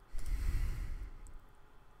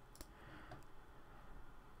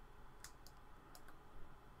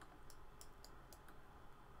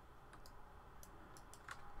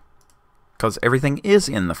 Because everything is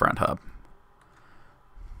in the front hub.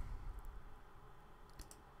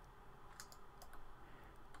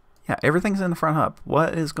 Yeah, everything's in the front hub.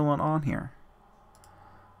 What is going on here?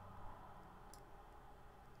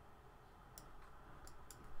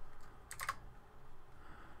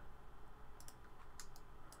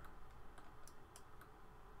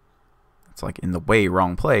 It's like in the way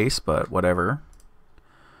wrong place, but whatever.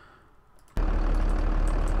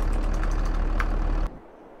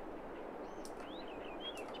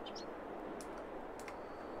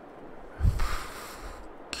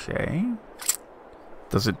 Okay.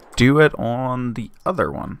 Does it do it on the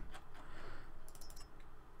other one?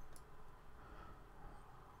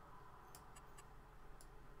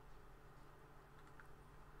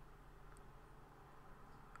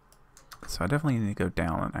 So I definitely need to go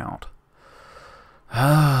down and out.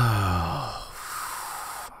 Oh,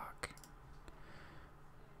 fuck.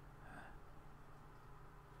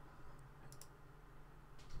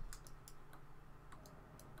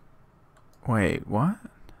 Wait, what?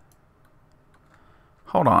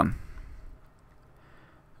 Hold on.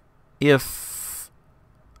 If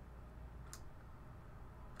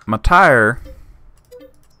my tire.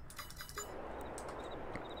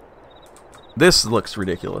 This looks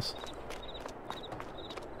ridiculous.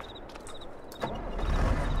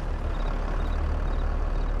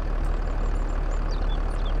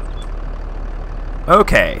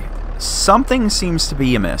 Okay, something seems to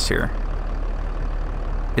be amiss here.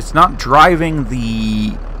 It's not driving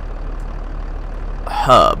the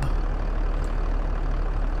hub.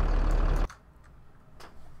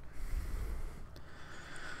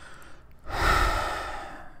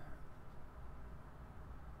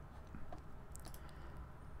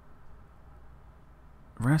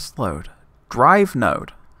 Rest load. Drive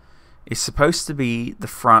node is supposed to be the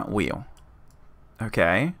front wheel.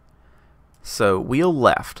 Okay. So wheel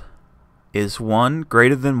left is 1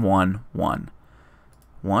 greater than 1, 1.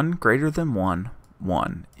 1 greater than 1,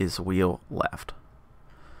 1 is wheel left.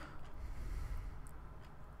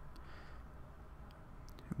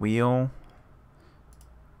 Wheel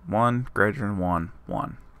 1 greater than 1,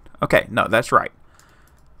 1. Okay, no, that's right.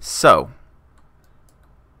 So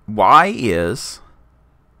Y is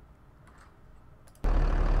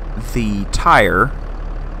the tire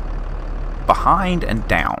behind and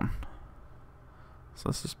down. So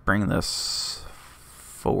let's just bring this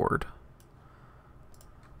forward.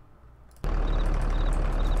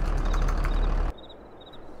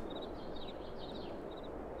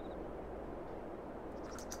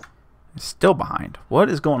 It's still behind. What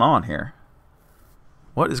is going on here?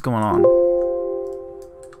 What is going on?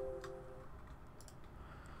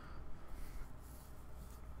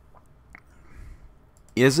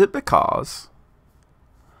 Is it because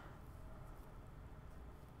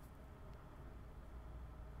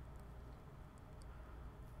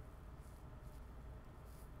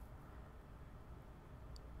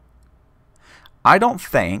I don't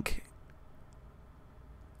think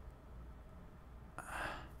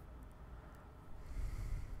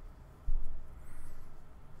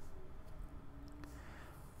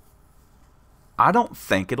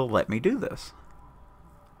it'll let me do this.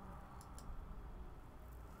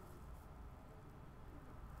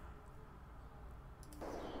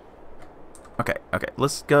 Okay,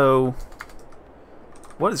 let's go.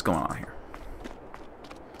 What is going on here?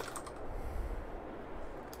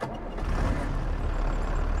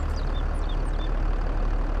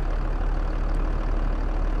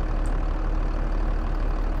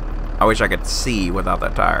 I wish I could see without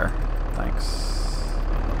that tire. Thanks.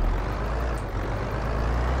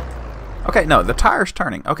 Okay, no, the tire's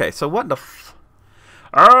turning. Okay, so what the f...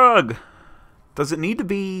 Ugh! Does it need to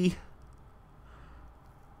be...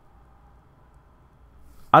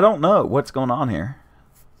 I don't know what's going on here.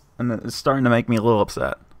 And it's starting to make me a little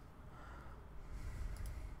upset.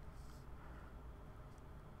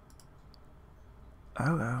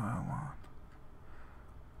 Oh.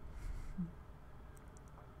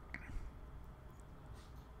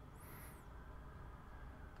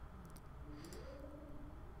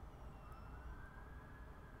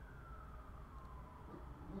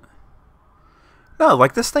 No,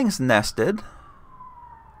 like this thing's nested.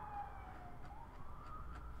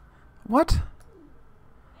 What?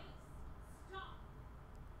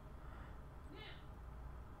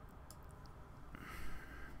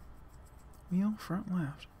 Wheel front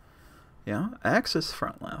left. Yeah, axis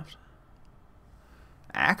front left.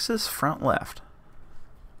 Axis front left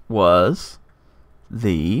was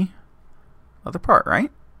the other part,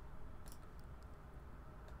 right?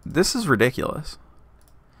 This is ridiculous.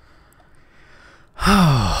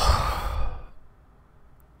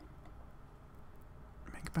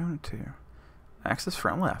 Make a bonus 2. Axis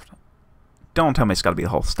front left. Don't tell me it's got to be the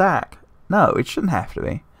whole stack. No, it shouldn't have to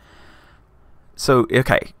be. So,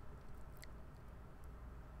 okay.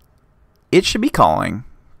 It should be calling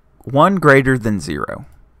 1 greater than 0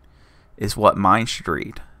 is what mine should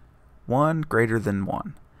read. 1 greater than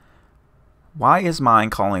 1. Why is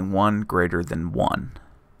mine calling 1 greater than 1?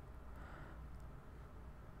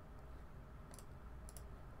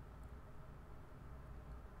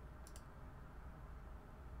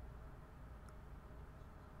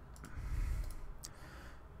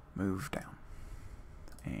 Move down.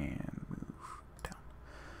 And move down.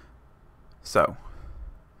 So,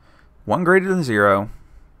 1 greater than 0,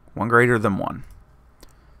 1 greater than 1.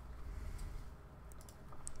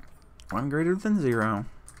 1 greater than 0,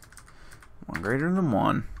 1 greater than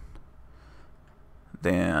 1.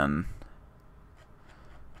 Then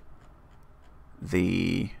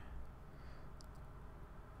the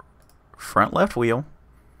front left wheel,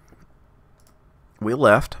 wheel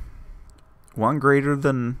left, 1 greater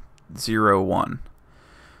than 0, 1.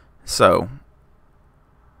 So,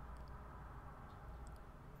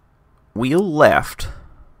 wheel left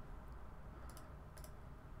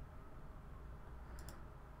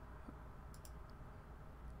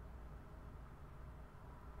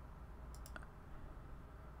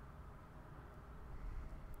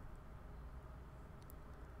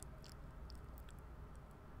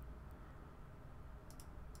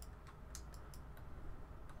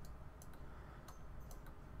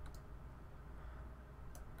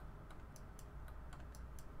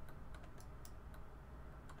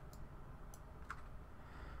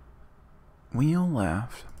wheel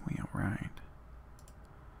left, wheel right.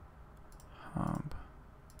 Hub.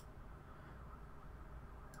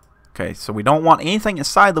 Okay, so we don't want anything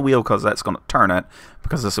inside the wheel because that's going to turn it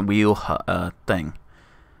because it's a wheel thing.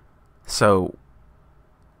 So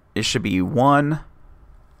it should be one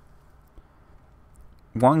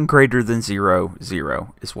greater than 0,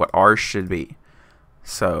 0 is what ours should be.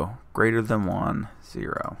 So greater than 1,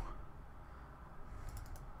 0.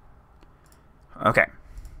 Okay,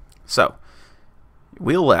 so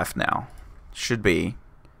wheel left now should be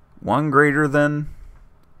 1 greater than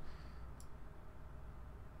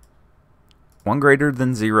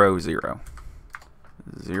 0, 0.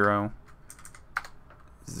 0,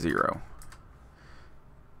 0.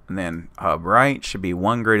 And then hub right should be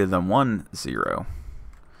 1 greater than 1, 0.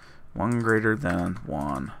 1 greater than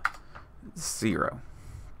 1, 0.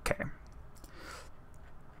 Okay.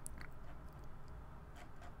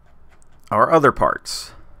 Our other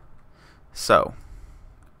parts. So,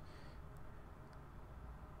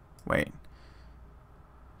 wait.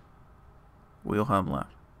 Wheel hub left.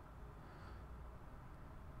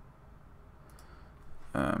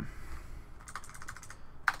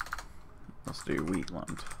 Let's do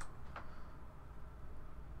Wheatland.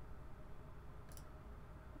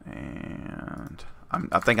 And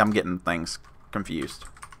I think I'm getting things confused.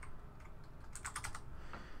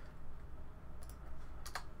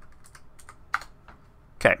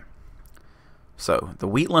 Okay. So the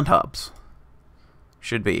Wheatland hubs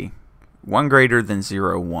should be 1 greater than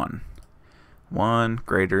 0, 1. 1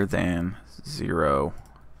 greater than 0,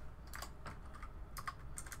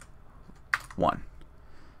 1.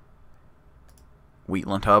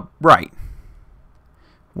 Wheatland hub right.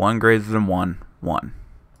 1 greater than 1, 1.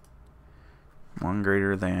 1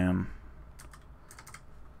 greater than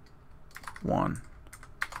 1,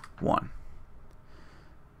 1.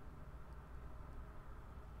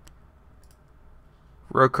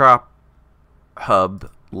 Row crop hub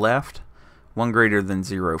left. 1 greater than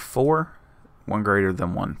 0, 4. 1 greater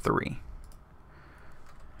than 1, 3.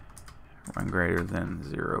 1 greater than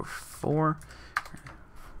 0, 4.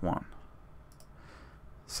 1.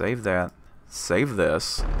 Save that. Save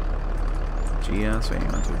this. GS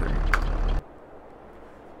 1, 2, 3.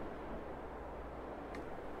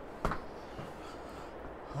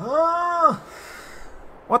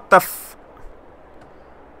 What the f...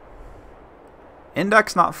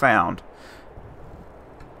 Index not found.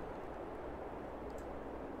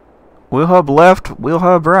 Wheel hub left, wheel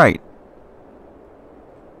hub right.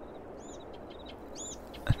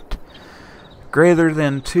 Greater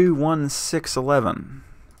than 21611.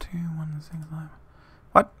 21611.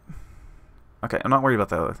 What? Okay, I'm not worried about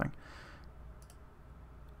the other thing.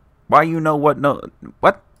 Why you know what? No,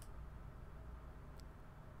 what?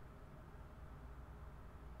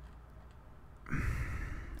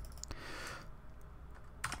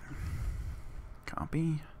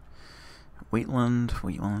 Copy. Wheatland,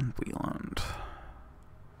 Wheatland, Wheatland.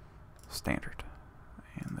 Standard.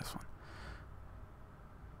 And this one.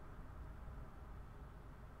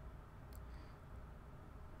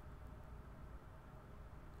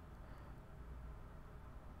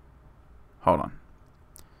 Hold on.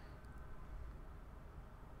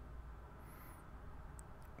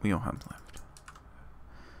 Wheel hub left.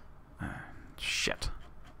 Shit.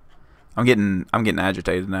 I'm getting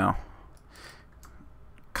agitated now.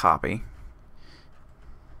 Copy.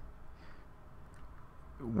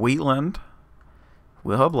 Wheatland.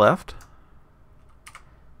 Wheel hub left.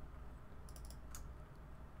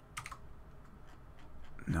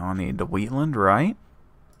 Now I need the Wheatland right.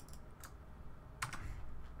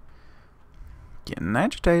 Getting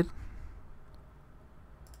agitated.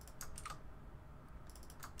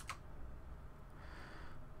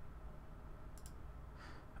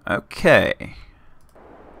 Okay.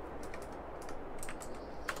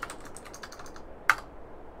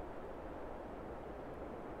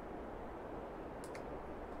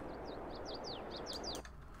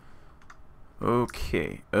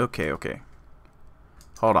 Okay.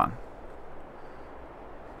 Hold on.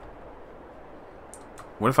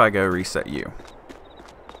 What if I go reset you?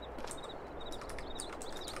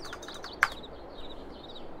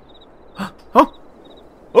 Oh!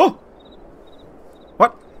 Oh!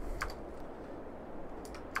 What?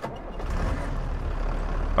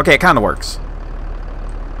 Okay, it kind of works.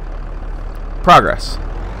 Progress.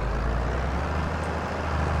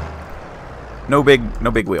 No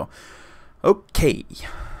big wheel. Okay.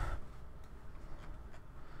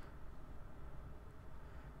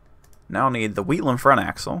 Now I need the Wheatland front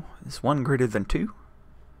axle. Is 1 greater than 2?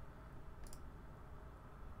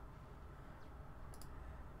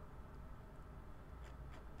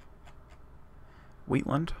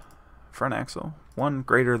 Wheatland front axle. 1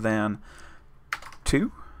 greater than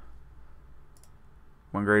 2.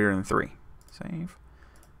 1 greater than 3. Save.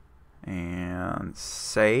 And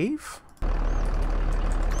save.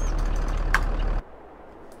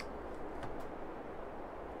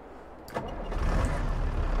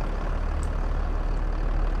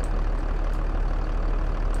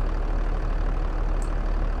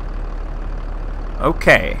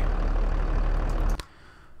 Okay.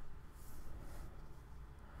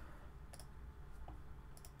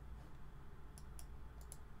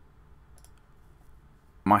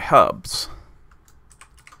 My hubs.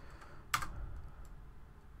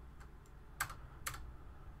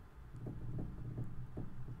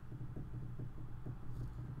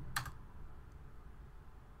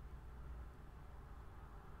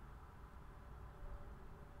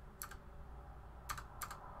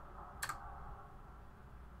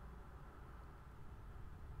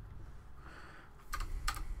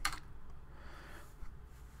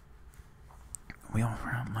 Wheel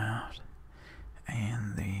front left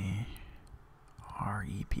and the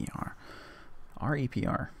REPR.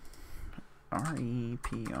 REPR.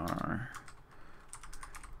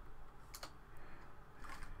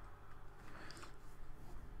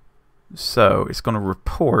 So it's going to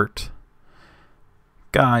report,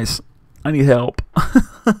 guys, I need help.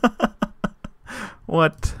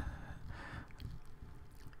 What?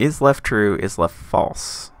 Is left true, is left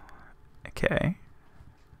false. Okay.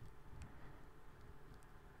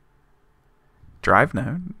 Drive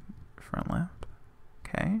node, front left.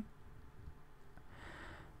 Okay.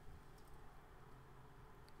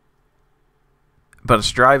 But it's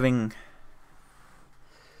driving.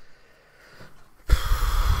 Fuck.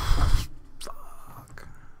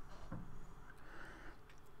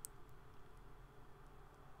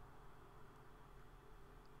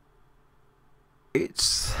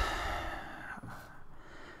 It's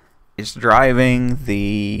driving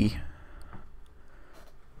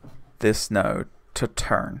this node to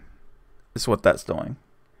turn, is what that's doing.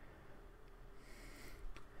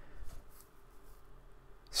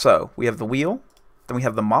 So we have the wheel, then we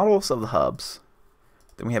have the models of the hubs,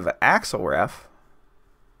 then we have an axle ref,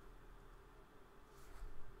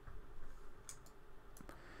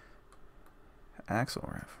 what the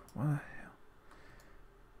hell?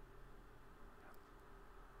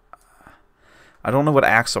 I don't know what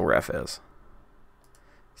axle ref is.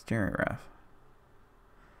 Steering ref.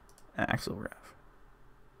 Axle ref.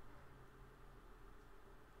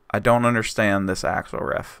 I don't understand this axle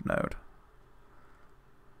ref node.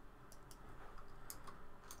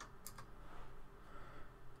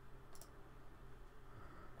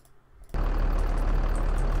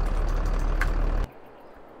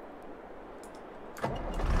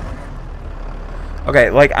 Okay,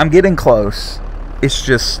 like, I'm getting close. It's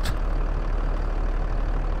just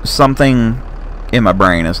something in my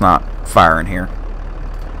brain is not firing here.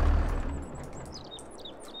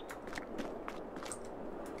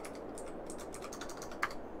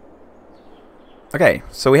 Okay,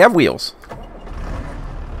 so we have wheels.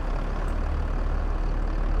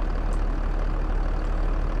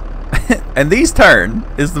 And these turn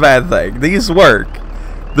is the bad thing. These work.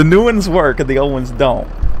 The new ones work and the old ones don't.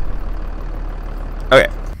 Okay.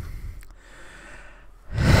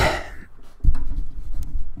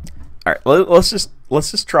 All right, let's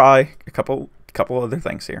just try a couple other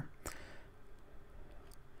things here.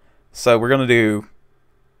 So we're gonna do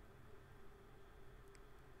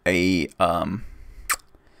a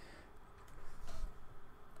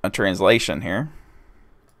translation here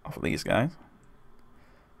off of these guys.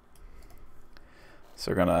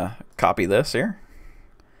 So we're gonna copy this here,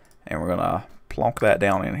 and we're gonna plonk that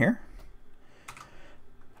down in here.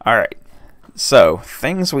 All right. So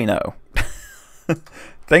things we know.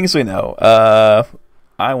 Things we know.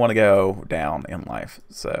 I want to go down in life.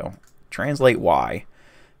 So translate Y,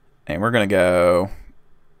 and we're gonna go.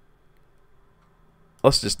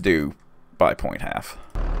 Let's just do by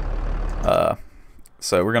 0.5.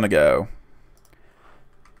 So we're gonna go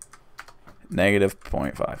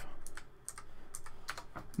 -0.5.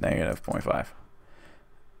 -0.5.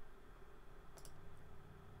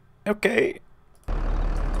 Okay.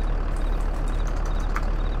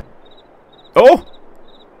 Oh!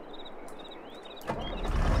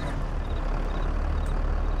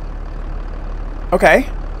 Okay.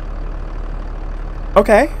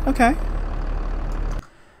 Okay, okay.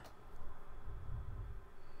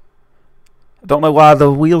 I don't know why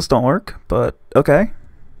the wheels don't work, but okay.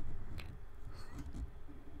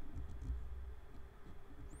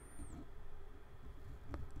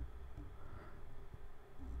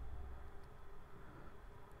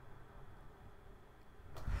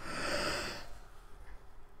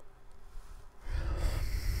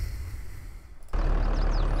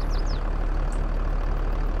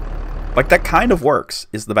 Like, that kind of works,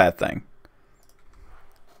 is the bad thing.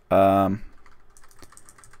 Let's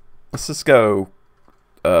just go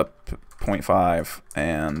 0.5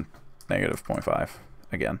 and negative 0.5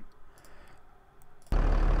 again.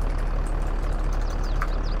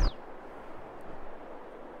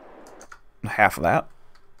 Half of that.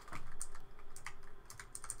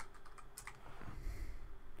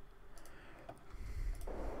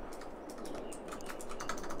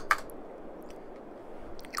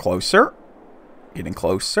 Closer. Getting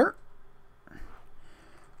closer.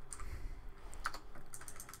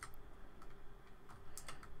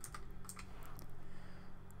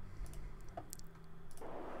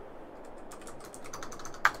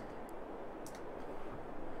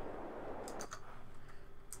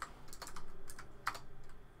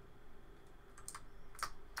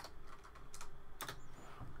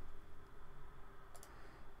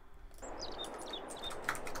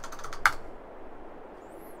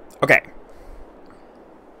 Okay.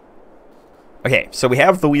 Okay, so we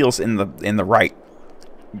have the wheels in the right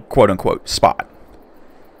quote unquote spot.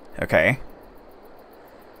 Okay.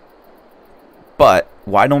 But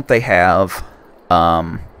why don't they have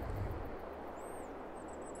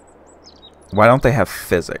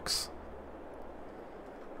physics?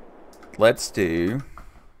 Let's do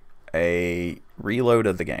a reload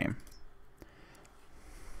of the game.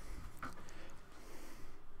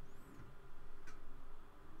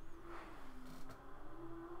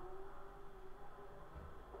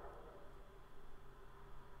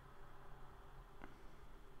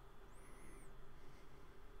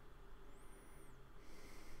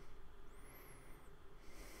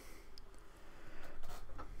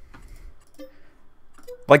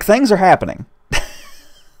 Like, things are happening.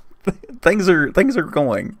 things are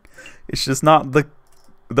going. It's just not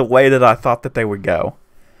the way that I thought that they would go.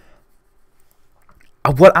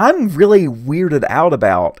 What I'm really weirded out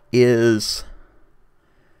about is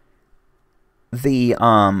the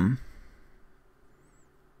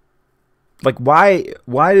like, why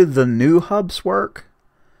do the new hubs work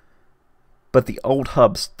but the old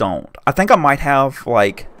hubs don't? I think I might have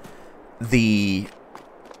like the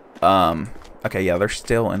okay, yeah, they're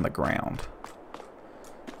still in the ground.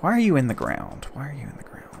 Why are you in the ground? Why are you in the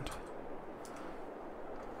ground?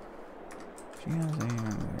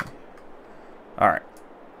 Alright.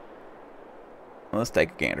 Let's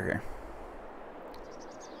take a gander here.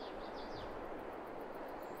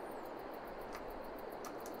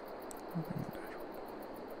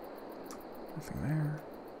 Nothing there.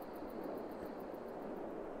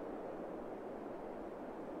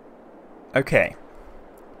 Okay.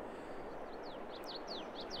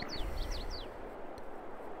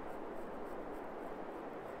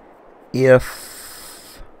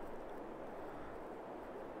 If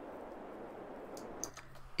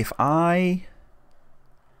I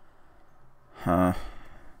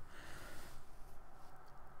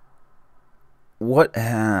what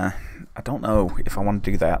I don't know if I want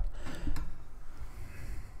to do that.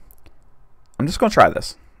 I'm just going to try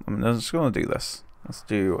this. I'm just going to do this. Let's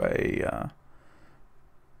do a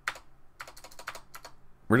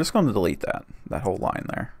we're just going to delete that whole line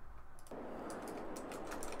there.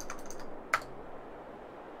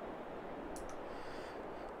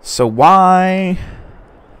 So why...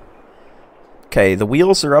 Okay, the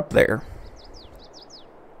wheels are up there.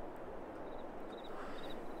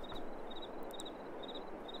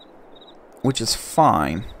 Which is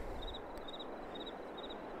fine.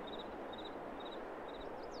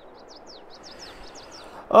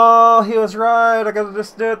 Oh, he was right. I gotta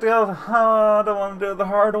just do it the other... Oh, I don't want to do it the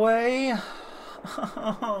hard way. I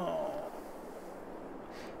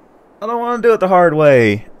don't want to do it the hard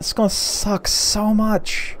way. It's gonna suck so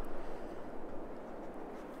much.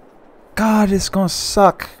 God, it's gonna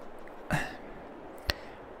suck. I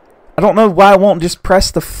don't know why I won't just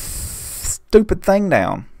press the stupid thing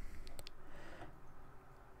down.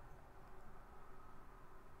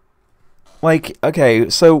 Like, okay,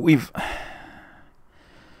 so we've...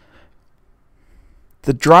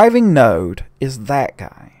 The driving node is that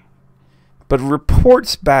guy, but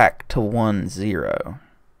reports back to 1-0.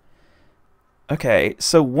 Okay,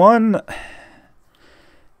 so one...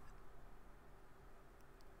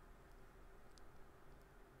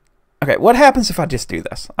 Okay, what happens if I just do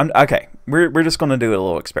this? Okay, we're just going to do a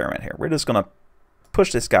little experiment here. We're just going to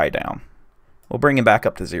push this guy down. We'll bring him back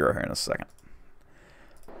up to 0 here in a second.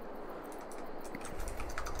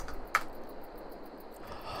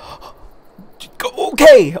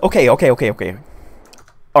 Okay.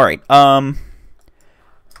 All right.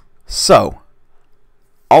 So,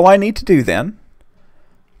 all I need to do then...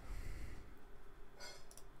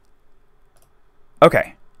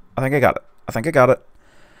 Okay, I think I got it.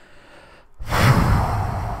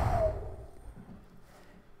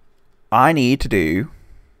 I need to do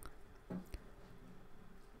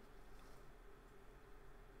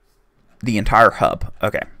the entire hub.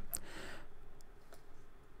 Okay.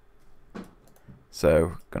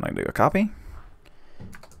 So, gonna do a copy.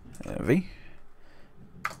 V.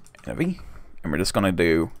 V. And we're just gonna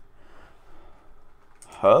do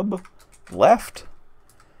hub left.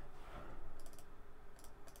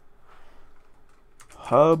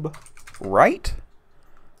 Hub right.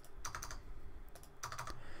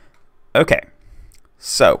 Okay.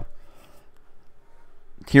 So,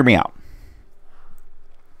 hear me out.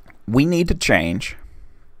 We need to change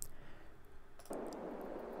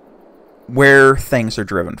where things are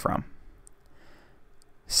driven from.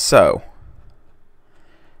 So,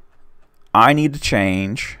 I need to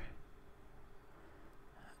change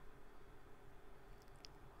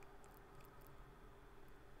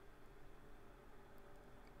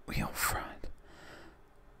wheel front.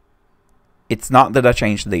 It's not that I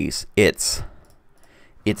changed these. It's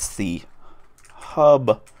the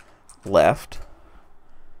hub left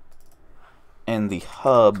and the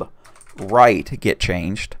hub right get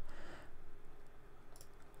changed.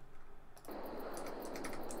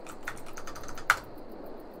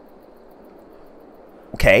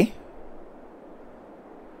 Okay.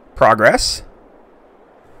 Progress.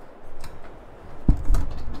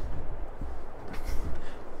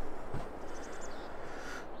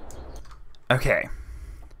 Okay.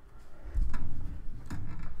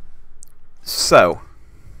 So,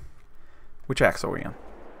 which axle are we on?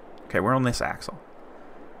 Okay, we're on this axle.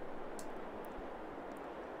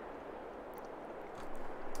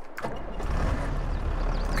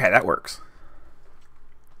 Okay, that works.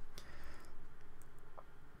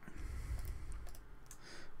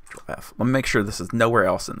 Control F. Let me make sure this is nowhere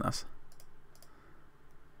else in this.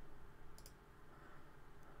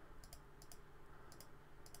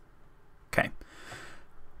 Okay.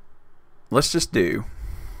 Let's just do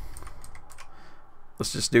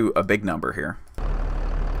a big number here.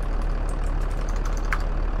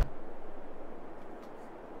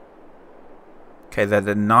 Okay, that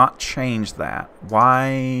did not change that.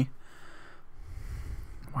 Why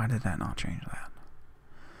did that not change that?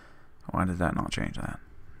 Why did that not change that?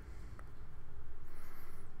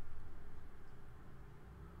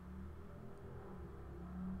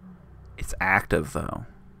 It's active though.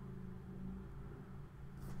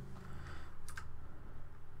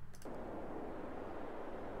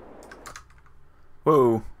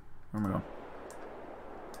 Whoa. Where am I going?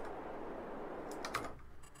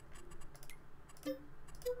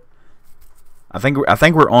 I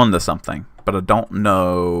think we're on to something, but I don't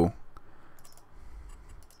know.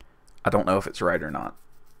 I don't know if it's right or not.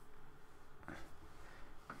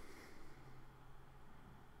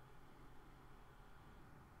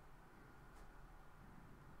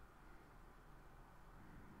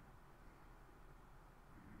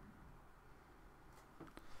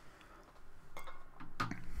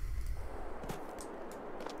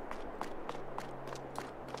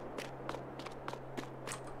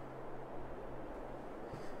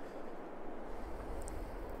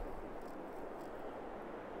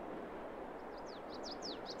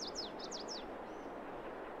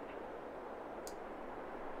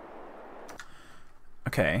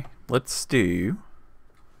 Okay, let's just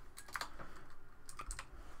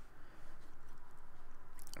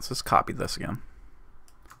copy this again.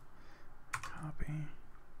 Copy.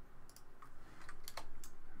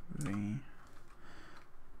 V.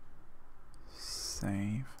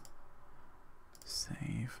 Save.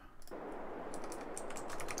 Save.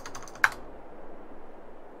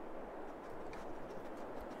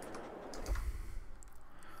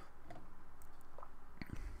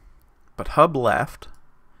 But hub left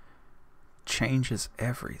changes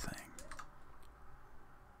everything.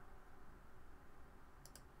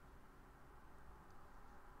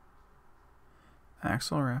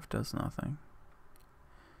 Axle left does nothing.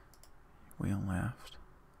 Wheel left.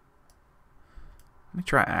 Let me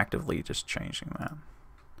try actively just changing that.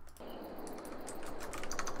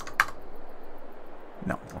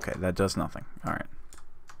 No, okay, that does nothing. Alright.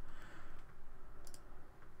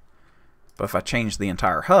 But if I change the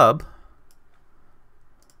entire hub,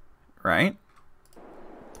 right?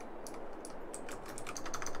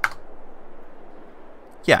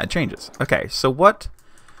 Yeah, it changes. Okay, so what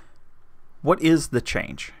is the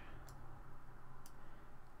change?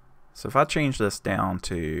 So if I change this down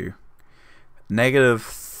to negative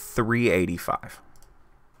 385,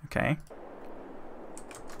 okay?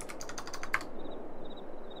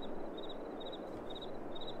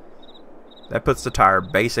 That puts the tire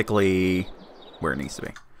basically where it needs to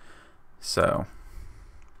be. So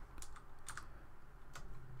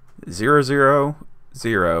 0, 0,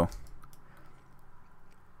 0,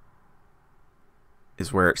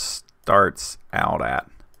 is where it starts out at.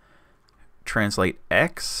 Translate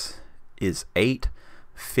X is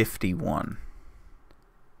 851.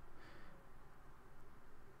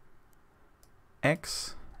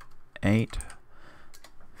 X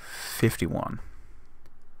 851.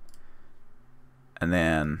 And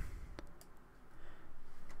then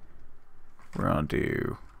we're going to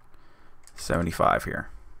do 75 here.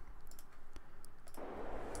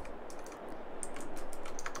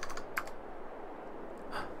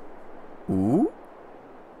 Ooh.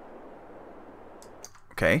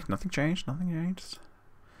 Okay, nothing changed. Nothing changed.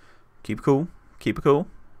 Keep it cool. Keep it cool.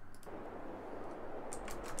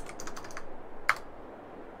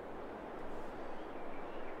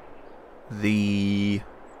 The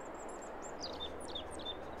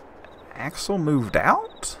axle moved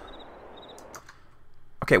out?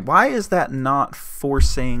 Okay, why is that not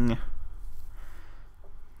forcing...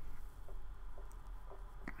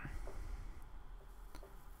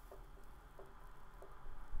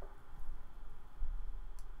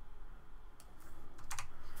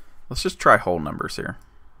 Let's just try whole numbers here.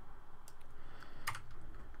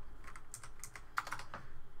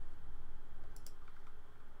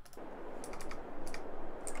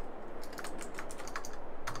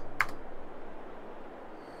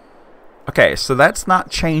 Okay, so that's not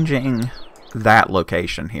changing that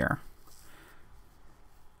location here.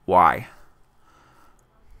 Why?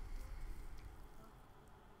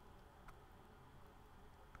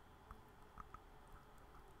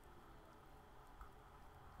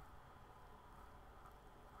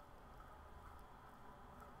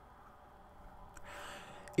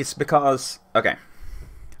 It's because, okay,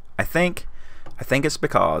 I think it's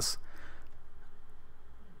because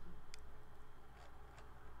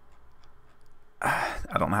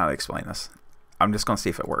I don't know how to explain this. I'm just going to see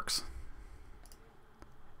if it works.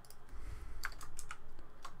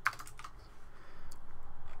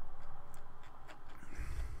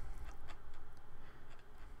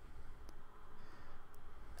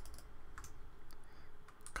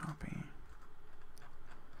 Copy.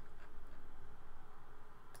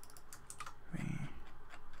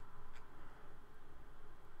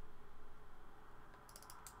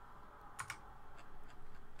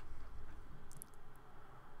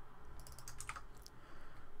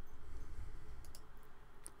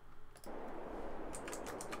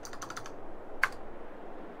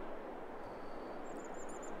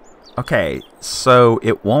 Okay, so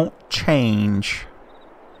it won't change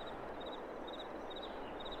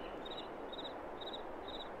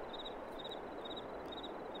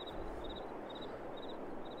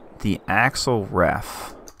the axle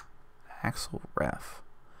ref. Axle ref.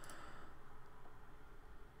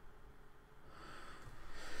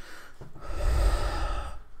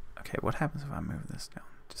 Okay, what happens if I move this down?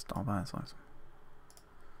 Just all by itself.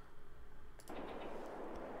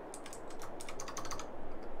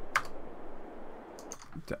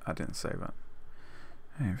 I didn't save it.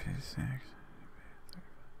 56.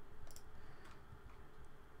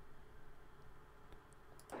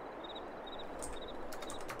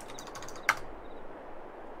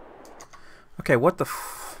 Okay, what the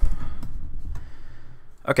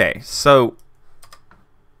okay, so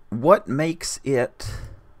what makes it...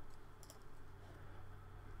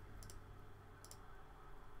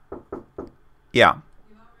 Yeah.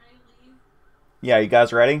 You about ready to leave? Yeah, you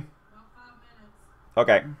guys ready? About 5 minutes.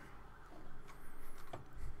 Okay.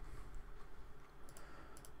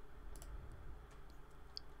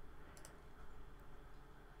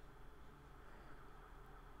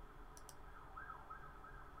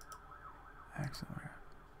 Excellent.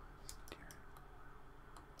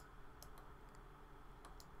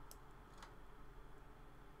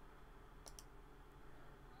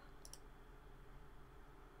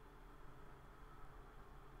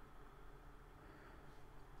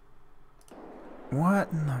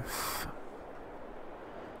 What in the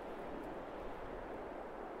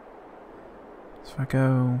So if I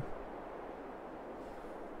go...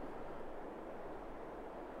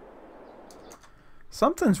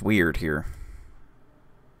 Something's weird here.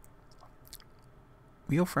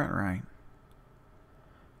 Wheel front right.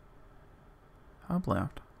 Hub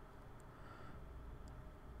left.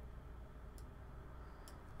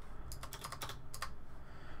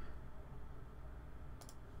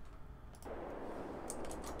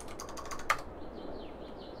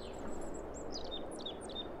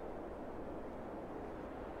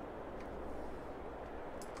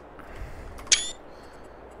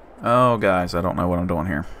 Oh, guys, I don't know what I'm doing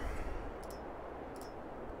here.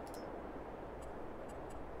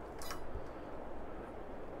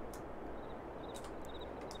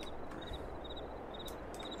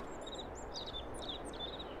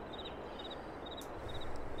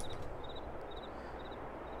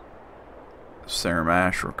 center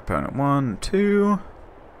mash for component 1, 2.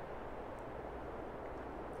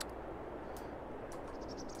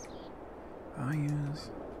 Values,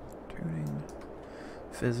 tuning,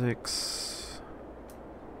 physics.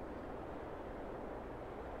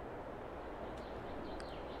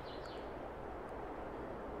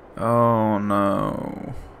 Oh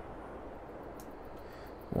no.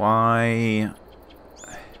 Why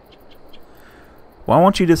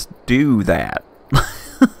won't you just do that?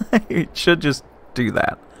 It should just do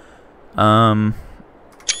that.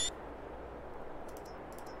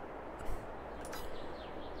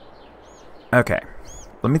 Okay.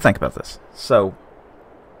 Let me think about this. So,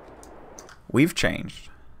 we've changed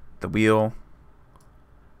the wheel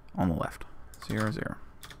on the left. 0, 0.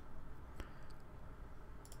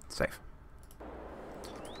 Save.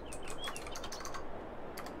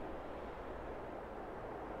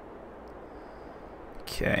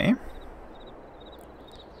 Okay.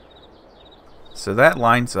 So that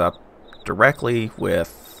lines up directly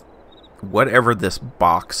with whatever this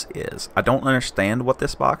box is. I don't understand what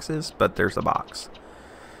this box is, but there's a box.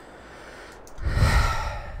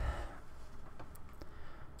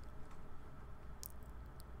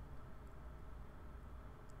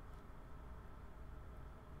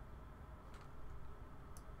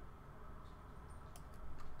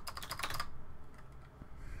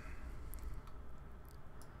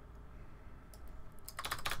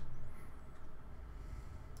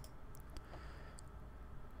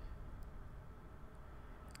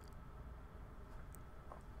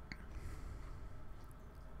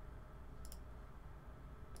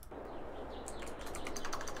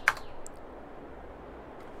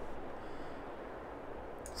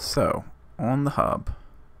 So, on the hub,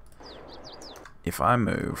 if I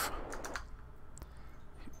move,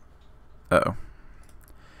 if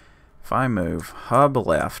I move hub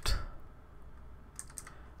left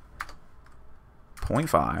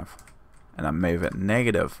 0.5 and I move it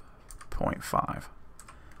negative 0.5,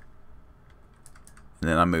 and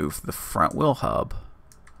then I move the front wheel hub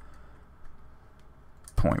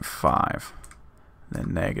 0.5,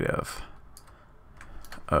 then negative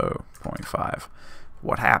 0.5.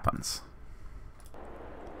 What happens?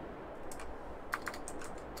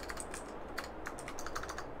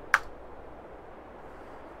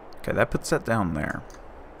 Okay, that puts that down there.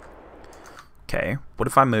 Okay, what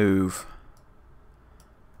if I move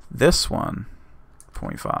this one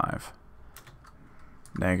 0.5,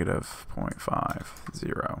 negative 0.5,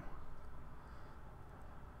 0.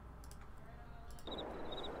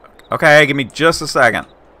 Okay, give me just a second.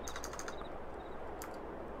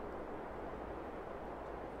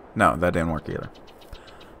 No, that didn't work either.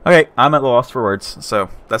 Okay, I'm at a loss for words, so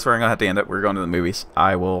that's where I'm going to have to end it. We're going to the movies.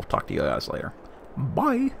 I will talk to you guys later.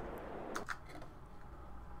 Bye!